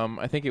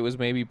 I think it was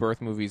maybe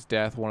Birth Movies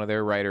Death, one of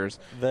their writers,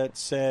 that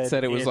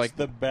said it was it's like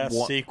the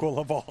best sequel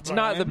of all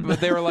time. But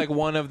they were like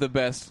one of the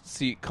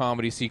best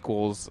comedy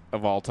sequels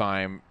of all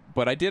time.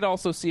 But I did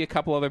also see a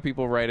couple other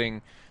people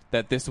writing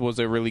that this was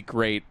a really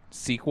great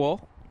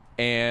sequel.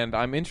 And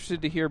I'm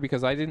interested to hear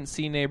because I didn't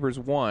see Neighbors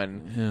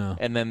 1,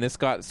 and then this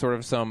got sort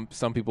of some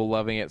people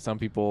loving it, some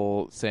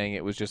people saying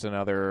it was just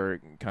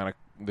another kind of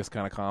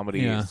comedy.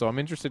 Yeah. So I'm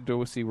interested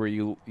to see where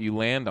you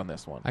land on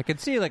this one. I could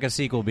see like a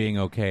sequel being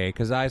okay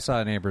because I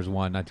saw Neighbors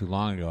 1 not too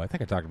long ago. I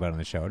think I talked about it on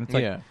the show, and it's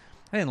like I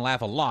didn't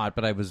laugh a lot,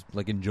 but I was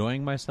like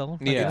enjoying myself.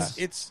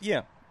 It's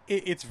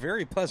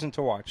very pleasant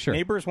to watch. Sure.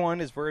 Neighbors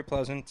 1 is very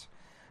pleasant,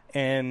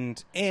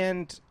 and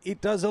it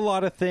does a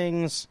lot of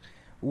things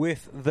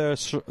with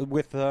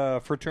the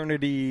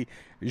fraternity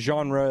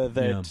genre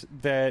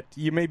that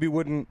you maybe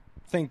wouldn't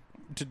think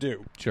to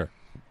do. Sure.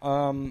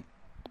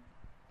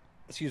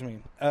 Excuse me.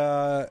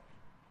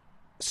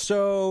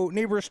 So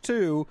Neighbors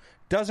 2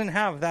 doesn't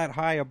have that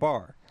high a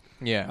bar.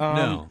 Yeah.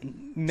 No.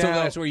 Now, so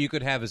that's where you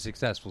could have a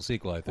successful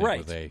sequel, I think.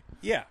 Right.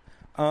 Yeah.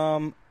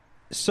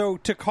 So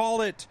to call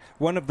it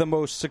one of the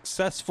most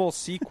successful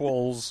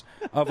sequels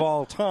of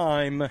all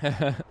time,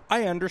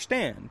 I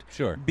understand.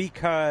 Sure.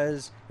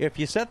 Because if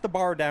you set the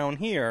bar down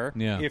here,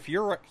 Yeah. if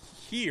you're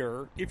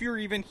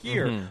even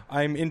here,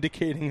 I'm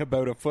indicating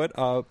about a foot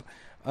up.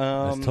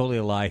 That's totally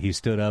a lie. He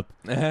stood up.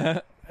 He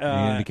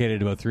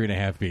indicated about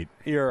 3.5 feet.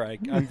 You're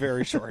right. I'm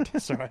very short,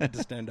 so I had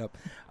to stand up.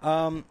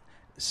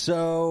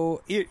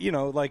 So,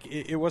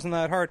 it wasn't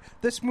that hard.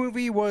 This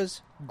movie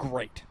was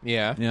great.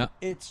 Yeah. Yeah.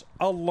 It's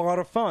a lot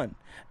of fun.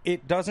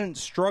 It doesn't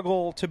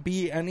struggle to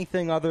be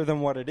anything other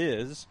than what it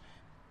is,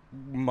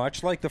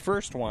 much like the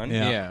first one.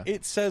 Yeah.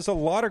 It says a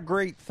lot of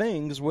great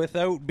things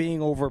without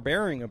being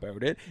overbearing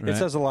about it. Right. It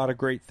says a lot of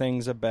great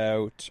things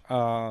about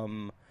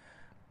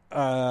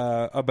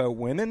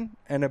women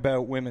and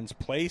about women's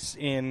place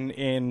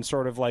in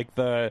sort of like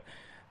the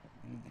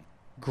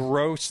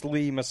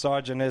grossly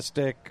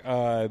misogynistic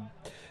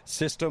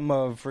system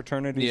of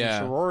fraternities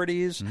and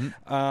sororities.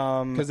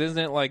 Because isn't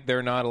it like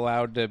they're not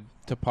allowed to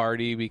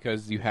party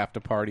because you have to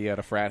party at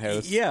a frat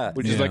house? Yeah.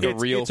 Which is like a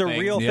real thing. It's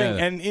a real thing.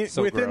 And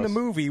So within gross. the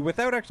movie,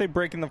 without actually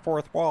breaking the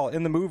fourth wall,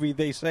 in the movie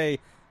they say,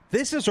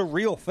 this is a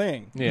real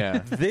thing. Yeah.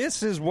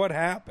 This is what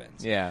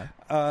happens. Yeah.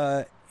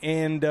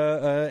 And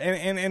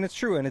it's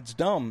true, and it's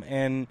dumb.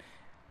 And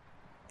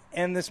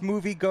this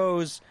movie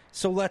goes,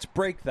 so let's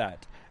break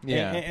that.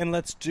 Yeah. And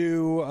let's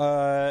do,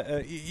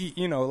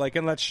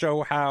 and let's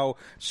show how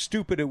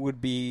stupid it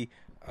would be,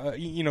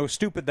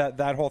 stupid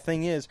that whole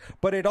thing is.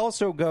 But it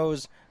also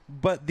goes,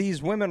 but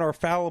these women are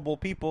fallible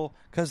people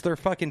because they're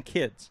fucking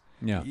kids.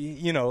 Yeah.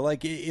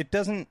 It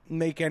doesn't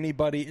make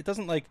anybody, it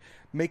doesn't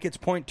make its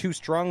point too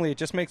strongly. It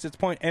just makes its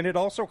point. And it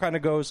also kind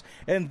of goes,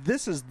 and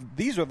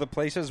these are the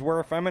places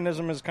where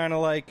feminism is kind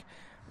of like,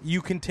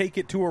 you can take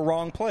it to a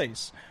wrong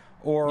place.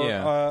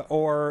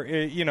 or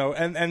you know,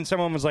 and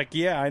someone was like,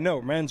 yeah, I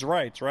know, men's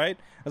rights, right?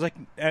 I was like,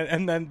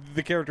 and then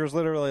the character was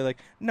literally like,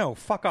 no,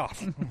 fuck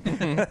off.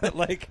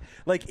 like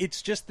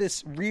it's just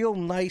this real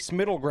nice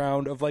middle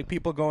ground of like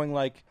people going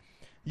like,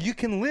 you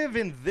can live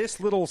in this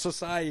little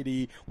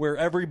society where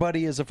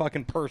everybody is a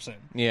fucking person.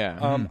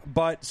 Yeah.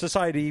 But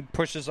society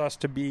pushes us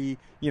to be,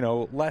 you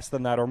know, less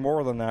than that or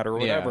more than that or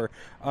whatever.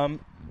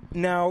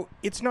 Now,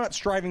 it's not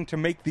striving to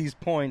make these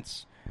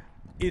points.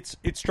 It's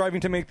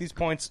striving to make these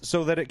points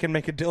so that it can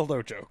make a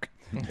dildo joke.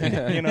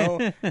 You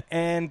know?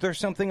 And there's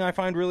something I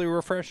find really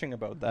refreshing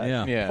about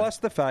that. Yeah. Plus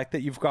the fact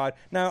that you've got...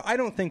 Now, I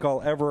don't think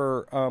I'll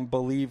ever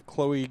believe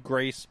Chloe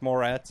Grace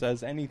Moretz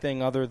as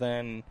anything other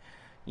than...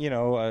 you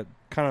know, a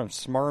kind of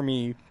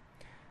smarmy,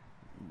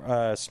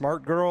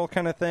 smart girl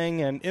kind of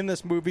thing. And in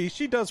this movie,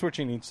 she does what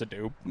she needs to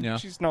do. Yeah.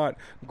 She's not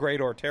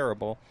great or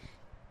terrible.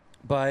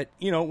 But,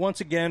 you know,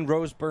 once again,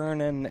 Rose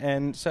Byrne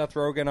and Seth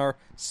Rogen are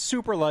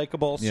super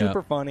likable,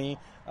 super funny.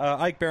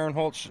 Ike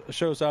Barinholtz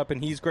shows up,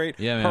 and he's great.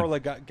 Yeah, man. Carla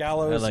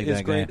Gallows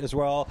is great as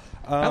well.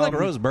 I like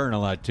Rose Byrne a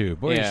lot, too.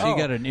 Boy, she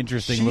got an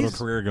interesting little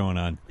career going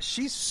on.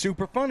 She's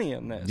super funny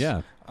in this.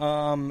 Yeah.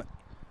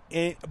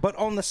 But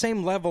on the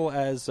same level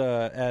as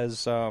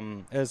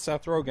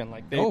Seth Rogen,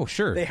 like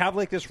they have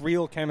like this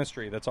real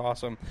chemistry that's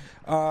awesome.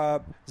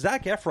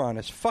 Zac Efron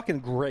is fucking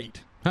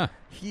great. Huh.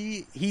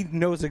 He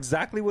knows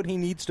exactly what he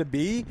needs to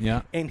be,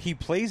 and he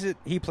plays it.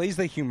 He plays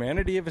the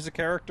humanity of his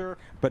character,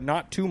 but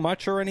not too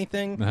much or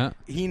anything.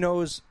 He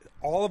knows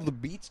all of the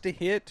beats to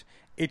hit.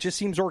 It just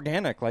seems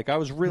organic. Like, I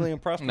was really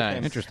impressed with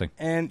him. Interesting.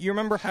 And you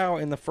remember how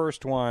in the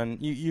first one,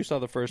 you saw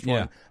the first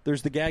one,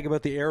 there's the gag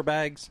about the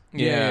airbags?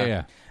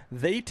 Yeah.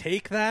 They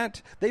take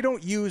that. They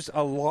don't use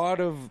a lot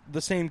of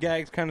the same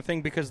gags kind of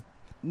thing because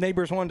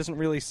Neighbors 1 doesn't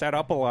really set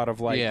up a lot of,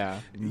 like,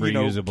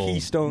 reusable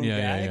keystone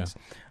gags.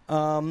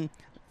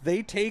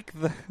 They take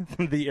the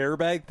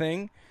airbag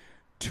thing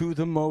to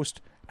the most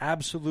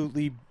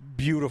absolutely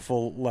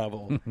beautiful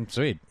level.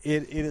 Sweet.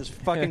 It is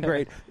fucking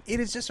great.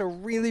 It is just a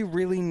really,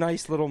 really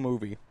nice little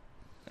movie.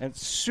 And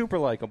it's super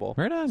likable.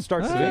 Right on.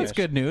 Start to finish. That's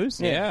good news.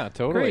 Yeah,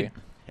 totally. Great.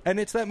 And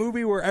it's that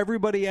movie where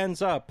everybody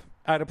ends up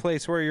at a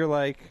place where you're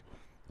like,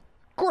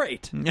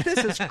 great. This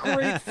is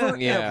great for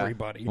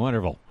everybody.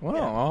 Wonderful.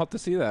 Well, I'll have to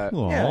see that.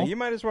 Aww. Yeah, you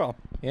might as well.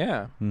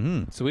 Yeah.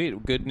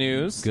 Sweet. Good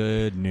news.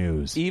 Good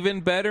news.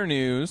 Even better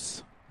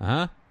news.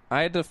 Huh?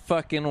 I had to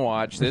fucking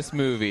watch this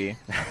movie,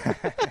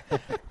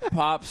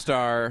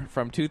 Popstar,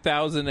 from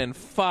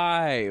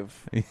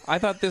 2005. I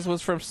thought this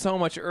was from so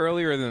much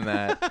earlier than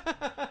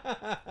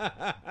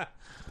that.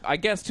 I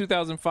guess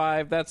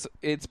 2005.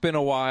 It's been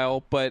a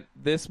while, but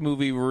this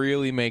movie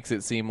really makes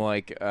it seem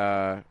like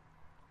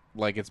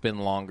it's been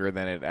longer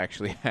than it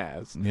actually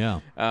has. Yeah.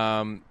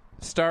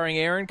 Starring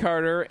Aaron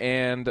Carter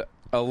and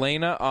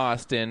Elena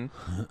Austin,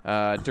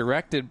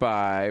 directed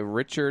by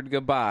Richard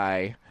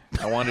Gabai.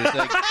 I wanted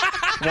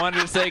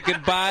to say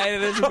goodbye to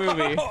this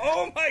movie.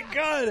 Oh my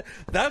god,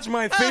 that's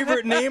my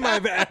favorite name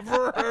I've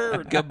ever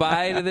heard.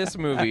 Goodbye to this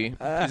movie. Is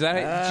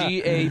that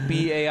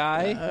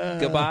Gabai?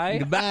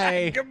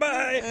 Goodbye.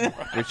 Goodbye.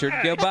 Richard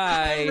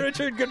Goodbye.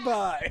 Richard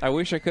Goodbye. I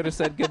wish I could have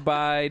said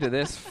goodbye to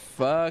this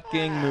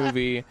fucking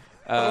movie.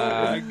 Oh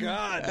my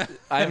god.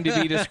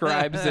 IMDb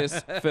describes this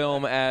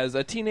film as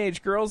a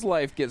teenage girl's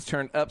life gets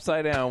turned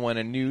upside down when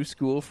a new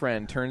school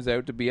friend turns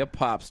out to be a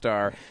pop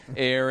star,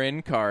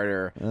 Aaron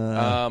Carter.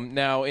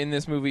 Now, in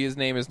this movie, his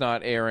name is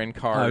not Aaron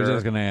Carter. I was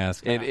just going to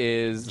ask. It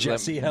is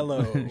Jesse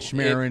Hello.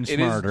 Schmerin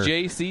Smarter. It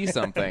is JC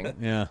something.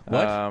 Yeah.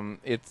 What?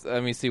 It's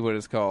let me see what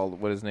it's called.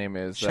 What his name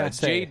is.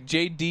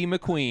 J.D.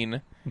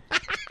 McQueen.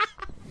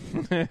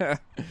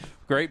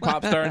 Great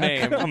pop star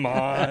name. Come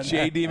on.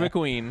 J.D.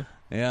 McQueen.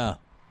 Yeah.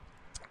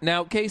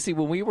 Now, Casey,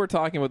 when we were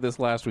talking about this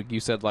last week, you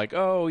said, like,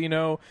 oh, you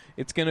know,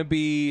 it's going to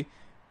be,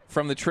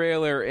 from the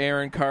trailer,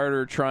 Aaron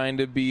Carter trying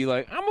to be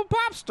like, I'm a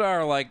pop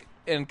star, like,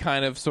 and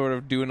kind of sort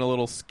of doing a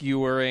little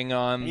skewering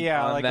on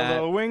like that. a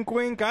little wink,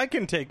 wink. I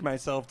can take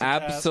myself to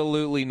task.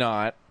 Absolutely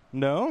not.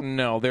 No?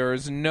 No, there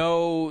is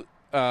not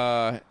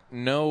a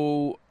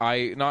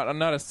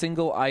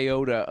single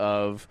iota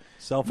of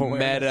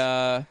self-awareness.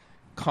 Meta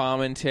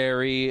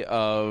commentary,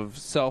 of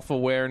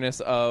self-awareness,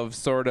 of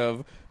sort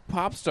of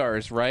pop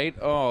stars, right?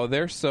 Oh,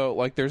 they're so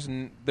like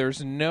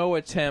there's no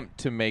attempt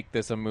to make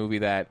this a movie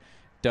that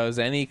does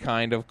any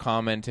kind of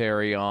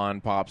commentary on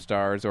pop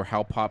stars or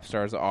how pop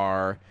stars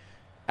are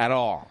at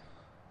all.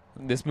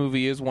 This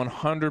movie is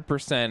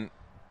 100%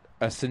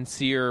 a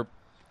sincere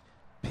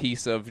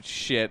piece of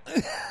shit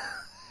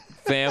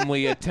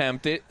family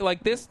attempt.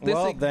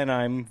 Then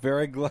I'm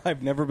very glad.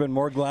 I've never been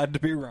more glad to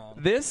be wrong.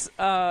 This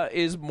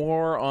is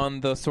more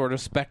on the sort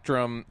of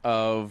spectrum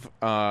of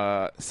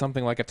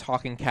something like a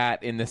talking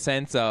cat, in the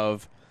sense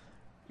of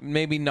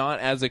maybe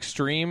not as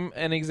extreme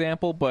an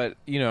example, but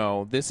you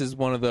know, this is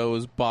one of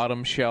those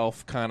bottom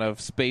shelf kind of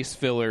space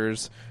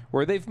fillers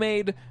where they've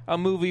made a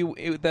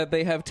movie that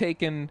they have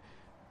taken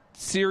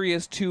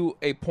serious to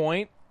a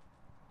point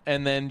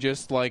and then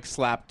just like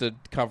slapped a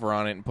cover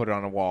on it and put it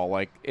on a wall.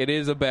 Like, it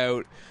is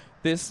about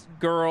this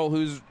girl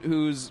who's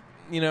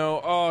you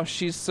know, oh,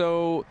 she's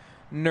so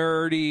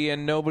nerdy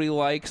and nobody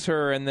likes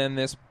her, and then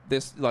this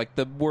like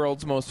the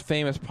world's most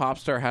famous pop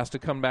star has to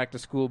come back to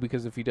school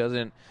because if he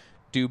doesn't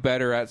do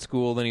better at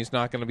school, then he's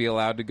not going to be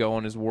allowed to go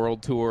on his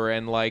world tour.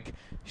 And like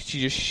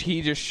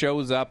he just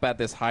shows up at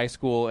this high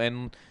school,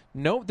 and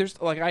there's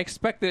like I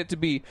expected it to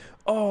be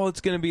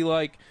it's going to be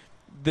like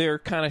their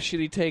kind of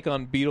shitty take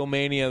on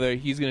Beatlemania. That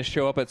he's going to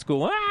show up at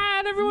school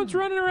and everyone's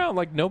running around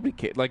like nobody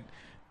cares.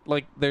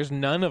 Like there's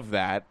none of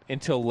that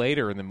until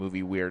later in the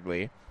movie,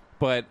 weirdly.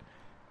 But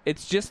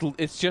it's just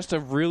a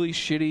really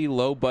shitty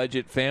low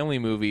budget family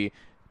movie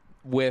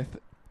with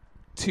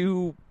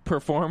two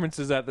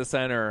performances at the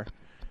center.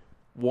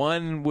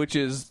 One which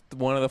is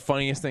one of the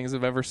funniest things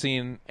I've ever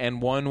seen, and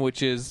one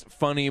which is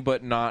funny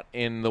but not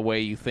in the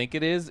way you think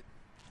it is,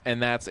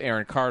 and that's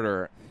Aaron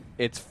Carter.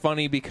 It's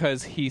funny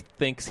because he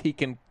thinks he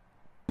can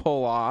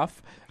pull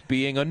off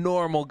being a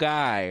normal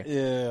guy.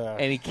 Yeah.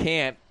 And he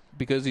can't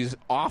because he's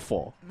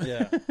awful.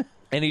 Yeah.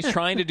 And he's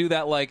trying to do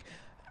that like,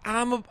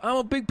 I'm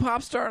a big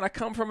pop star and I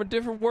come from a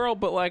different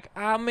world, but like,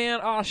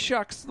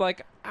 shucks,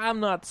 like, I'm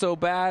not so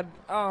bad.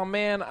 Oh,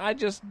 man, I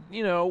just,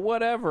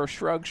 whatever,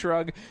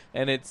 shrug.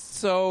 And it's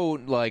so,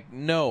 like,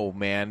 no,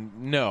 man,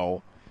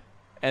 no.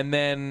 And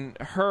then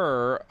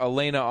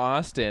Elena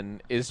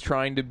Austin, is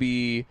trying to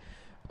be,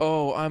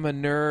 I'm a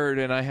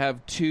nerd and I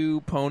have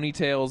two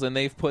ponytails, and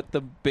they've put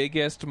the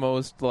biggest,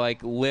 most,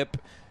 like, lip,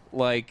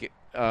 like,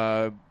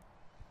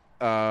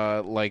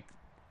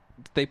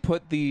 they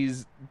put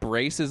these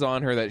braces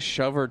on her that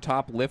shove her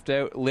top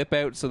lip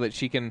out so that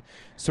she can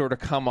sort of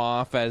come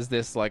off as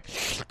this like,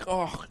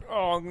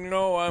 oh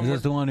no, I'm. Is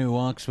this the one who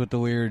walks with the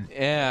weird?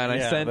 Yeah, and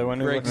I sent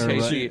Greg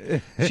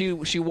to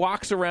say she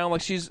walks around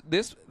like she's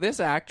this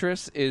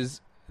actress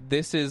is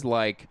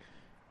like.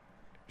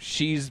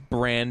 She's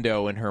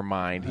Brando in her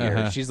mind here.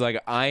 Uh-huh. She's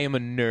like, I am a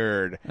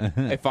nerd.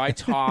 If I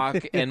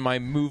talk and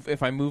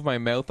if I move my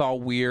mouth all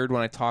weird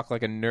when I talk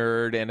like a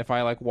nerd, and if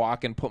I like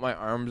walk and put my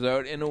arms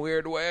out in a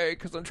weird way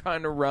because I'm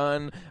trying to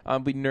run, I'll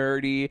be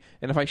nerdy.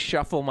 And if I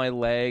shuffle my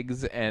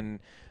legs and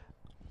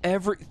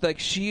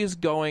she is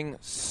going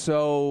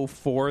so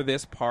for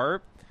this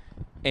part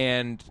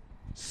and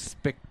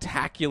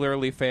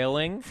spectacularly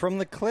failing. From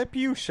the clip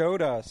you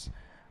showed us,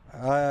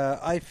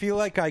 I feel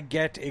like I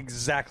get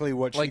exactly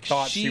what she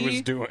thought she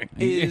was doing.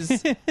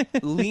 Is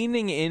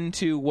leaning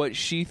into what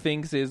she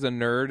thinks is a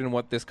nerd and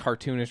what this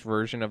cartoonish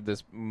version of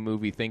this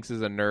movie thinks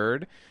is a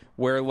nerd.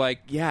 Where,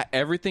 like, yeah,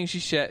 everything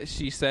she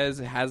says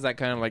has that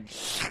kind of like,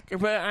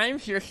 but I'm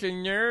just a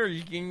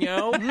nerd,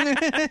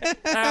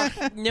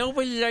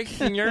 nobody likes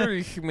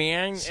nerds,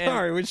 man.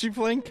 Sorry, was she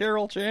playing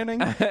Carol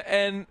Channing?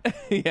 And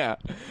yeah,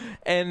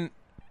 and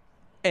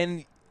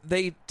they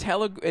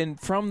and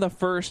from the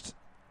first.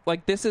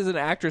 Like, this is an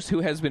actress who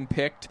has been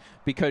picked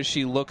because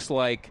she looks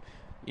like,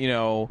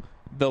 the,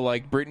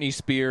 like, Britney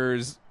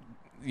Spears,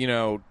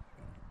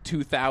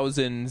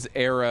 2000s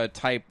era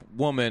type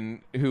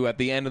woman who at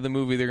the end of the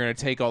movie they're going to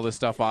take all this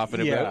stuff off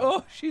and be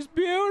like, she's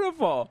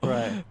beautiful.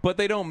 Right. But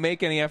they don't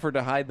make any effort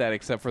to hide that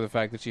except for the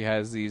fact that she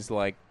has these,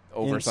 like,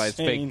 oversized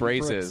fake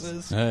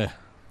braces.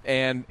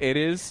 And it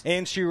is...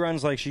 And she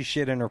runs like she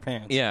shit in her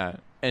pants. Yeah.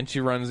 And she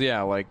runs,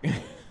 like...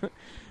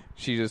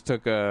 She just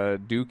took a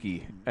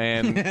dookie,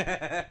 and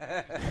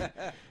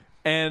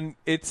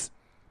it's.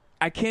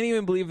 I can't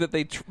even believe that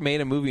they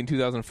made a movie in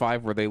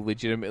 2005 where they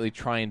legitimately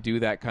try and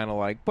do that kind of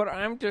like. But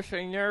I'm just a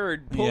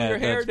nerd. Pull your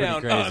hair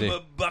down. I'm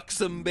a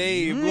buxom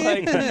babe.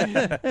 Like,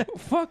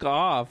 fuck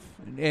off.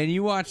 And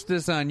you watched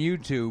this on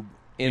YouTube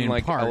in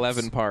like parts.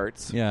 11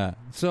 parts. Yeah.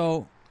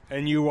 So.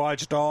 And you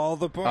watched all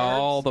the parts?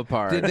 All the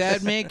parts. Did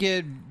that make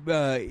it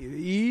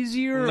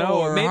easier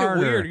No, or it made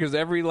harder? it weird because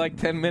every,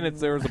 10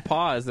 minutes there was a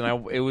pause,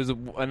 and it was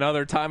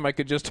another time I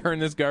could just turn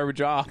this garbage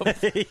off.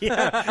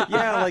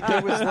 yeah, like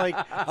there was,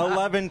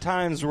 11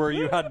 times where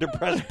you had to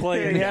press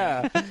play.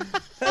 Yeah.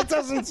 That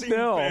doesn't seem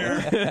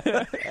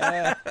fair.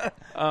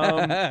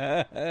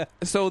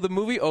 So the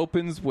movie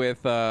opens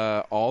with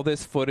all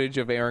this footage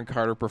of Aaron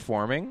Carter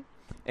performing,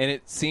 and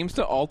it seems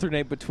to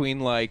alternate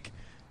between,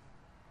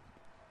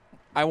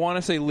 I want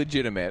to say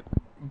legitimate,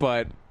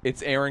 but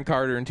it's Aaron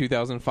Carter in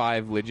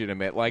 2005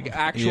 legitimate. Like,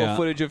 actual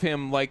footage of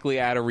him likely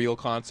at a real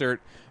concert,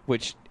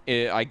 which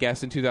I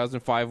guess in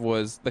 2005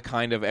 was the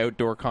kind of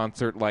outdoor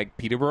concert like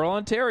Peterborough,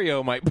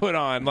 Ontario might put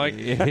on. Like,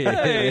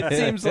 hey, it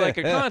seems like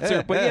a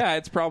concert, but yeah,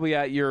 it's probably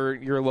at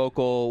your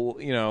local,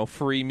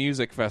 free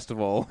music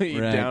festival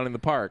down in the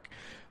park.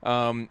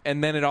 And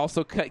then it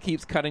also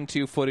keeps cutting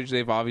to footage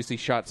they've obviously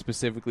shot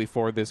specifically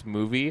for this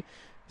movie,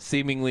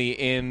 seemingly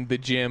in the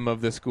gym of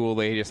the school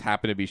they just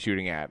happen to be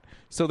shooting at.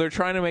 So they're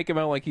trying to make him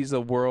out like he's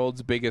the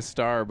world's biggest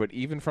star, but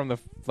even from the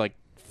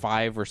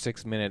 5 or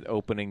 6 minute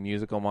opening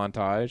musical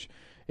montage,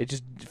 it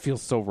just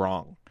feels so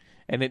wrong.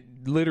 And it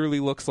literally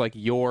looks like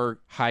your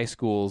high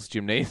school's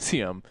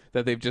gymnasium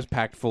that they've just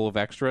packed full of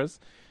extras.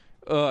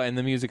 And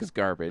the music is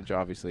garbage,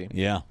 obviously.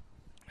 Yeah.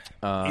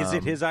 Is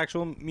it his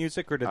actual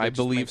music, or did they I just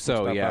believe make some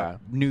so, stuff yeah.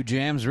 up? New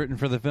jams written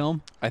for the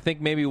film? I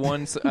think maybe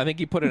I think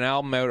he put an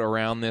album out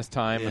around this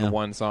time, and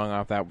one song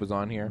off that was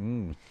on here.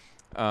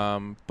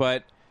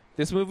 But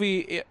This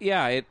movie,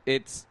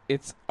 it's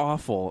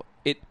awful.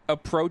 It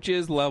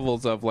approaches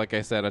levels of, like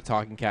I said, a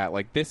talking cat.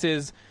 Like, this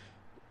is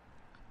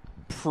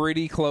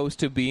pretty close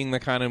to being the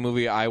kind of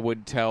movie I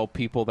would tell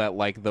people that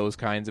like those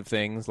kinds of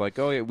things. Like,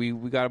 oh, yeah, we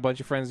got a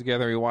bunch of friends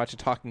together, we watched a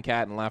talking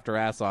cat and laughed our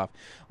ass off.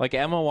 Like,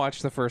 Emma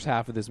watched the first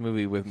half of this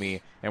movie with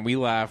me, and we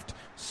laughed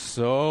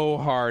so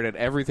hard at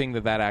everything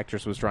that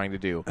actress was trying to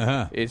do.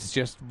 It's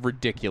just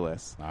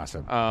ridiculous.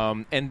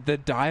 Awesome. And the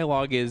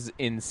dialogue is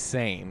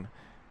insane.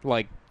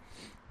 Like,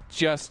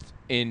 just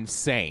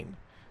insane.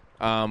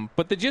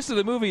 But the gist of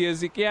the movie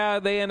is,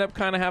 they end up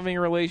kind of having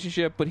a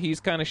relationship, but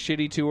he's kind of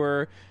shitty to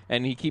her,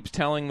 and he keeps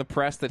telling the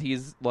press that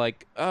he's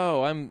like,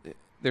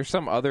 there's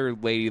some other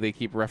lady they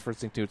keep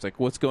referencing to. It's like,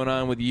 what's going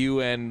on with you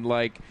and,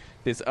 like,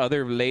 this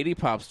other lady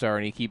pop star?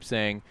 And he keeps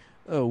saying,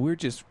 oh,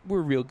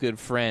 we're real good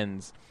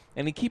friends.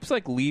 And he keeps,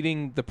 like,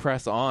 leading the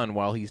press on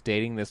while he's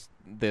dating this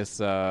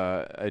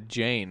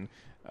Jane,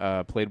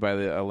 played by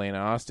Elena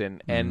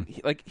Austin. And,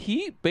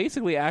 he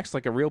basically acts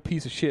like a real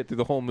piece of shit through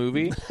the whole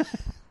movie.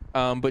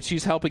 But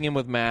she's helping him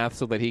with math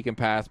so that he can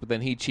pass, but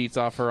then he cheats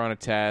off her on a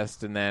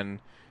test, and then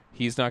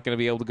he's not going to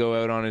be able to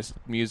go out on his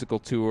musical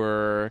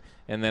tour,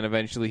 and then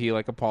eventually he,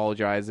 like,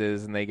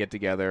 apologizes, and they get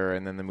together,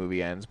 and then the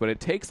movie ends. But it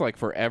takes, like,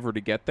 forever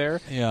to get there.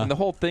 Yeah. And the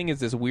whole thing is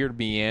this weird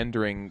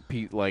meandering,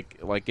 like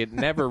it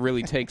never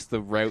really takes the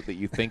route that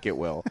you think it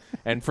will.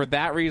 And for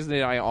that reason,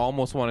 I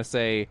almost want to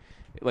say,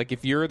 like,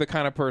 if you're the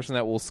kind of person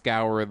that will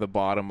scour the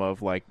bottom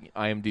of, like,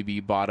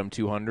 IMDb bottom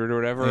 200 or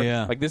whatever,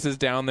 like, this is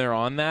down there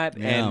on that,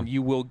 and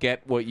you will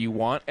get what you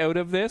want out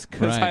of this,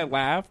 because I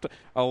laughed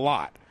a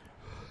lot.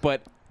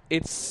 But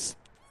it's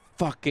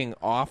fucking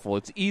awful.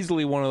 It's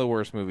easily one of the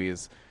worst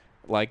movies.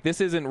 Like, this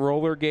isn't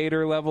Roller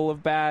Gator level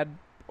of bad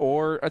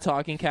or a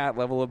Talking Cat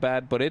level of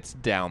bad, but it's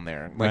down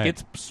there. Like,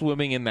 it's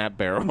swimming in that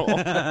barrel.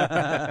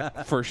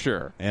 For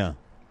sure. Yeah.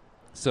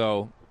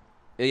 So...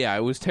 yeah,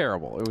 it was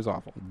terrible. It was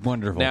awful.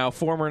 Wonderful. Now,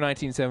 former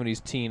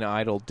 1970s teen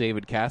idol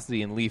David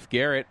Cassidy and Leif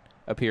Garrett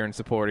appear in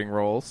supporting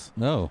roles.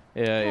 No.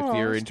 If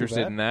you're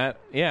interested in that.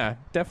 Yeah,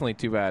 definitely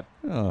too bad.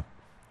 Oh.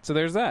 So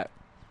there's that.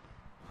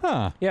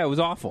 Huh. Yeah, it was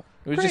awful.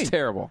 It was just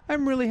terrible.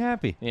 I'm really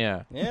happy.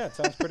 Yeah. Yeah, it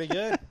sounds pretty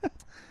good.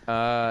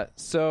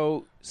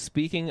 So,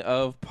 speaking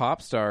of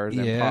pop stars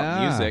and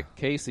pop music,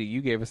 Casey,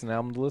 you gave us an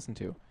album to listen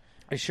to.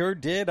 I sure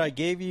did. I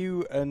gave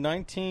you a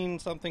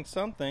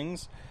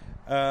 19-somethings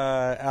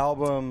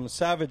album,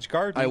 Savage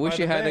Garden. I wish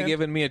you had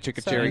given me a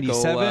Chicka Cherry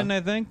Cola. 97,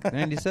 I think.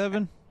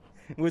 97?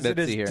 Was it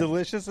as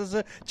delicious as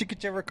a Chicka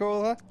Cherry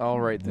Cola? I'll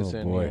write this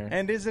in here.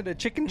 And is it a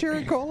Chicken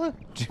Cherry Cola?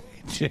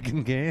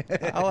 Chicken game.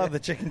 I'll have the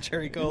Chicken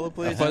Cherry Cola,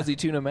 please. A Fuzzy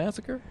Tuna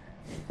Massacre?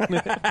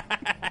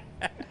 That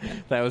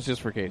was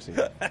just for Casey.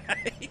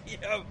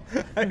 Yep.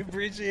 I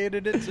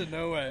appreciated it to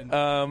no end.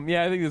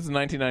 Yeah, I think this is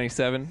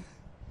 1997.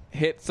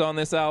 Hits on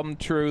this album: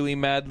 Truly,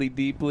 Madly,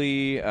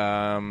 Deeply,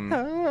 I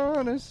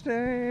wanna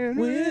stand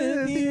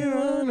With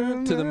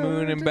You To the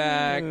Moon and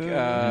Back.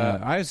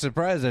 I was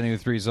surprised I knew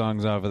 3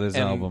 songs off of this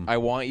and album. I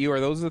Want You. Are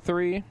those the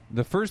 3?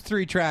 The first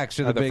 3 tracks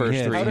are the the big first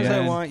hits. 3. How does yeah.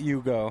 I Want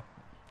You go?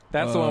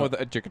 That's the one with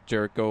a Chicka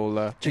Cherry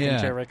Cola. Chicken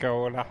Cherry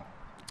Cola.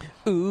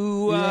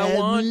 Ooh, I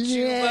want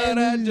you, but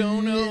I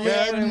don't know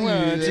where to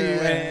want you.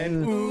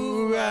 And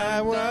ooh, I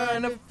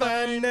wanna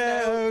find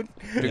out.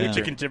 Yeah.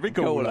 Chicken Cherry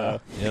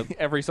Cola. Yep.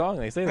 Every song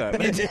they say that.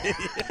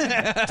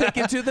 Take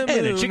it to the moon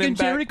And a chicken and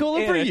back. cherry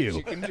cola for And a you.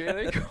 Chicken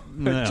cherry cola.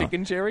 No.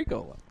 Chicken cherry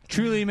cola.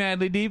 Truly,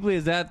 Madly, Deeply,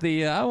 is that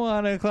the I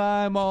want to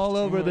climb all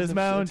over this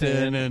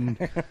mountain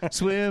and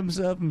swims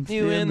up and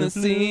You in the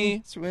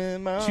sea.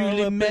 Swim all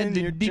Truly, up in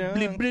Madly, your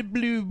Deeply, junk. blue,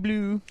 blue,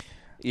 blue.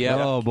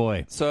 Yeah. Oh,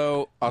 boy.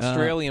 So,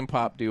 Australian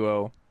pop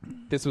duo.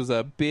 This was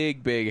a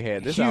big, big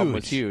hit. This album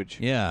was huge.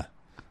 Yeah.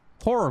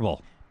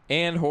 Horrible.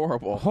 And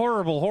horrible.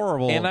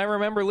 Horrible. And I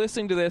remember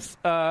listening to this,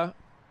 as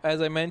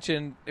I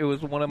mentioned, it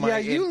was one of my... Yeah,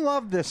 you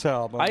love this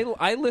album.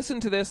 I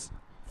listened to this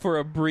for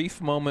a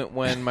brief moment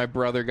when my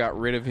brother got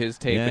rid of his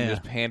tape and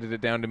just handed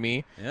it down to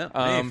me. Yeah.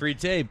 Hey, free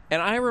tape. And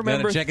I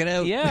remember... Gotta check it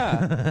out. Yeah.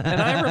 And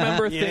I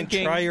remember you didn't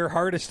thinking... try your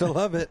hardest to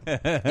love it.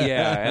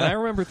 Yeah. And I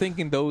remember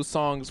thinking those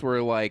songs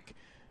were like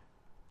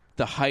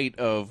the height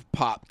of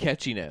pop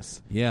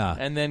catchiness. Yeah.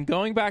 And then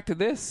going back to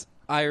this,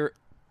 I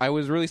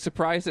was really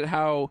surprised at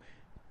how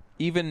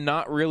even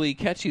not really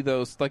catchy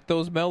those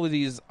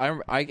melodies.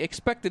 I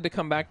expected to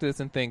come back to this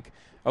and think,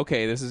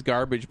 okay, this is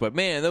garbage, but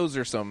man, those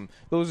are some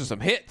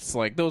hits.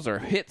 Like, those are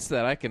hits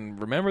that I can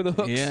remember the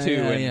hooks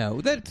to. Yeah.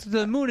 That's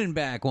the Moon and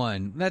Back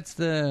one. That's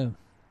the...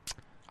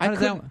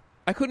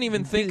 I couldn't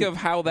even think of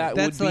how that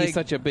would be like,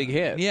 such a big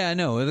hit. Yeah,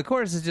 no. The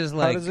chorus is just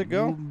like... does it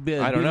go? Be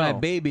I don't know. my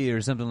baby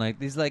or something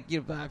like... He's like,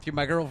 if you're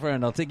my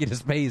girlfriend, I'll take you to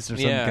space or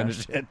some kind of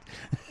shit.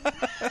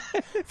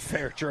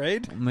 Fair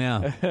trade.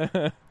 Yeah.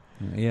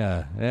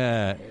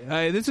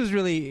 Yeah. This was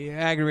really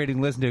aggravating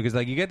to listen to because,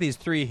 like, you get these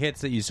 3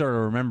 hits that you sort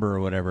of remember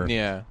or whatever.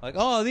 Yeah. Like,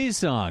 oh, these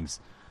songs.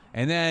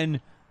 And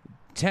then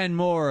 10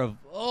 more of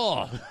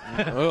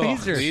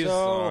These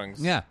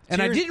songs. Yeah,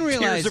 and I didn't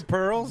realize Tears of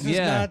Pearls is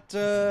not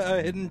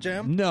a hidden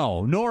gem.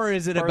 No, nor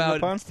is it Pardon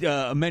the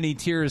about many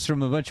tears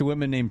from a bunch of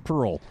women named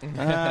Pearl,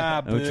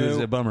 which was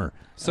a bummer.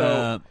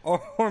 So,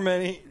 or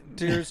many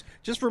tears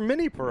just for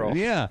Minnie Pearl.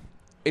 Yeah.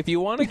 If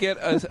you want to get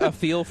a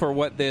feel for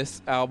what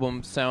this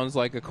album sounds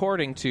like,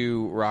 according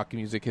to rock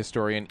music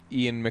historian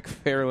Ian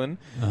McFarlane,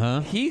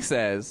 he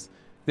says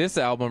this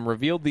album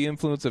revealed the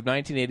influence of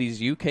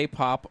 1980s UK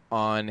pop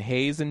on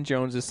Hayes and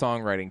Jones's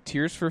songwriting.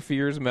 Tears for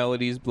Fears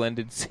melodies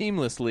blended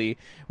seamlessly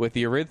with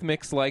the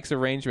Eurythmics-like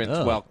arrangements,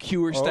 while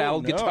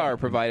Cure-style guitar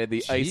provided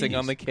the icing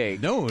on the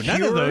cake. No,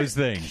 none of those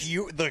things.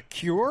 The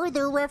Cure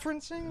they're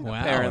referencing?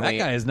 Wow, Apparently.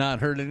 that guy has not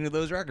heard any of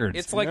those records.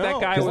 It's like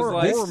that guy was Or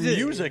like...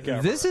 music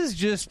ever. This is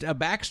just a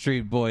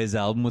Backstreet Boys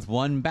album with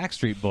one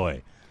Backstreet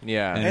Boy.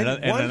 Yeah. And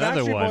one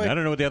another Backstreet one. Boy I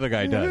don't know what the other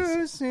guy does.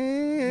 Who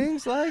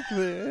sings like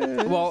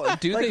this? Well,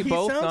 do Like, they he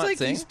both sounds not like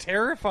sing? He's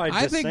terrified.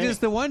 I to think sing. just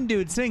the one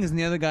dude sings and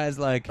the other guy's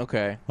like,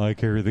 Okay. I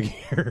carry the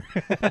gear.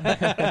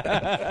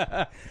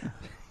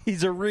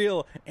 He's a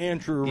real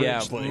Andrew Yeah,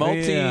 Ridgely.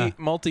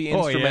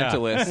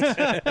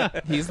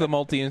 multi-instrumentalist. He's the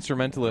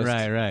multi-instrumentalist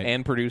Right.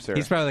 and producer.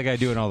 He's probably the guy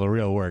doing all the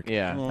real work.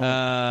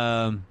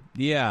 Yeah.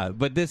 Yeah,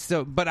 but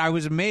but I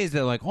was amazed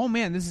that like, oh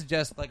man, this is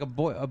just like a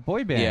boy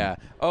band. Yeah.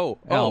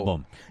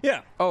 album.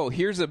 Yeah. Oh,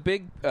 here's a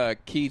big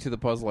key to the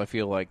puzzle, I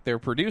feel like. Their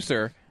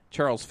producer,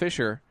 Charles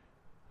Fisher,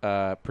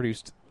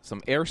 produced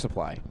some Air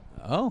Supply.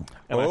 Oh,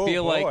 And I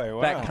feel like boy,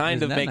 wow. that kind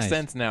Isn't of that makes nice?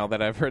 sense now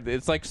that I've heard.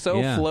 It's like so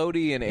Yeah.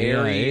 floaty and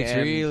airy yeah, it's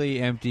and,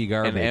 really empty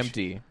garbage and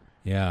empty.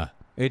 Yeah,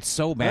 it's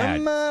so bad,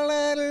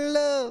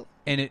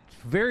 and it's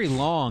very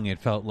long. It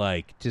felt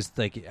like just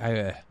like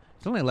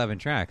it's only 11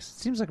 tracks. It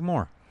seems like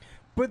more.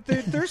 But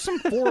there's some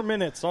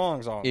 4-minute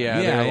songs on Yeah,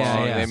 there. they're yeah,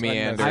 long. yeah. They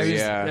meander. I was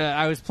yeah.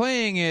 I was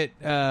playing it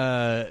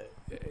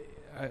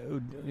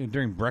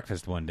during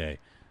breakfast one day.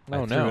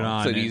 Oh, I threw no. it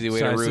on, It's an easy way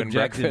so to I ruin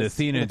subjected breakfast.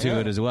 Athena to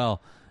it as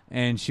well,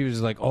 and she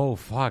was like, "Oh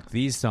fuck,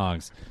 these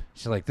songs."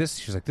 She's like, "This."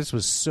 She's like, "This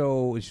was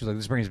so." She was like,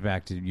 "This brings me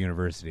back to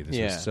university. This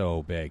Yeah. was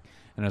so big."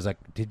 And I was like,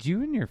 "Did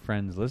you and your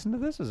friends listen to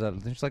this?" Was that?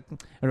 She's like,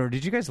 "Or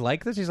did you guys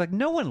like this?" She's like,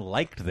 "No one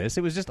liked this.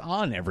 It was just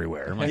on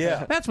everywhere." I'm like,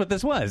 Yeah. that's what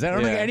this was. I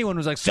don't think Yeah. anyone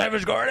was like,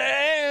 "Savage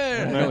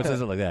Garden." No one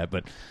says it like that,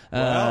 but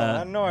Well, I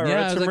don't know. I read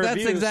yeah, I was some like, that's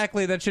reviews.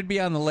 exactly that should be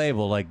on the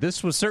label. Like,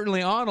 this was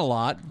certainly on a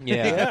lot.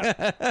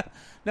 Yeah.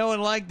 No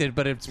one liked it,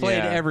 but it's played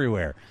Yeah.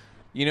 everywhere.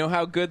 You know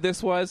how good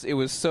this was? It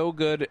was so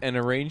good, an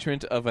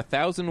arrangement of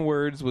 1,000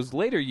 words was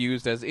later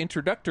used as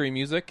introductory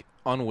music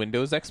on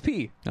Windows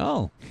XP.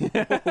 Oh,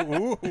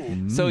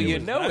 So you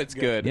know it's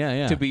good. Yeah,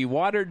 yeah. To be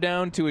watered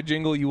down to a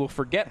jingle you will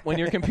forget when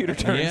your computer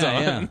turns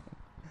on. yeah.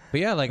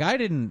 But yeah, like I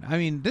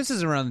mean, this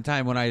is around the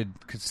time when I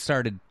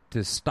started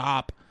to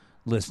stop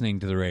listening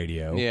to the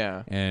radio.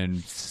 Yeah.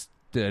 And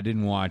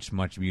didn't watch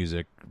much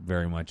music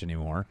very much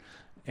anymore.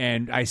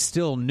 And I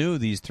still knew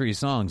these 3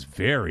 songs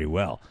very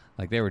well.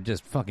 Like, they were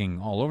just fucking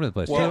all over the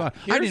place. Well, I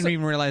here's didn't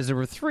even realize there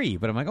were 3,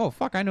 but I'm like, oh,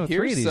 fuck, I know 3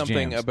 of Here's these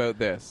something jams. about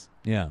this.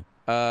 Yeah.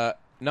 Not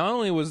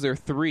only was there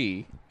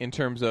 3 in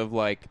terms of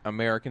like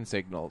American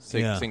singles.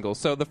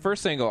 So the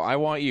first single, "I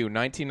Want You,"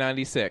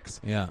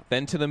 1996. Yeah.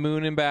 Then "To the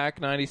Moon and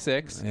Back,"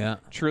 96. Yeah.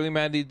 "Truly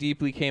Madly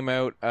Deeply" came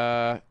out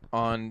in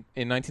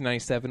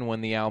 1997 when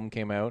the album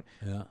came out.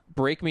 Yeah.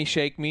 "Break Me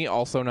Shake Me,"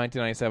 also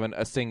 1997,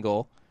 a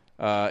single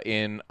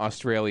in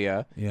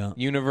Australia. Yeah.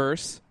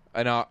 "Universe,"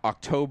 an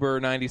October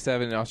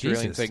 97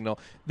 Australian Jesus. single.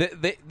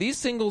 These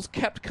singles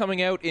kept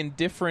coming out in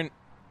different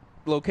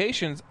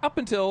locations up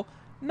until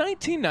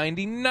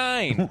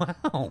 1999.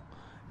 Wow.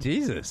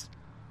 Jesus.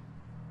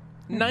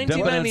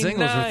 1999.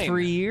 Singles for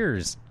 3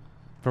 years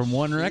from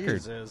one record.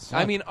 Jesus.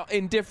 I mean,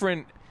 in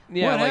different.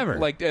 Whatever.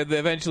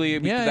 Eventually,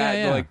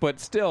 Yeah. but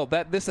still,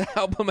 this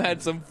album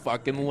had some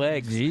fucking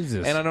legs.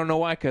 Jesus. And I don't know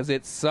why, because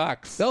it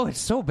sucks. Oh, it's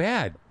so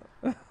bad.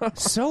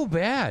 So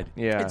bad.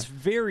 Yeah. It's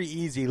very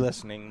easy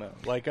listening, though.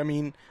 Like, I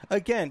mean,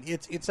 again,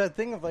 it's that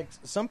thing of, like,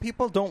 some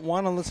people don't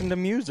want to listen to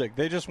music.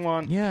 They just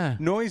want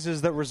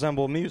noises that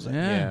resemble music.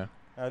 Yeah.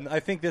 And I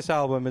think this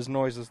album is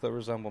noises that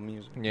resemble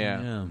music.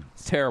 Yeah.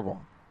 It's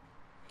terrible.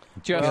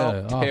 Just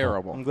awful.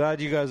 terrible. I'm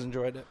glad you guys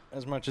enjoyed it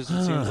as much as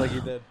it seems like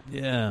you did.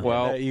 Yeah.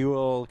 Well, That you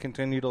will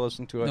continue to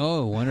listen to it.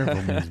 Oh,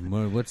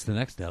 wonderful. What's the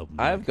next album?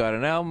 I've got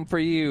an album for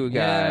you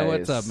guys. Yeah,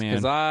 what's up, man?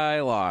 Because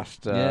I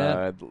lost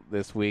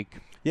this week.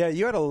 Yeah,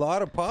 you had a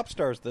lot of pop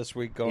stars this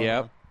week going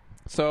Yep. on.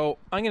 So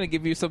I'm going to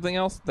give you something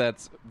else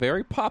that's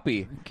very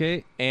poppy.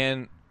 Okay.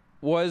 And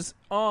was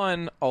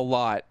on a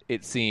lot,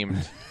 it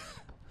seemed,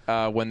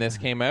 when this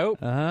came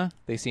out. Uh-huh.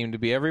 They seem to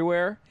be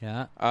everywhere.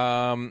 Yeah.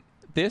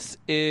 This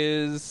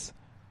is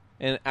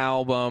an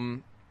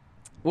album.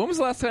 When was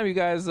the last time you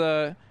guys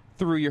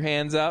threw your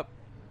hands up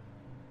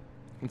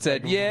and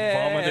said,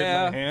 yeah, vomited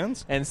my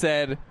hands? and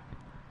said,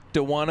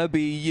 "Don't wanna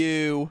be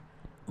you"?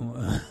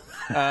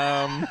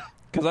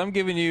 Because I'm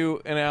giving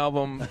you an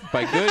album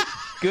by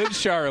Good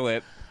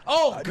Charlotte.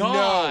 Oh,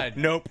 God.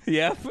 Nope.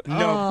 Yep.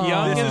 No.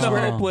 Young This and is the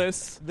where-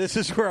 Hopeless. This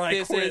is where I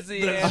This quit is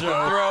the the end.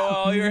 show. Throw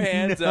all your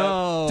hands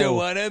No. up. Don't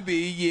wanna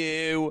be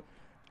you.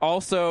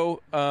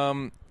 Also,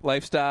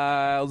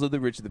 Lifestyles of the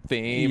Rich and the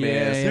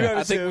Famous. Yeah.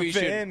 I think we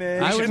should.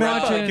 I was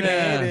watching.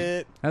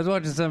 it. I was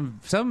watching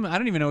some. I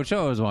don't even know what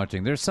show I was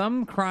watching. There's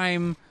some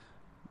crime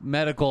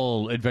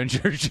medical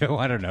adventure show.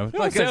 I don't know.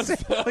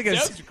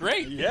 Sounds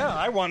great. Yeah,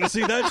 I want to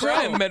see that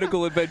Crime, show.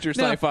 medical adventure,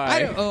 No,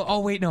 sci-fi.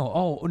 wait, no.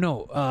 Oh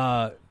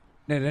no.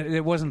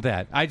 It wasn't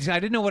that. I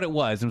didn't know what it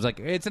was. It was like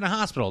it's in a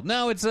hospital.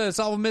 No, it's a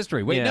solve a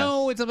mystery. Wait, Yeah.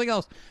 no, it's something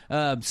else.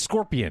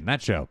 Scorpion.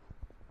 That show.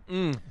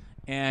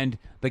 And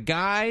the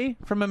guy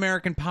from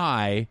American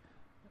Pie,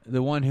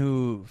 the one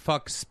who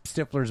fucks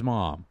Stifler's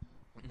mom,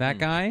 that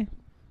guy.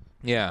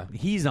 Yeah.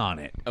 He's on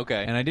it.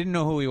 Okay. And I didn't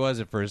know who he was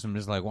at first. I'm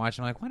just like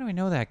watching. I'm like, why do I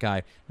know that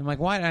guy? I'm like,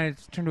 why? And I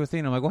turned to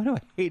Athena. I'm like, why do I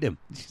hate him?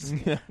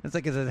 It's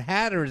like, is it his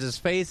hat or is his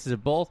face? Is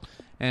it both?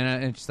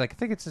 And she's like, I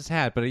think it's his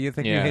hat, but you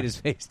think you hate his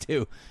face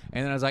too.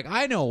 And then I was like,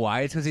 I know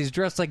why. It's because he's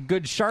dressed like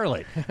Good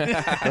Charlotte.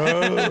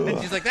 And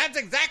she's like, that's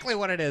exactly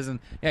what it is. And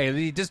yeah,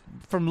 he just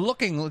from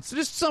looking, it's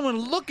just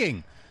someone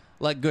looking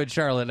like Good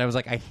Charlotte. And I was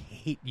like, I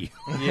hate you.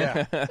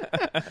 Yeah.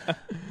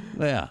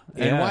 Yeah.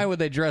 And why would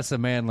they dress a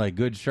man like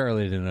Good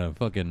Charlotte in a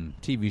fucking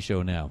TV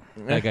show now?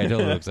 That guy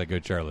totally looks like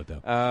Good Charlotte,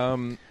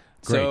 though.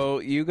 So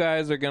you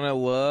guys are going to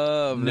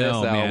love this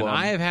No, man. album.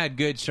 I have had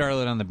Good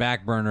Charlotte on the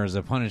back burner as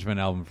a punishment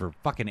album for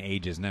fucking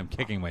ages, and I'm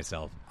kicking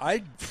myself.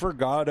 I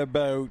forgot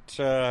about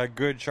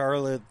Good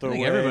Charlotte. I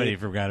think everybody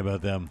forgot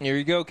about them. Here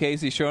you go,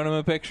 Casey, showing him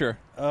a picture.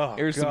 Oh,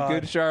 Here's some God.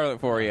 Good Charlotte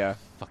for you.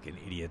 Fucking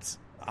idiots.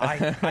 I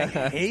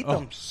hate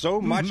them so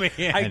much. Man.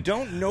 I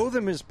don't know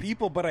them as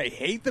people, but I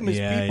hate them as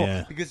people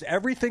Yeah. because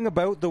everything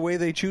about the way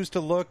they choose to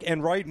look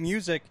and write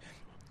music,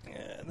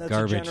 that's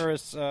Garbage. a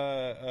generous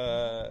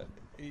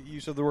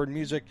use of the word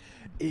music.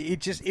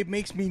 It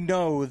makes me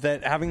know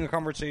that having a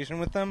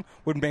conversation with them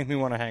would make me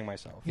want to hang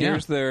myself.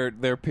 Here's their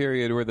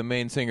period where the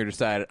main singer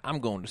decided, I'm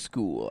going to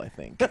school, I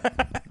think.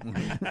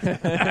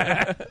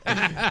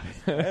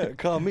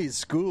 Call me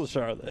School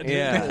Charlotte.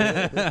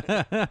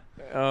 Yeah.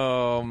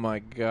 Oh, my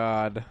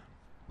God.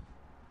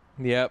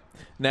 Yep.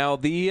 Now,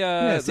 See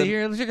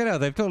here, check it out.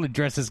 They've totally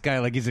dressed this guy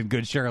like he's in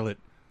Good Charlotte.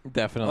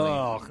 definitely.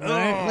 Oh,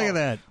 Right? Look at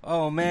that.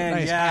 Oh, man.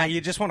 Nice yeah, hat. you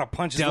just want to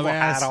punch his little Dumbass.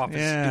 hat off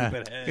his Yeah.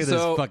 stupid head. Look at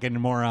So, this fucking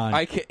moron.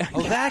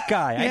 Oh, that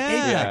guy. I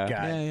hate that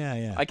guy.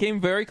 Yeah. I came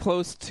very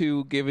close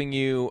to giving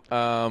you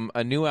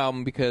a new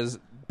album because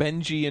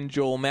Benji and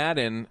Joel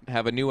Madden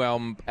have a new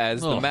album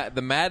as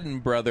the Madden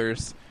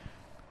Brothers,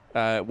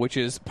 which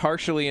is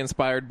partially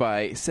inspired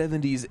by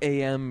 70s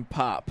AM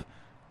pop.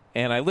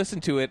 And I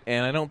listened to it,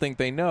 and I don't think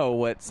they know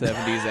what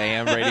 70s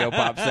AM radio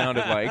pop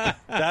sounded like.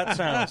 That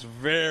sounds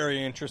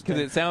very interesting. 'Cause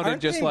it sounded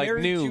Aren't just they like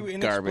married new to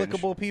garbage.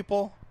 Inexplicable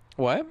people?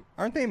 What?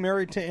 Aren't they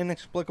married to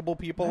inexplicable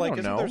people? I Like, don't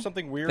isn't know. there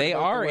something weird? They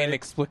about are the way-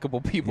 inexplicable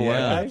people. Yeah.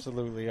 aren't They they?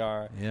 absolutely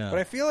are. Yeah. But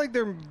I feel like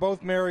they're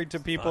both married to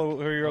people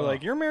who you're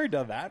like, you're married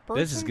to that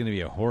person. This is going to be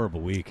a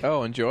horrible week.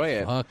 Oh, enjoy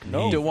it. Fuck me.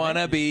 Don't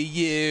wanna be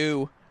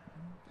you.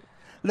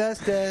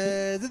 Last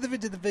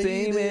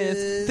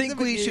Famous. Think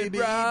we should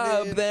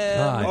rob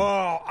them. God.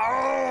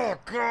 Oh,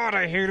 God!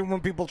 I hate it when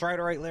people try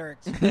to write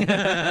lyrics. Oh, fuck,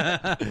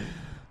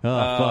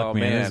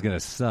 man. man. This is going to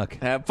suck.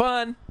 Have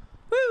fun.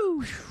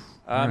 Woo.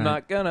 I'm right.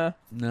 not gonna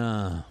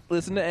No.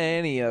 listen to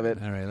any of it.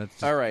 All right, let's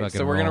just All right, fucking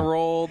so we're gonna roll.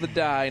 roll the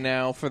die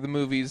now for the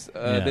movies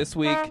this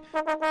week.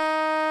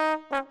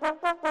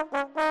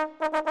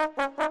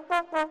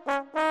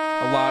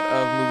 A lot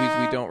of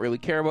movies we don't really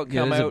care about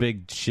Yeah, come this is out, a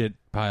big shit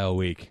pile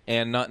week.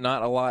 and not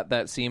a lot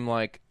that seem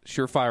like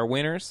surefire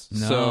winners.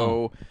 No.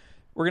 So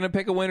we're gonna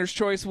pick a winner's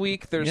choice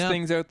week. There's Yeah.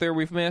 things out there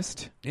we've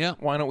missed. Yeah.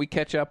 Why don't we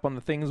catch up on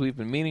the things we've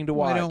been meaning to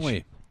watch? Why don't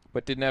we?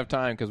 But didn't have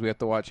time because we have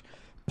to watch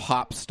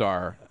Pop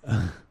Star.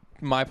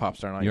 My Pop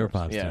Star, not Your yours.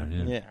 pop Yeah. star.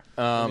 Yeah.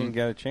 Yeah. I didn't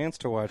get a chance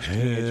to watch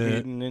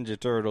Teenage Mutant Ninja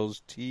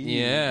Turtles.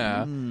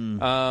 Yeah.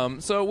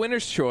 So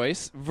winner's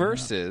choice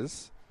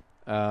versus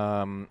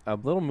a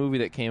little movie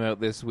that came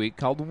out this week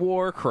called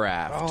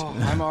Warcraft. Oh,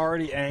 I'm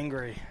already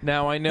angry.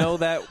 Now I know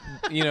that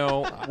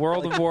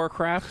World of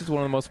Warcraft is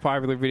one of the most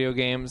popular video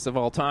games of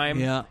all time.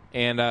 Yeah.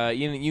 And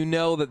you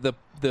know that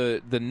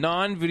the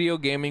non-video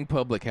gaming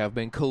public have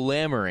been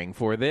clamoring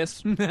for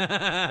this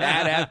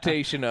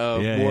adaptation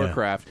of Yeah, yeah.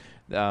 Warcraft.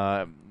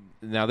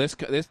 Now this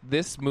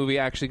movie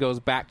actually goes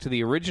back to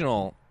the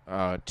original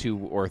 2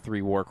 or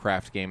 3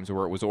 Warcraft games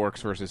where it was orcs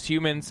versus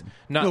humans,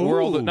 not Ooh.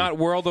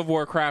 World of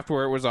Warcraft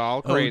where it was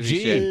all crazy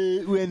gee.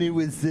 shit. When it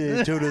was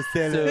total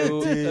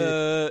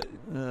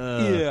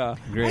Yeah.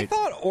 Great. I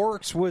thought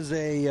orcs was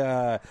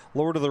a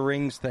Lord of the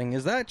Rings thing.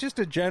 Is that just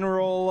a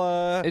general?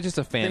 It's just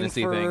a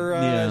fantasy thing. thing. For,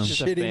 Yeah. It's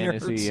just a shitty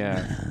fantasy,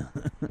 nerds?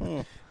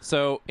 yeah.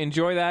 So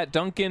enjoy that.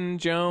 Duncan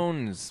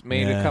Jones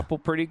made a Yeah. couple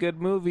pretty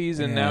good movies,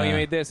 and now he Yeah.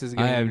 made this. Is I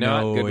getting have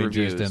not no good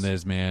interest reviews. in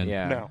this, man.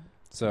 Yeah. No.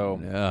 So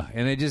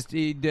And it just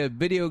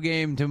video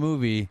game to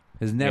movie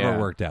has never Yeah.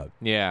 worked out.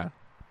 yeah.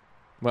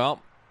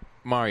 Well,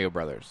 Mario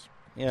Brothers.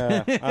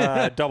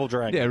 Yeah, Double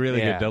Dragon. Yeah, really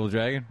Yeah. good. Double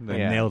Dragon. They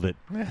Yeah. nailed it.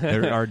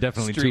 There are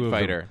definitely Street two of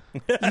Fighter.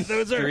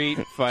 Those are Street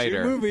two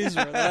Fighter. movies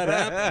where that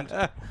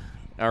happened.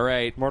 All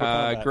right, Mortal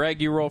Kombat.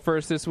 Greg, you roll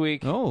first this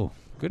week. them. Oh,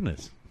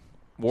 goodness.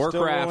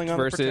 Warcraft rolling on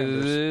the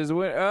versus...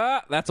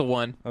 that's a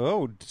 1.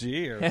 Oh,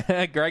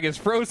 dear. Greg is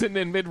frozen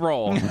in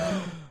mid-roll.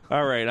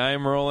 All right, I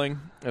am rolling.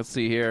 Let's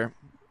see here.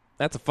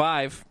 That's a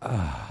 5. All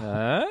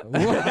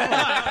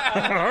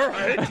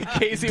right.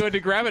 Casey went to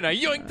grab it. I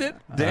yoinked it.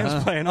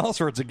 Dan's playing all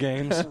sorts of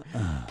games.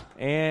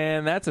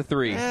 And that's a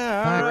 3.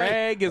 Yeah, all right.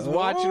 Greg is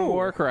watching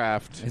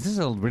Warcraft. Is this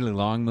a really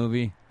long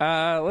movie?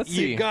 Let's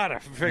see. You gotta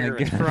figure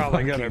it's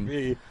probably gonna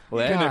be.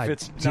 Even if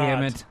it's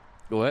damn not. it.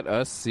 Let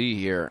us see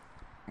here.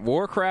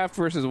 Warcraft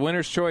versus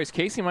Winner's Choice.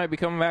 Casey might be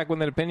coming back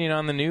with an opinion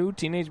on the new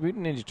Teenage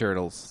Mutant Ninja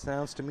Turtles.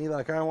 Sounds to me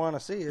like I want to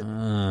see it.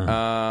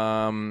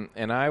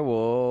 And I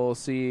will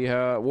see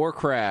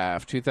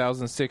Warcraft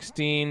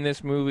 2016.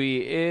 This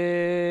movie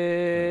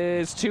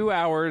is 2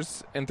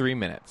 hours and 3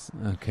 minutes.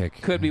 Okay.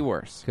 Could be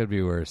worse. Could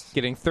be worse.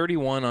 Getting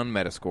 31 on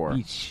Metascore.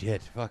 Eat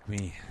shit. Fuck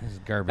me. This is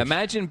garbage.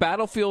 Imagine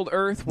Battlefield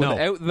Earth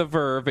without the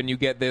verve, and you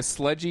get this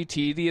sludgy,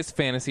 tedious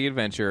fantasy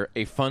adventure,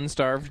 a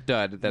fun-starved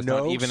dud that's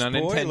not even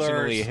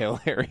unintentionally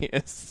hilarious.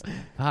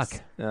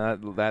 Fuck.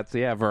 That's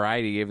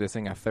variety gave this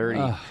thing a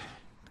 30.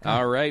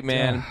 All right,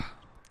 man.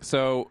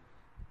 So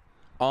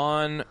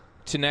on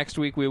to next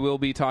week, we will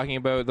be talking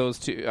about those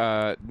two,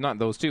 not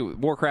those two,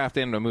 Warcraft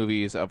and the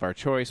movies of our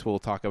choice. We'll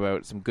talk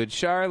about some Good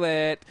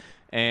Charlotte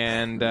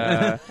and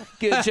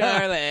Good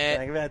Charlotte.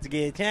 Talk about the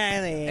Good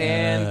Charlotte.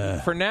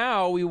 And for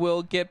now, we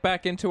will get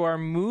back into our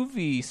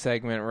movie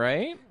segment,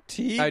 right?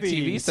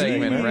 TV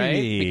segment,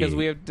 right? Because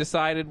we have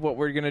decided what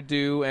we're going to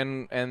do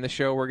and the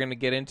show we're going to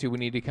get into. We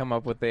need to come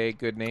up with a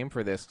good name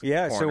for this.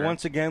 Yeah, corner. so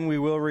once again, we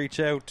will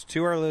reach out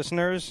to our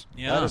listeners.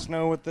 Yeah. Let us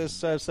know what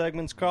this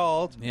segment's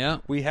called. Yeah.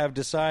 We have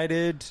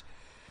decided,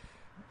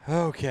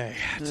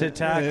 to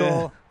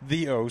tackle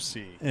the OC.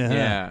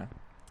 Yeah.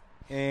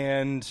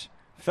 And,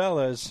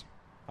 fellas,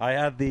 I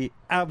had the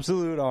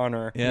absolute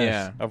honor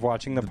of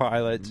watching the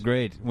pilot.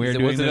 Great. We're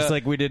doing this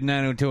like we did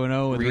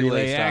 90210 with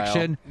relay style?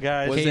 action.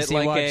 Guys, Was it Casey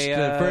like watched a,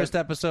 the first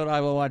episode.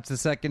 I will watch the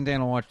second.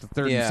 Dan will watch the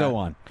third, and so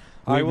on.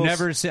 I've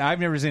never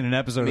seen an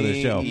episode of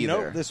this show.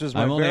 either. Nope, this was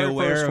my I'm only very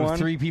aware first of one.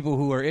 3 people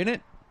who are in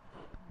it.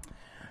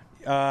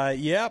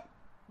 Yep.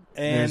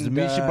 And There's the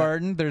Misha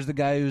Barton. There's the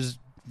guy who's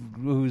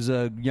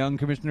young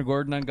Commissioner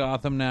Gordon on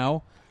Gotham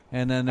now.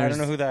 And then I there's,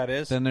 don't know who that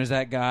is. Then there's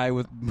that guy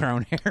with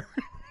brown hair.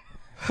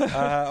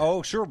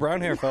 Sure, brown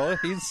hair fella.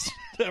 He's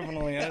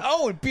definitely in it.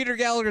 Oh, and Peter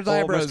Gallagher's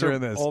eyebrows are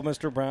in this. Old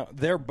Mr. Brown.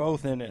 They're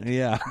both in it.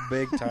 Yeah.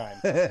 Big time.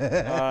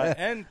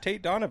 And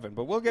Tate Donovan,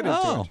 but we'll get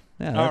into it.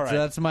 Yeah, All right.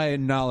 that's my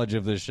knowledge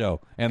of this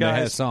show. And Guys,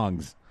 it has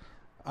songs.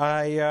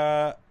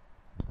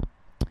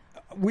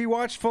 We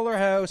watched Fuller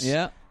House.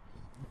 Yeah.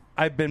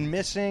 I've been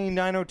missing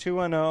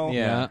 90210.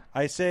 Yeah.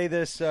 I say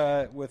this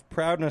with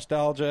proud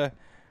nostalgia.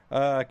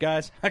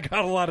 Guys, I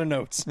got a lot of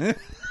notes.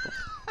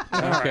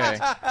 Okay.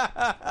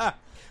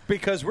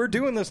 Because we're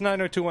doing this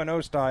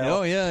 90210 style.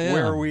 Oh, yeah.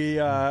 Where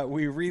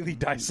we really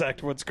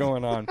dissect what's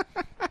going on.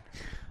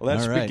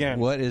 Let's All right. begin.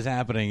 What is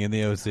happening in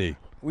the OC?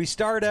 We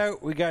start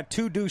out, we got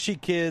 2 douchey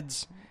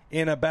kids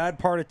in a bad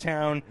part of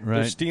town. They're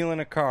Right. stealing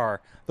a car.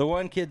 The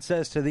one kid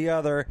says to the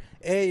other,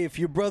 hey, if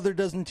your brother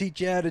doesn't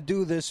teach you how to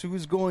do this,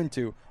 who's going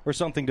to? Or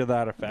something to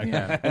that effect.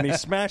 Yeah. And he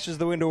smashes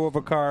the window of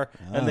a car,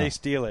 and they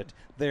steal it.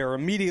 They are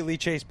immediately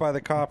chased by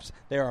the cops.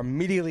 They are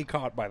immediately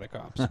caught by the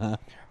cops.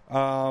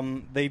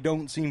 They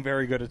don't seem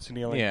very good at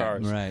stealing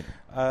cars. Right.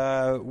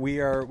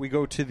 We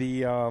go to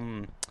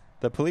the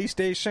police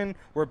station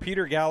where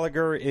Peter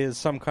Gallagher is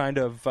some kind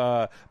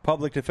of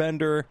public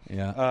defender.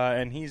 Yeah.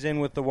 And he's in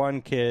with the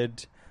one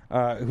kid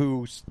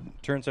who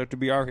turns out to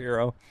be our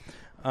hero.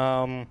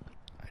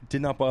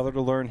 Did not bother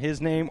to learn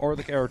his name or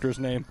the character's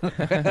name.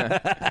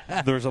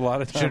 There's a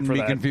lot of time Shouldn't for be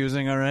that.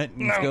 confusing. All right.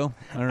 Let's go.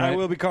 All right. I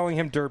will be calling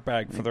him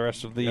Dirtbag for the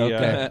rest of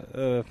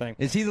the thing.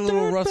 Is he the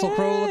little Russell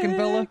Crowe looking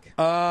fella?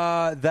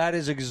 That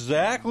is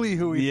exactly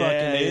who he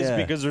fucking is,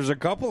 because there's a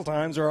couple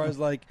times where I was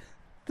like,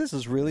 this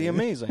is really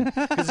amazing.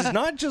 Because it's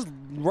not just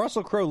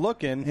Russell Crowe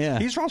looking,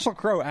 he's Russell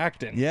Crowe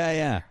acting.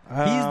 Yeah.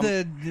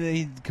 He's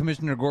the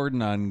Commissioner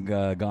Gordon on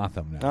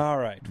Gotham now. All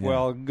right. Yeah.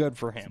 Well, good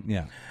for him.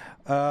 Yeah.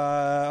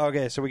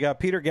 Okay, so we got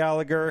Peter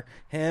Gallagher,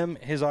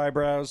 his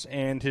eyebrows,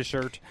 and his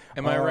shirt.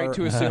 Am I right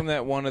to assume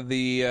that one of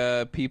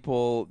the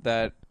people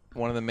that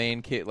one of the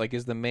main kid, like,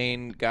 is the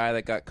main guy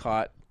that got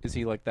caught? Is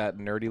he like that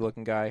nerdy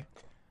looking guy?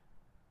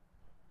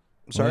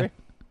 Sorry?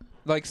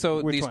 Like,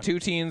 so Which these one? 2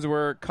 teens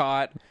were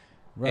caught.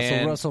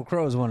 Russell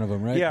Crowe's one of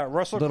them, right? Yeah,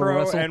 Russell Little Crowe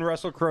Russell? and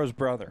Russell Crowe's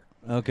brother.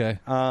 Okay.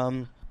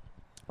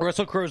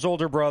 Russell Crowe's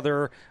older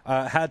brother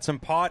had some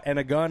pot and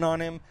a gun on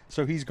him,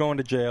 so he's going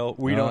to jail.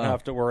 We don't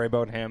have to worry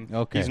about him.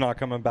 Okay. He's not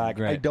coming back.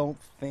 Great. I don't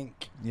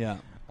think. Yeah.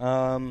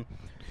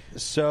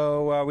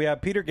 So we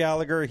have Peter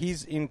Gallagher.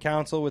 He's in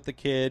counsel with the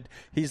kid.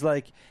 He's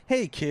like,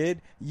 hey,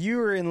 kid,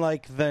 you're in,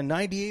 like, the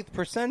 98th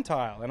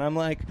percentile. And I'm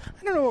like,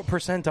 I don't know what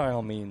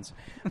percentile means.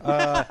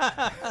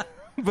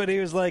 But he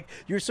was like,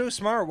 you're so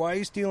smart. Why are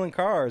you stealing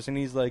cars? And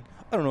he's like,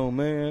 I don't know,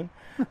 man.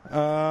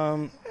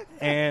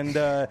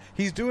 And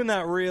he's doing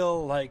that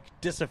real, like,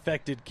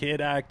 disaffected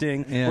kid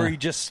acting where he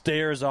just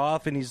stares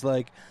off and he's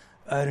like,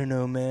 I don't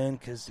know, man,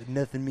 because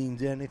nothing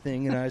means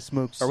anything, and I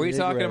smoke Are we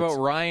talking cigarettes."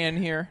 about Ryan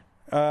here?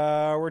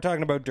 We're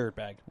talking about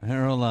Dirtbag.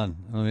 Here, hold on.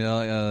 Let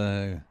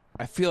me,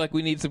 I feel like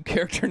we need some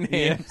character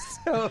names.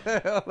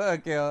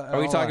 okay, Are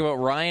we talking about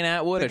Ryan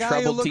Atwood, a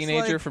troubled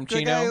teenager from Chino?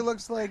 The guy who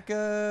looks like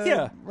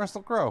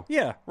Russell Crowe.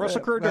 Yeah,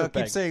 Russell Crowe I'll Dirtbag.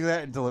 keep saying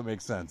that until it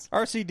makes sense.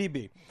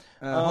 RCDB.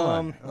 Hold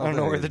on. I don't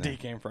know where the D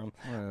came from.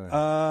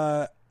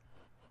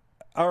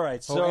 All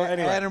right, so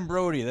anyway. Adam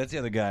Brody, that's the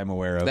other guy I'm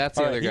aware of. That's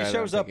the All other right, guy. he that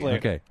shows I'm up thinking.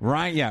 later. Okay,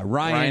 Ryan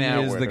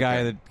is Atwood, the guy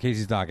okay. that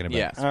Casey's talking about.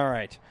 Yes. All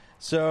right.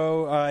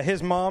 So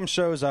his mom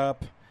shows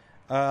up,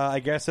 I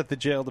guess, at the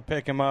jail to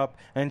pick him up,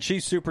 and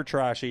she's super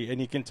trashy,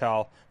 and you can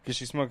tell because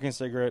she's smoking a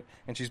cigarette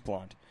and she's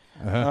blonde.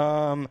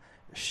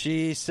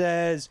 She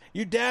says,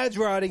 "Your dad's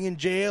rotting in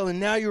jail, and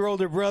now your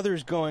older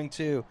brother's going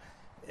to."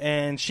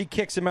 And she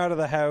kicks him out of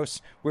the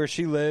house where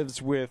she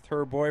lives with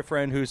her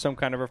boyfriend, who's some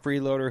kind of a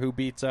freeloader who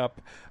beats up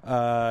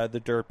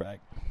the dirtbag.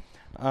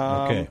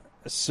 Okay.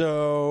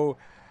 So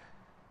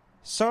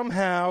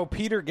somehow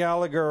Peter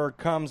Gallagher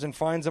comes and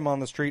finds him on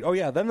the street. Oh,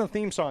 yeah, then the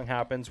theme song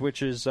happens,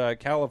 which is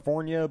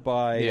California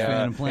by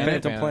Phantom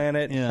Planet. Phantom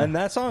Planet. Yeah. And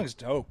that song's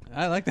dope.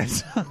 I like that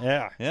song.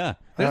 Yeah. Yeah.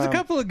 There's a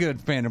couple of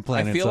good Phantom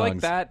Planet I feel songs.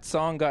 like that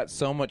song got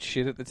so much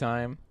shit at the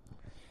time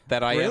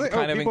that I Really? am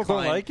kind Oh, of people don't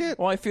inclined. like it?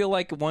 Well, I feel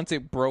like once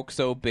it broke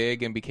so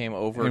big and became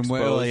overexposed And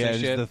well, yeah, and it's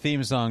shit. the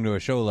theme song to a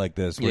show like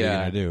this. What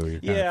Yeah. are you going to do? You're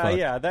kinda Yeah, fucked.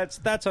 yeah,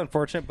 that's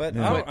unfortunate, but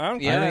Yeah. I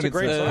don't Yeah, think I it's a think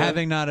great it's, song.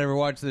 Having not ever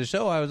watched the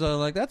show, I was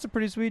like, that's a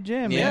pretty sweet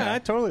jam. Yeah, I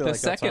totally the like that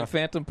second song.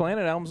 Phantom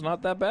Planet album's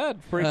not that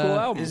bad. Pretty cool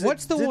album.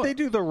 What's the Did one? they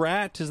do The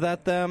Rat? Is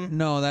that them?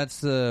 No, that's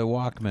the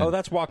Walkman. Oh,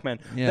 that's Walkman.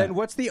 Yeah. Then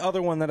what's the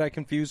other one that I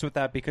confused with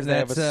that because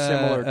that's they have a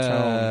similar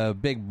tone?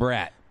 Big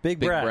Brat. Big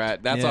Big Brat.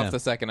 Brat. That's Yeah. off the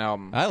second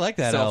album. I like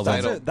that album.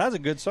 Self-titled. That's a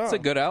good song. It's a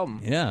good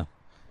album. Yeah.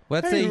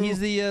 Let's Hey. say he's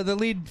the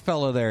lead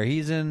fellow there.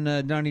 He's in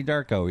Donnie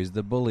Darko. He's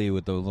the bully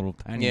with the little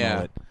tiny Yeah.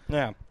 mullet.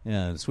 Yeah.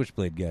 Yeah, the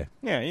switchblade guy.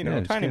 Yeah, you know,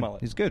 he's tiny good.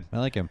 mullet. He's good. I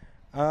like him.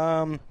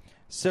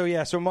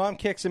 So mom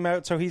kicks him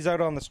out, so he's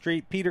out on the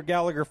street. Peter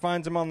Gallagher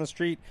finds him on the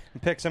street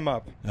and picks him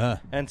up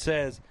and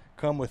says,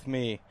 "Come with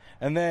me."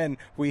 And then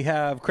we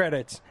have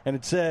credits, and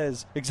it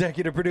says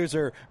executive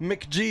producer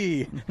Mick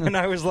G. And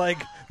I was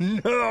like,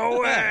 no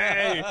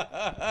way!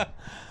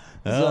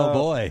 Oh,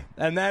 boy.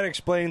 And that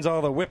explains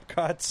all the whip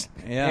cuts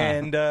Yeah.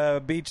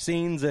 and beach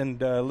scenes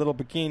and little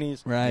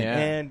bikinis. Right. Yeah.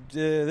 And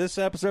this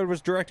episode was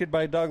directed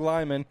by Doug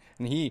Liman,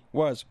 and he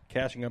was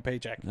cashing a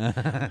paycheck.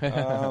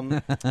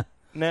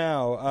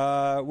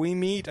 Now, we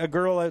meet a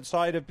girl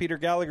outside of Peter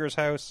Gallagher's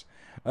house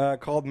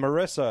called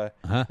Marissa,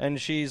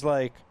 and she's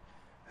like,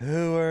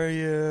 "Who are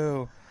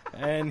you?"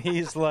 And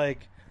he's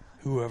like,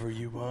 "Whoever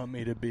you want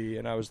me to be."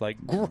 And I was like,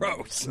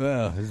 gross.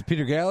 Well, is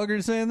Peter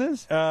Gallagher saying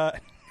this? What?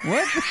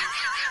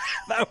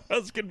 That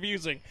was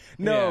confusing.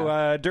 No,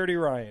 Yeah. Dirty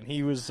Ryan.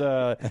 He was.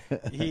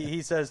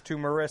 He says to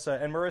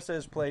Marissa, and Marissa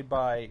is played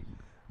by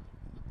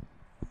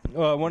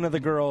one of the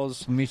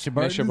girls. Misha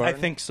Barton? I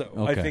think so.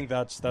 I Okay. think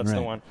that's the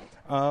Right.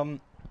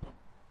 one.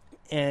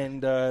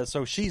 And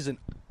so she's an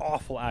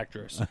awful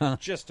actress,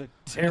 just a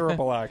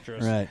terrible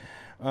actress. Right.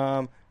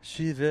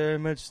 She very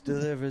much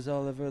delivers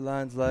all of her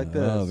lines like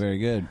this. Oh, very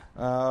good.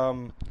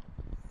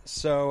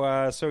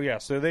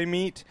 So they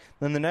meet.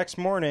 Then the next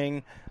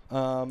morning,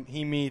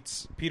 he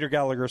meets Peter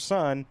Gallagher's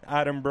son,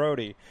 Adam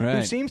Brody, who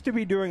Right. seems to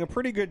be doing a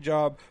pretty good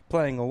job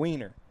playing a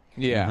wiener.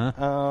 Yeah.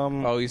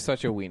 Oh, he's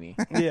such a weenie.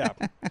 Yeah.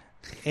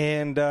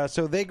 And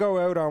so they go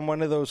out on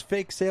one of those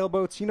fake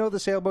sailboats. You know the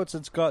sailboats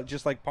that's got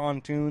just like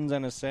pontoons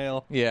and a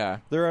sail? Yeah.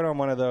 They're out on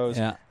one of those.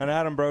 Yeah. And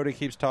Adam Brody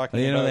keeps talking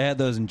You know, about... they had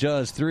those in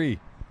Jaws 3.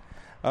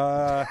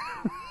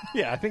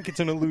 Yeah, I think it's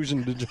an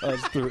allusion to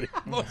Jaws 3.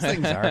 Most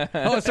things are.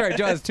 Oh, sorry,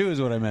 Jaws 2 is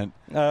what I meant.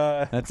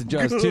 That's a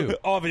Jaws 2.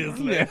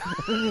 Obviously.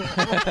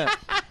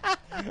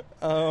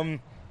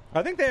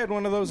 I think they had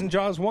one of those in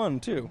Jaws 1,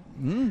 too.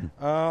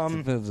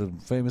 It's a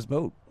famous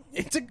boat.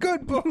 It's a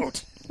good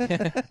boat.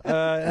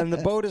 And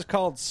the boat is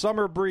called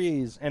Summer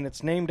Breeze, and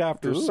it's named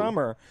after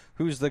Summer,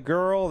 who's the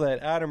girl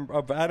that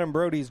Adam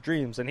Brody's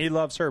dreams, and he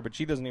loves her, but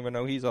she doesn't even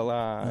know he's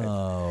alive.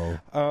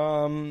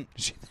 Oh.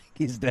 She think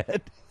he's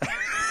dead?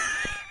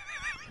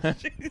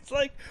 She's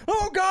like,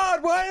 "Oh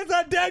God, why is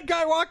that dead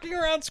guy walking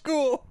around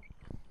school?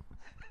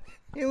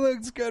 He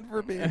looks good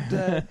for being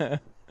dead."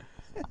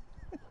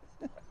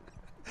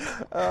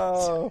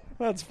 Oh,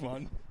 that's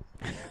fun.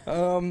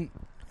 And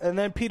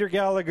then Peter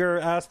Gallagher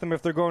asked them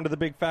if they're going to the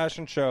big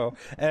fashion show.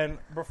 And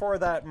before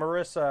that,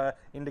 Marissa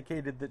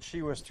indicated that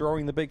she was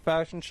throwing the big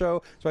fashion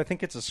show. So I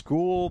think it's a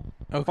school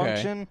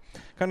function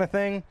kind of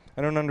thing.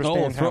 I don't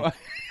understand how.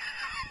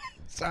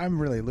 So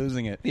I'm really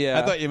losing it. Yeah.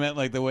 I thought you meant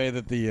like the way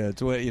that the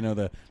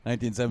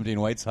 1917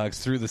 White Sox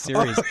threw the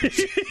series.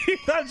 She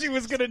thought she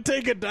was going to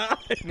take a dive.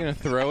 You're going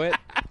to throw it?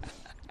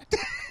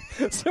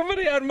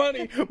 Somebody had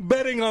money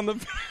betting on the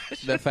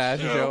fashion The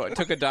fashion show. It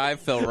took a dive,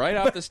 fell right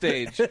off the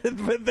stage.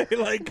 But they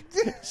like...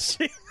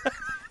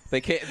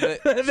 They can't...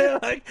 They're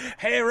like,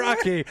 "Hey,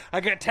 Rocky, I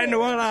got 10 to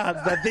 1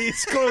 odds that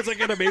these clothes are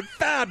going to be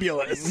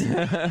fabulous."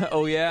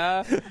 Oh,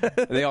 yeah?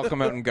 They all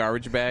come out in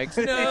garbage bags.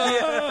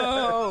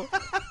 No!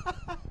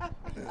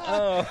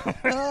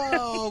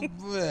 Oh,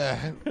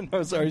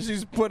 No, sorry,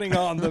 she's putting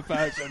on the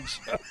fashion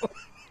show.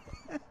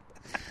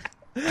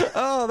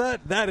 Oh,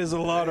 that is a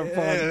lot of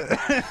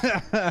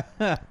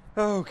fun.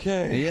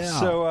 Okay. Yeah.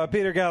 So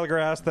Peter Gallagher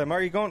asked them, "Are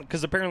you going?"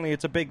 Because apparently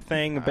it's a big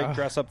thing, a big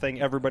dress-up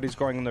thing. Everybody's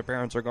going, and their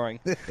parents are going.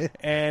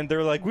 And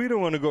they're like, "We don't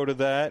want to go to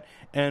that."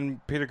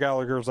 And Peter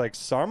Gallagher was like,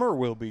 "Summer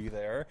will be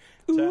there."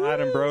 To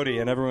Adam Brody,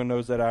 and everyone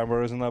knows that Adam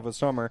Brody's in love with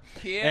Summer.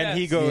 Yes. And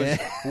he goes,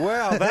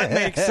 "Well, that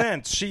makes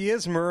sense. She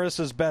is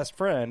Marissa's best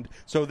friend."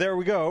 So there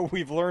we go.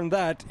 We've learned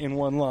that in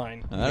one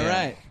line. All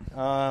right.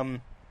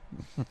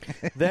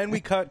 Then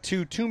we cut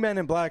to two men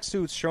in black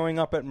suits showing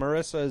up at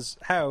Marissa's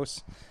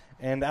house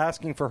and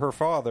asking for her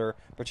father,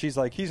 but she's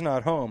like, he's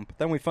not home. But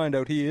then we find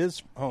out he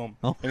is home,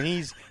 and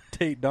he's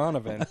Tate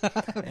Donovan.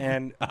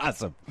 And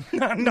Awesome.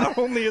 not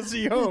only is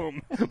he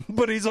home,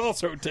 but he's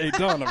also Tate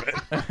Donovan.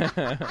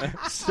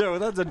 So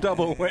that's a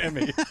double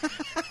whammy.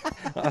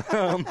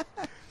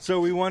 So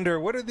we wonder,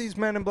 what do these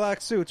men in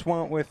black suits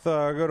want with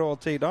good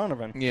old Tate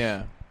Donovan?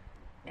 Yeah.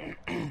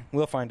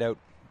 We'll find out,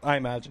 I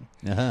imagine.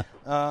 Uh-huh.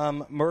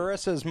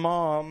 Marissa's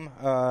mom,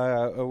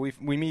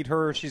 we meet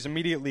her. She's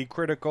immediately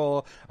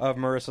critical of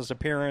Marissa's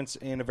appearance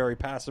in a very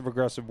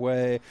passive-aggressive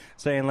way,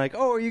 saying like,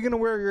 "Oh, are you going to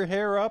wear your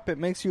hair up? It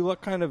makes you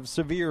look kind of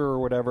severe or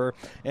whatever."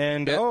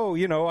 And, "Oh,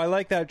 I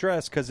like that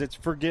dress because it's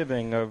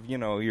forgiving of,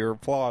 your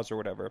flaws or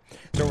whatever."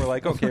 So we're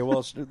like, okay,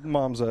 well,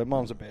 mom's a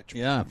bitch.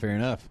 Yeah, fair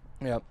enough.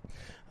 Yep.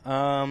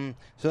 So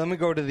then we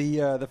go to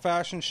the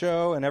fashion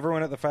show, and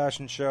everyone at the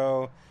fashion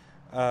show...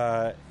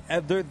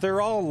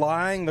 they're all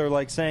lying. They're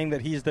like saying that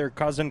he's their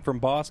cousin from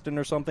Boston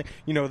or something.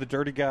 The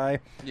dirty guy.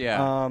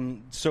 Yeah.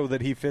 So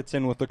that he fits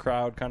in with the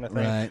crowd, kind of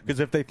thing. Right. Because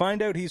if they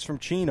find out he's from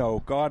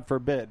Chino, God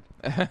forbid.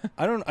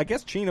 I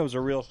guess Chino's a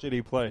real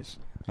shitty place.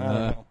 I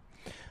don't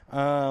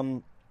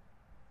know.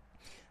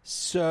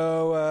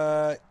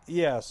 So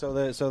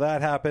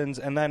that happens,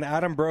 and then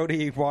Adam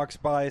Brody walks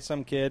by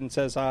some kid and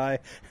says hi,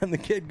 and the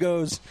kid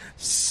goes,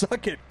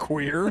 "Suck it,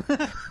 queer."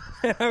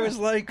 And I was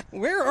like,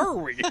 where are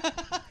we?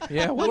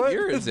 Yeah, what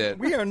year is it?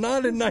 We are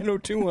not in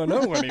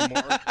 90210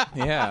 anymore.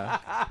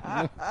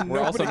 Yeah.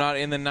 We're also not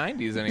in the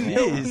 90s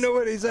anymore.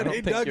 Nobody said, I don't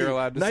 "Hey, think you're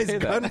allowed Dougie, to nice say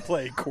that."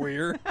 gunplay,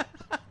 queer."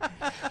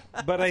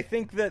 But I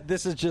think that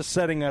this is just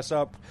setting us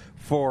up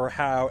for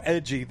how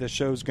edgy the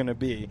show's going to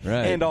be.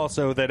 Right. And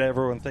also that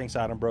everyone thinks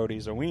Adam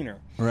Brody's a wiener.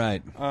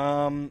 Right.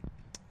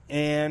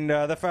 And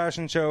the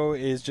fashion show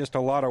is just a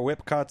lot of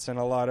whip cuts and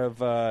a lot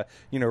of,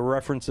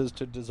 references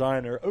to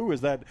designer. Oh,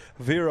 is that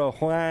Vera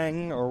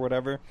Huang or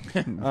whatever?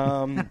 And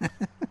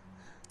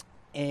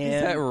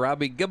Is that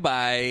Robbie?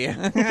 Goodbye.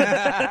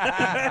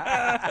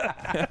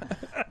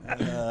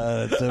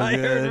 That's so I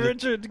heard good.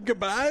 Richard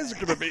Goodbye's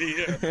going to be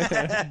here,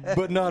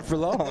 but not for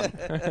long.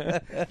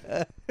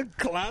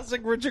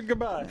 Classic Richard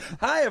Goodbye.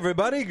 Hi,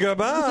 everybody.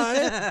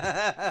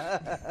 Goodbye.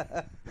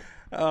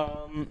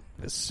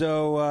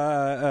 So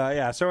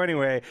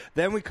anyway,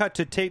 then we cut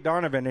to Tate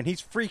Donovan, and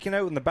he's freaking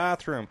out in the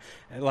bathroom.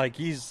 Like,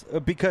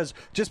 because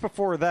just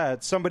before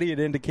that, somebody had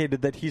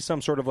indicated that he's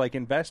some sort of, like,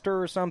 investor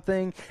or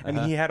something, and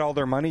he had all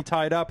their money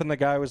tied up, and the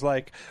guy was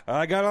like,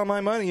 "I got all my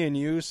money in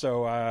you,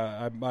 so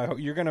I hope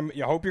you're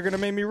gonna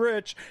make me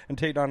rich." And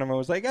Tate Donovan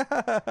was like,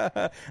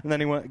 and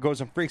then he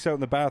goes and freaks out in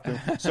the bathroom.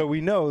 So we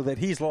know that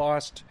he's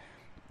lost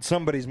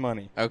somebody's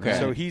money. Okay.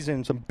 So he's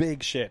in some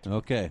big shit.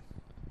 Okay.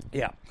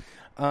 Yeah.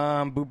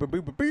 Boo, boo,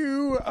 boo, boo,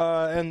 boo.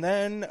 And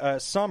then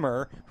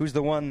Summer, who's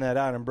the one that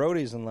Adam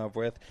Brody's in love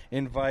with,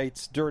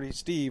 invites Dirty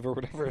Steve, or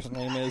whatever his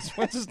name is.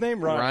 What's his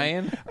name?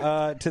 Ryan?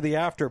 To the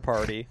after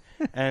party.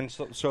 And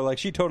so like,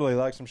 she totally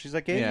likes him. She's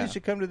like, "Hey, you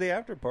should come to the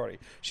after party."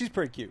 She's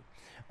pretty cute.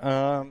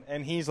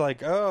 And he's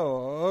like,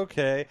 "Oh,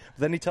 okay."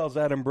 Then he tells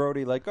Adam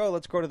Brody, like, "Oh,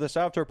 let's go to this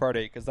after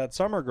party, because that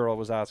Summer girl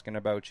was asking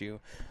about you."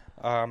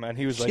 And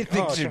he was like, She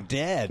thinks you're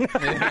dead.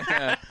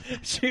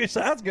 She was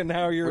asking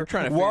how you're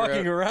trying to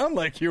walking around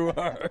like you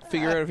are.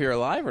 Figure out if you're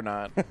alive or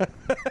not.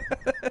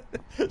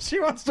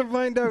 She wants to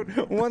find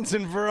out once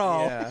and for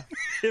all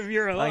if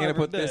you're alive. I'm going to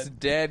or put this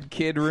dead. dead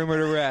kid rumor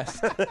to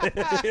rest.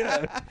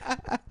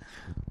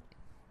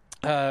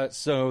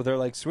 So they're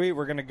like, "Sweet,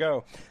 we're going to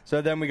go."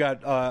 So then we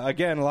got,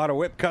 again, a lot of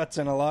whip cuts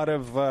and a lot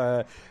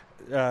of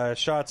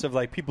shots of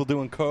like people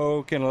doing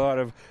coke and a lot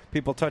of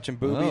people touching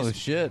boobies. Oh,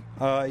 shit.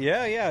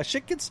 Yeah.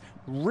 Shit gets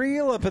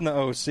real up in the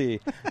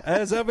OC,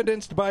 as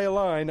evidenced by a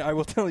line I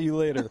will tell you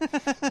later.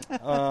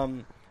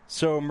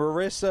 So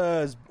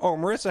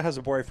Marissa has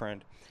a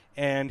boyfriend,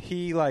 and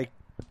he like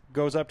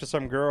goes up to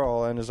some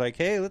girl and is like,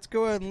 "Hey, let's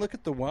go out and look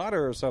at the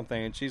water or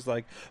something." And she's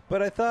like,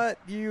 "But I thought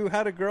you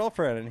had a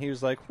girlfriend." And he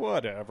was like,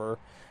 "Whatever."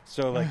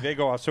 So like they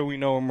go off. So we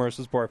know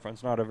Marissa's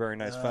boyfriend's not a very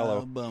nice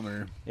fellow.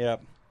 Bummer.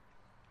 Yep.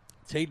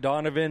 Tate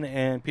Donovan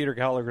and Peter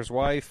Gallagher's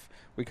wife.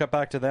 We cut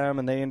back to them,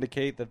 and they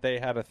indicate that they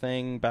had a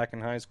thing back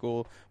in high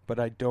school, but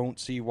I don't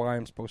see why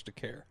I'm supposed to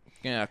care.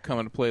 Yeah,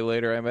 coming to play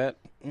later, I bet.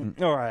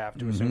 Or I have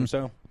to assume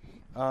so.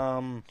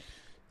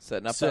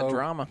 Setting up that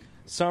drama.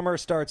 Summer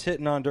starts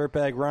hitting on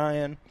Dirtbag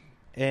Ryan,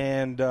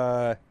 and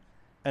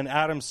And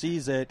Adam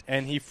sees it,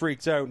 and he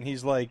freaks out, and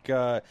he's like,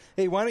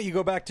 hey, why don't you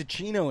go back to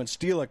Chino and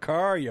steal a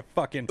car, you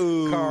fucking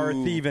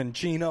car-thieving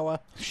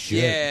Chinoa?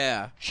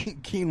 Yeah.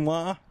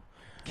 Quinoa.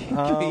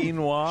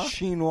 Quinoa.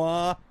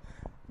 Chinois.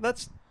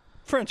 That's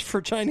French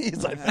for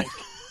Chinese, I think.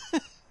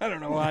 I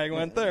don't know why I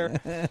went there.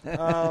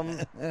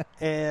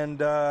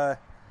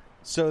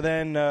 So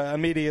then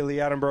immediately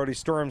Adam Brody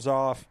storms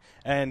off,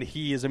 and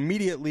he is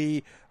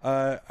immediately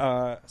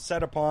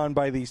set upon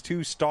by these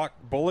two stock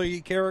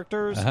bully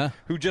characters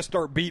who just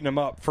start beating him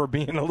up for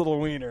being a little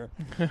wiener.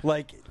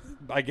 Like,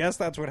 I guess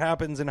that's what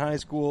happens in high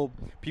school.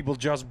 People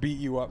just beat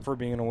you up for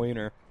being a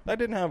wiener. That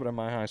didn't happen in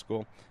my high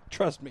school.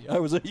 Trust me, I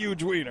was a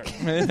huge wiener.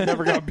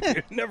 Never got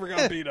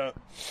beat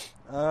up.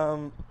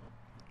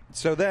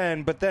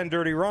 But then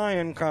Dirty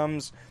Ryan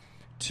comes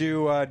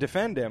to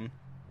defend him.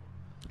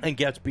 And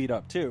gets beat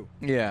up too.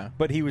 Yeah.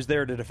 But he was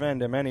there to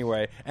defend him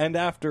anyway. And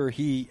after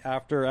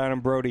Adam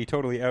Brody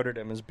totally outed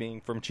him as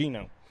being from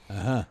Chino.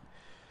 Oh,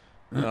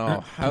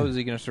 how is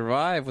he going to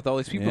survive with all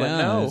these people that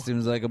know? It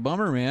seems like a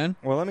bummer, man.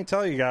 Well, let me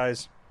tell you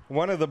guys.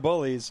 One of the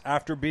bullies,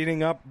 after beating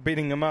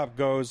him up,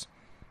 goes,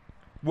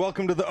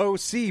 "Welcome to the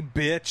OC,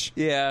 bitch."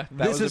 Yeah, that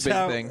this was is a big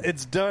how thing.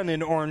 it's done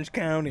in Orange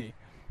County.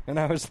 And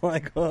I was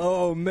like,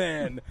 oh,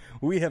 man,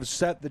 we have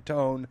set the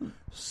tone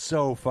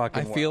so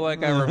fucking well. I feel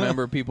like I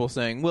remember people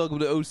saying, "Welcome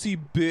to OC,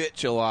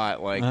 bitch," a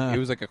lot. Like, it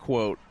was like a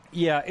quote.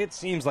 Yeah, it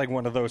seems like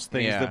one of those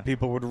things that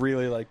people would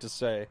really like to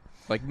say.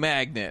 Like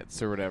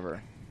magnets or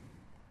whatever.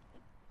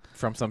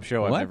 From some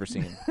show I've never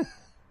seen.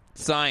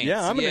 Science.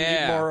 Yeah, I'm going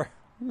to need more.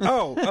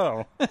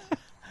 Oh.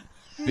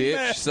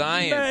 Bitch,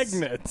 science.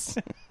 Magnets.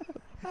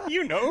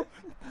 You know,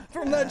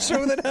 from that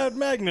show that had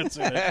magnets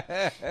in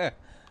it.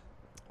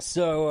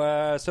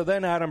 So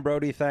then Adam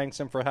Brody thanks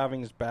him for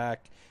having his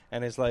back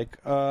and is like,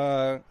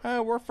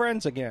 we're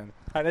friends again.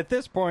 And at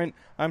this point,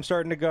 I'm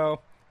starting to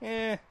go,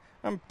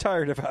 I'm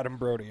tired of Adam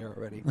Brody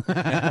already.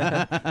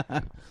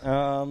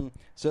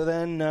 So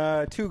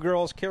then two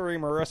girls carry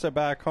Marissa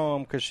back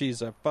home because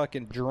she's a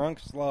fucking drunk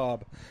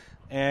slob.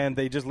 And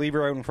they just leave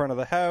her out in front of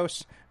the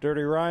house.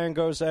 Dirty Ryan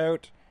goes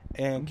out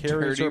and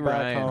carries her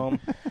back home.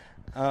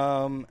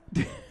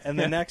 And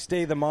the next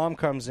day the mom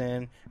comes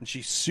in and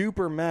she's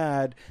super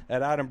mad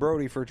at Adam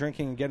Brody for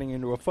drinking and getting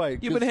into a fight.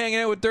 You've been hanging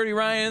out with Dirty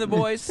Ryan and the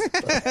boys?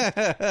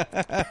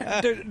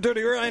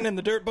 Dirty Ryan and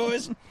the Dirt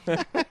Boys?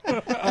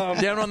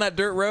 Down on that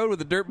dirt road with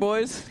the Dirt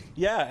Boys?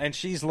 Yeah, and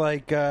she's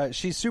like,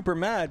 she's super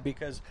mad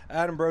because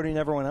Adam Brody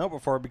never went out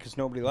before because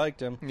nobody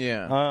liked him.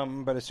 Yeah.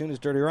 But as soon as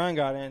Dirty Ryan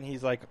got in,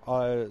 he's like,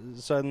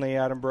 suddenly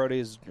Adam Brody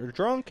is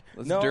drunk.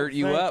 Let's no, dirt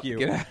you thank up. You.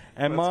 And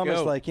and Mom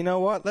is like, you know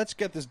what? Let's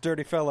get this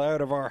dirty fella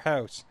out of our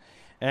house.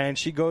 And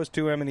she goes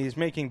to him, and he's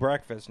making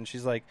breakfast. And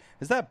she's like,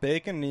 is that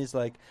bacon? And he's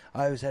like,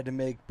 I always had to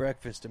make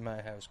breakfast in my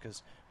house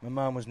because my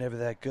mom was never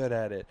that good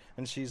at it.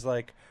 And she's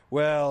like,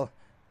 well,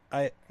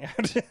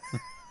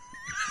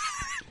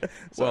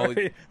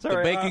 Sorry,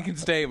 the bacon can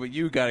stay, but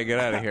you got to get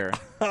out of here.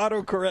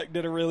 Autocorrect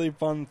did a really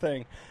fun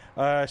thing.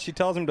 She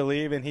tells him to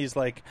leave, and he's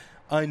like,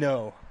 I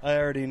know. I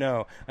already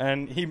know.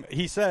 And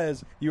he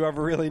says, you have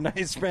a really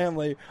nice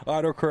family.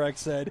 Autocorrect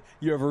said,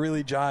 you have a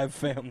really jive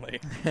family.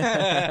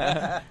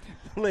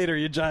 Later,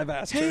 you jive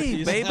ass Hey,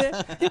 turkeys. baby,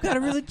 you got a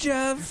really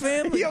jive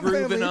family Your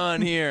grooving family.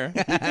 on here.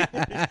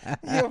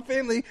 Your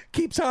family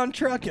keeps on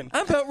trucking.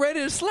 I'm about ready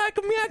to slack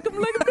 'em, yak 'em,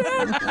 lick 'em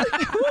down.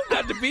 Who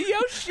got to be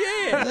your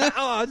shit?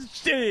 Oh,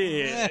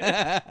 shit.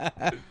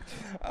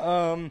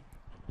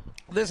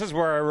 This is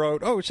where I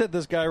wrote, oh, shit,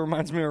 this guy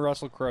reminds me of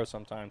Russell Crowe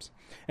sometimes.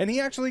 And he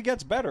actually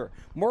gets better.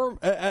 More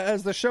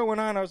as the show went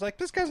on, I was like,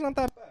 this guy's not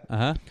that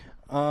bad.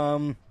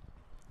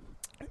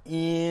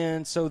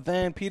 And so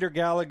then Peter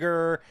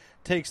Gallagher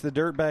takes the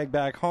dirtbag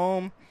back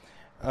home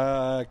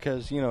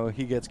because,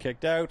 he gets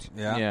kicked out.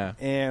 Yeah.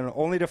 And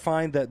only to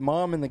find that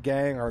Mom and the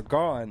gang are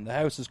gone. The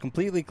house is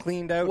completely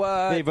cleaned out.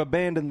 What? They've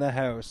abandoned the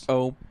house.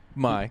 Oh,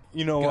 my.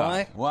 You know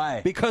God.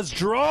 why? Because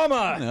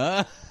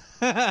drama!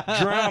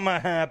 Drama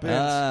happens.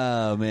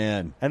 Oh,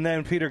 man. And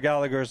then Peter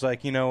Gallagher's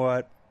like, you know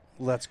what?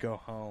 Let's go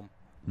home.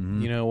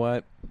 You know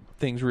what?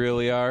 Things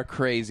really are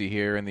crazy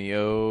here in the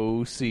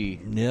OC.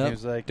 Yep.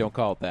 He's like, Don't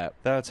call it that.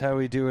 that's how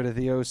we do it at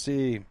the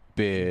OC.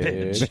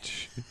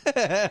 Bitch.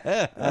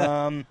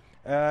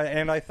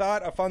 And I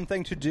thought a fun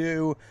thing to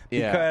do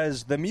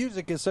because the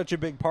music is such a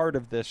big part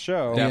of this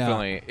show.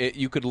 Definitely.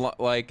 You could,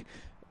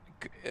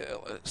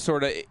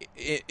 sort of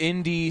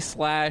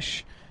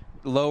indie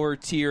 / lower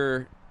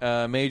tier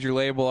major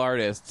label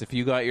artists, if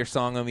you got your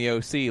song on the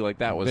OC, like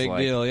that was Big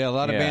deal. Yeah, a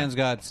lot of bands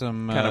got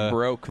some kind of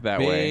broke that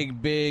way.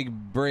 Big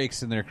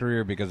breaks in their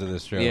career because of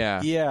this show.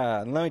 Yeah.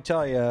 Yeah, and let me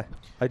tell you,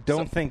 I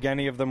don't think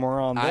any of them were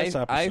on this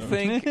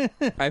episode.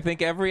 I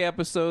think every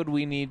episode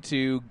we need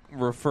to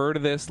refer to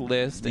this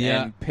list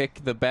and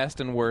pick the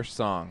best and worst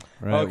song.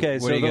 Right. Okay,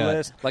 What so do you the got?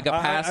 list... Like a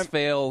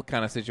pass-fail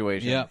kind of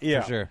situation.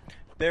 Yeah, for sure.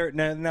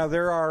 Now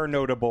there are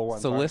notable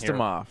ones. So on list here.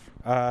 them off.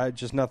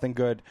 Just nothing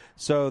good.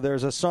 So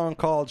there's a song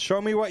called "Show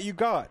Me What You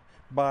Got"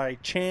 by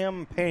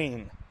Cham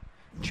Payne.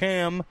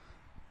 Cham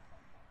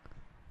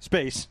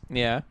space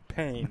Yeah.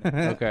 Payne.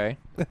 Okay.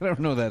 I don't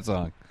know that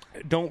song.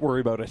 Don't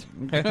worry about it.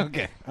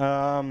 Okay.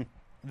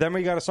 Then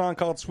we got a song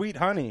called Sweet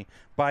Honey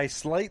by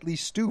Slightly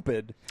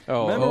Stupid.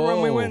 Oh. Remember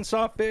when we went and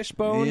saw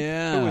Fishbone?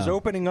 Yeah. It was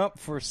opening up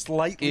for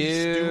Slightly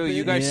Ew, Stupid.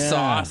 you guys Yeah.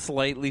 saw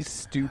Slightly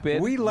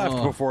Stupid? We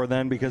left before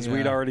then because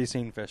we'd Yeah. already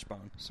seen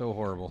Fishbone. So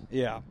horrible.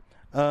 Yeah.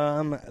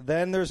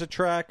 Then there's a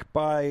track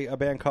by a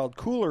band called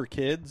Cooler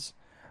Kids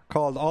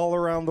called All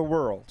Around the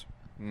World.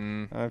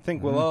 I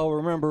think we'll all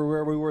remember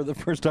where we were the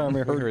first time we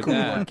heard heard Cooler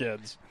that.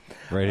 Kids.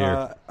 Right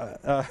here.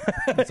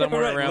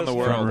 Somewhere Right, around the listen,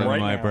 world. right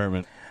in my now.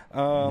 apartment.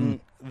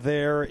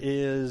 There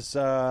is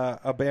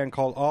a band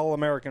called All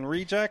American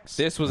Rejects.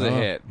 This was a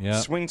hit. Yeah.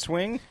 Swing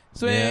Swing.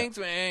 Swing,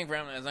 swing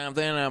from the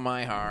something of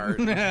my heart.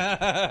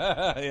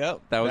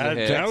 Yep. That was a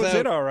hit. That was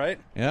it, all right.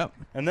 Yep.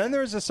 And then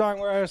there's a song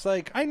where I was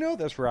like, I know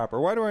this rapper.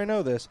 Why do I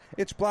know this?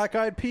 It's Black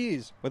Eyed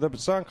Peas with a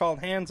song called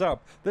Hands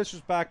Up. This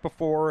was back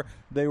before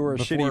they were a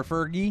Before shitty...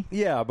 Fergie.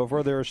 Yeah,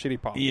 before they were a shitty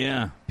pop.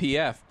 Yeah.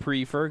 PF,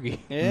 pre-Fergie.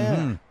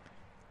 Yeah.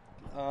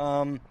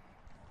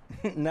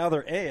 Now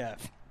they're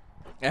AF.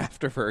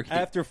 After Fergie.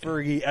 After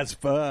Fergie as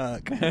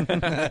fuck.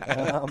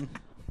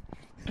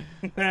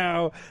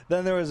 Now,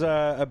 then there was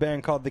a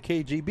band called the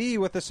KGB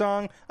with the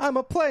song I'm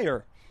a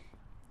Player.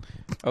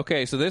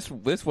 Okay, so this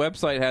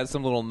website has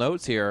some little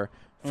notes here.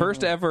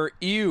 First ever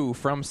ew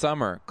from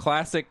Summer.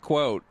 Classic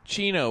quote.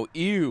 Chino,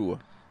 ew.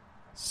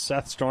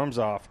 Seth storms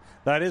off.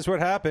 That is what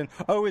happened.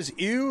 Oh, is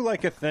ew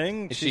like a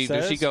thing? Does She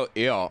she go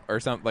ew or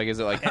something? Like, is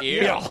it like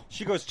ew?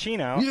 She goes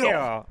Chino. Ew.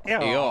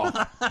 Ew.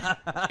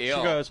 Ew. She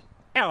goes,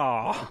 ew.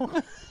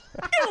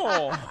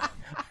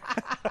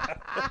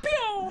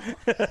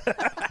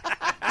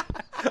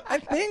 I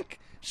think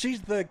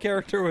she's the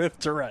character with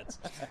Tourette's.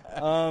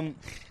 And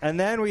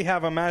then we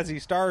have a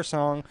Mazzy Star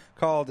song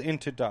called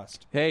Into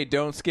Dust. Hey,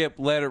 don't skip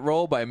Let It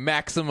Roll by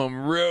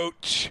Maximum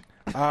Roach.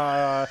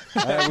 That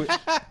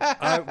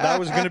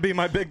was going to be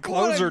my big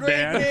closer, What a great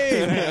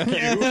Dan.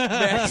 Thank you.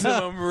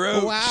 Maximum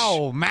Roach.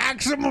 Wow.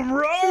 Maximum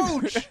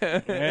Roach.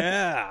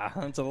 Yeah,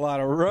 that's a lot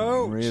of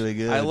roach. Really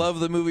good. I love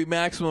the movie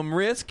Maximum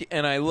Risk,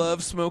 and I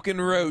love smoking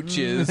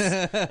roaches.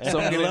 So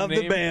I love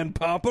the band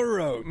Papa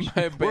Roach.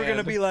 my We're going to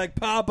band. be like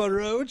Papa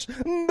Roach,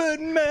 but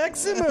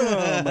maximum.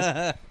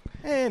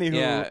 Anywho.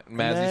 Yeah, and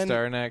Mazzy then-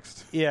 Star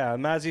next. Yeah,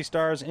 Mazzy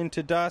Star's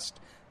Into Dust,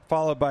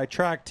 followed by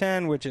track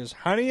 10, which is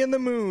Honey in the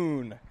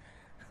Moon.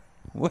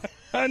 What?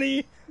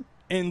 Honey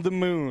in the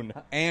Moon.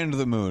 And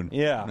the moon.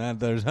 Yeah. Not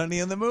there's honey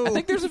in the moon. I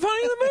think there's a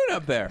Honey in the Moon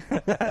up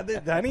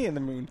there. Honey in the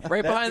Moon.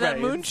 Right That's behind that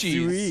right, moon it's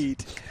cheese.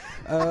 Sweet.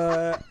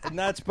 And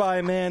that's by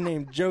a man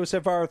named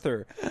Joseph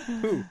Arthur,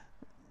 who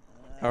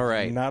All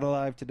right. not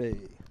alive today.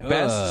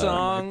 Best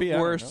song, might be, I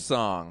don't worst know.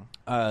 song.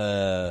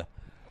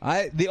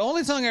 The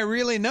only song I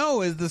really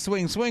know is the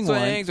Swing Swing, Swing,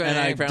 one, swing and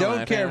I from don't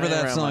my care for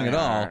that from song my at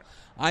all. heart.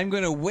 I'm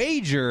going to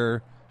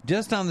wager,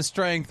 just on the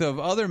strength of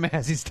other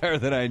Mazzy Star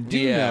that I do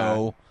Yeah.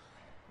 know,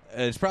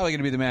 it's probably going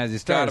to be the Mazzy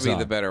Star Gotta be song.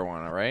 the better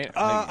one, all right?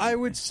 I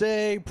would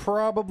say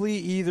probably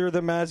either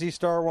the Mazzy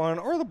Star one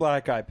or the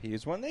Black Eyed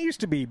Peas one. They used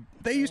to be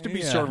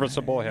Yeah.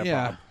 serviceable hip hop.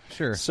 Yeah,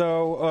 sure.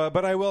 So,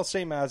 but I will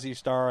say Mazzy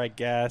Star, I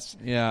guess.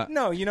 Yeah.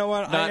 No, you know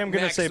what? I Not am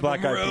going to say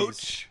Maximum Black Eyed Peas.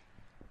 Roach.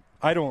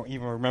 I don't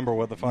even remember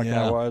what the fuck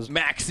Yeah. that was.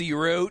 Maxi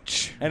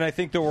Roach. And I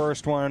think the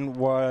worst one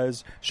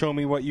was Show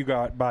Me What You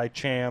Got by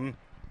Cham.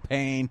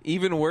 Pain.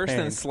 Even worse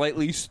than Pain.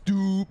 Slightly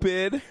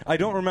Stupid. I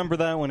don't remember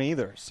that one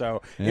either.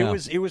 So Yeah.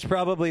 it was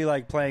probably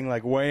like playing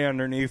like way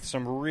underneath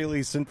some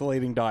really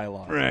scintillating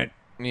dialogue. Right.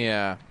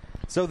 Yeah.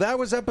 So that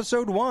was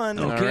episode 1,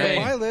 Okay.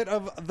 the pilot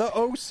of the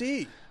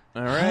OC.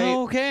 All right.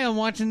 Okay, I'm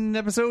watching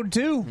episode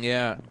 2.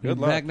 Yeah. Good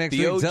Be luck. back next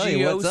The week to tell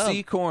you what's up.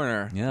 OGOC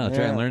corner. Yeah, I'll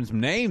try and Yeah. learn some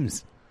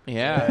names.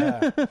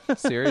 Yeah.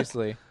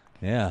 Seriously.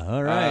 Yeah,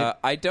 all right.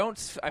 I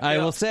don't. I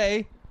will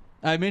say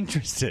I'm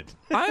interested.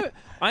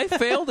 I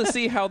fail to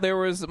see how there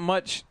was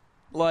much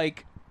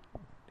like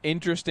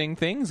interesting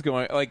things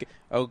going. Like,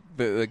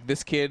 like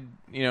this kid,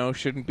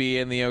 shouldn't be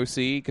in the OC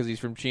because he's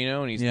from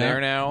Chino and he's Yeah,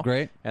 there now.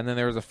 great. And then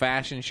there was a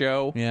fashion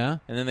show. Yeah.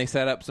 And then they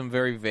set up some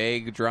very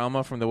vague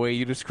drama from the way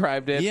you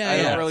described it. Yeah, I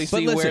yeah. don't really But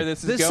see listen, where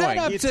this is the going.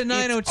 setup It's to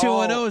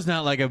 90210 all- is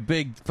not like a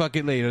big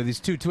fucking. These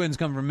two twins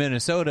come from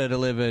Minnesota to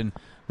live in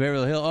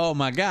Beverly Hills. Oh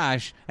my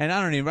gosh! And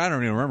I don't even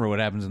remember what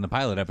happens in the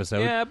pilot episode.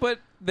 Yeah, but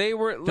they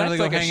were. Don't That's they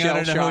go like a hang out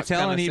in a shell-shock hotel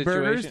kind and of eat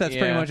burgers? situation. That's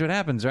pretty much what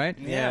happens, right?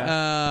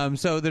 Yeah.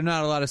 So there's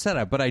not a lot of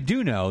setup, but I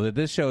do know that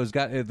this show has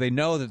got. They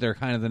know that they're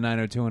kind of the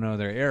 90210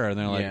 their era, and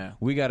they're like, Yeah.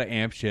 we got to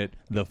amp shit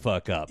the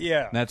fuck up.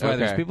 Yeah. That's why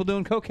there's Okay. people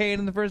doing cocaine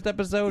in the first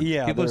episode.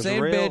 Yeah, people there's saying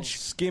real bitch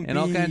skimpy, and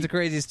all kinds of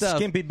crazy stuff.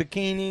 Skimpy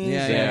bikinis.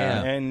 Yeah,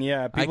 yeah, and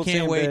yeah. I people can't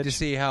saying wait bitch. to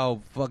see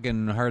how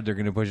fucking hard they're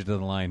going to push it to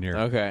the line here.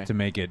 Okay. To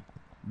make it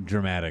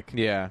dramatic.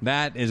 Yeah.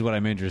 That is what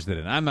I'm interested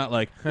in. I'm not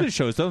like, this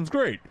show sounds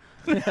great.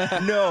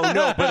 No,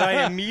 but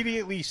I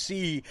immediately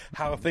see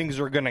how things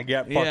are going to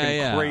get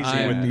fucking crazy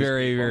I'm with these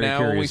very, people. very Now,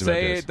 when we curious about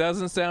say this. it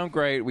doesn't sound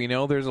great, we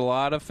know there's a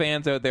lot of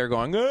fans out there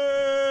going,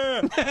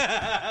 "Ah!"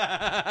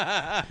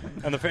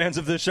 And the fans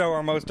of this show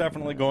are most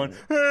definitely going,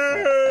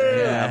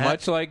 Yeah,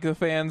 much like the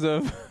fans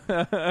of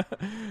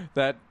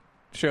that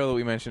show that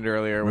we mentioned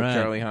earlier with Right.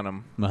 Charlie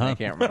Hunnam. Uh-huh. I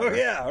can't remember. Oh,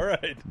 yeah,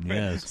 right.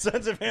 Yes.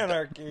 Sons of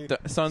Anarchy.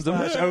 Sons of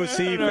Slash OC.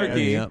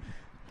 Anarchy. Yep.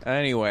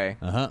 Anyway.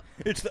 Uh-huh.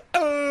 It's the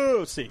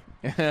OC.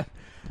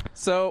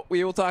 So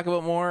we will talk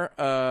about more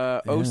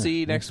OC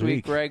next next week.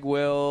 week. Greg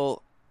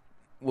will.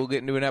 We'll get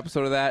into an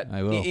episode of that.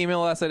 I will.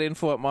 Email us at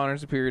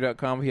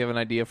info@modernsuperior.com if you have an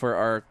idea for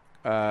our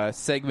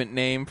segment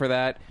name for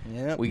that.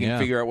 Yep. We can Yeah.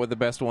 figure out what the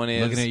best one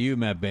is. Looking at you,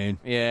 Matt Bain.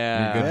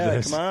 Yeah. You're good. Yeah,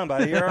 This. come on,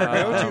 buddy. You're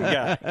our go-to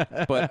guy.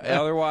 But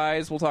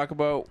otherwise, we'll talk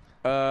about.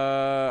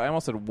 I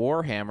almost said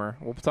Warhammer.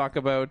 We'll talk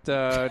about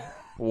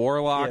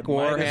Warlock It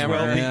might as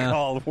well Warhammer. be Yeah.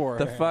 called Warhammer.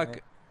 The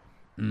fuck.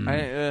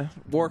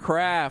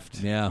 Warcraft.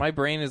 Yeah. My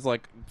brain is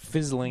like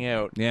fizzling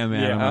out. Yeah,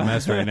 man. Yeah. I'm a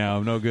mess right now.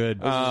 I'm no good.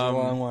 This is a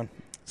long one.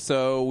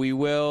 So we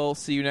will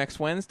see you next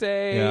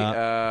Wednesday.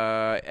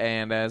 Yeah.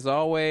 And as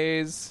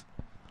always,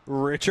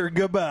 Richard,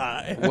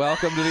 goodbye.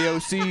 welcome to the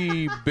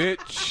OC,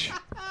 bitch.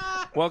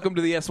 Welcome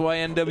to the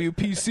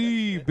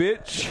SYNWPC,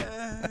 bitch.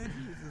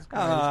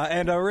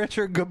 And a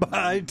Richard,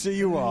 goodbye to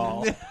you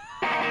all.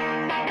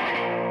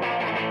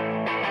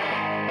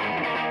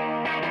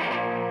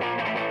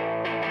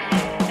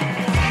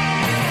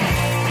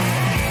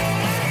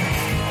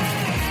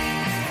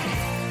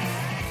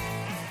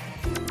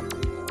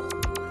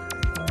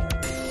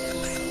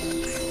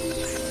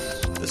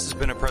 This has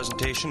been a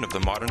presentation of the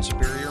Modern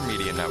Superior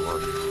Media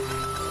Network.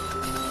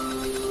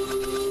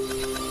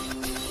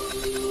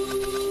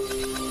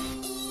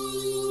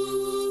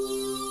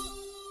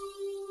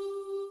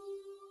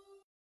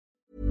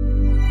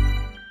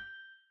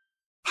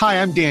 Hi,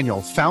 I'm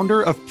Daniel,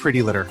 founder of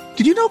Pretty Litter.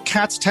 Did you know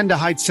cats tend to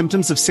hide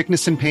symptoms of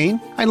sickness and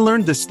pain? I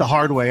learned this the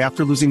hard way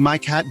after losing my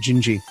cat,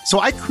 Gingy. So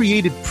I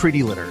created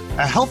Pretty Litter,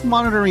 a health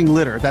monitoring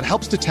litter that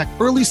helps detect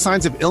early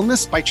signs of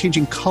illness by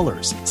changing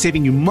colors,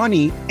 saving you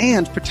money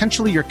and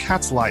potentially your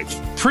cat's life.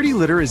 Pretty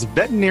Litter is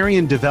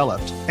veterinarian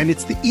developed, and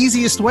it's the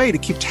easiest way to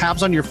keep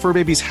tabs on your fur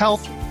baby's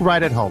health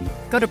right at home.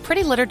 Go to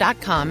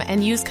prettylitter.com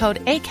and use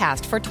code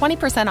ACAST for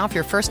 20% off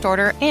your first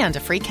order and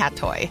a free cat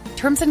toy.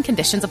 Terms and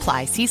conditions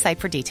apply. See site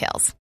for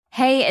details.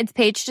 Hey, it's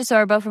Paige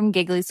DeSorbo from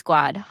Giggly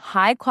Squad.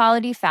 High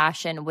quality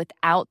fashion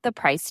without the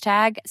price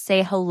tag.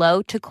 Say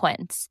hello to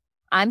Quince.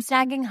 I'm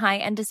snagging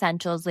high-end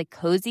essentials like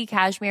cozy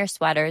cashmere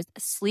sweaters,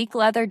 sleek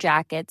leather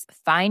jackets,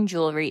 fine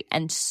jewelry,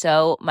 and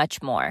so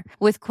much more.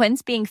 With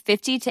Quince being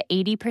 50 to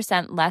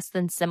 80% less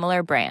than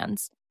similar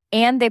brands.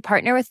 And they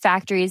partner with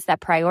factories that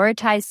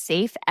prioritize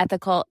safe,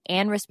 ethical,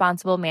 and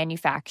responsible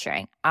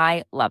manufacturing.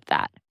 I love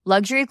that.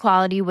 Luxury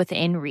quality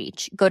within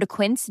reach. Go to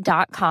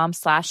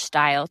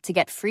quince.com/style to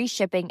get free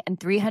shipping and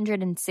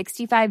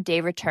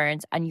 365-day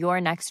returns on your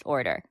next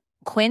order.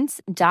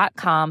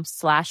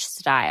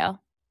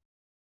 Quince.com/style.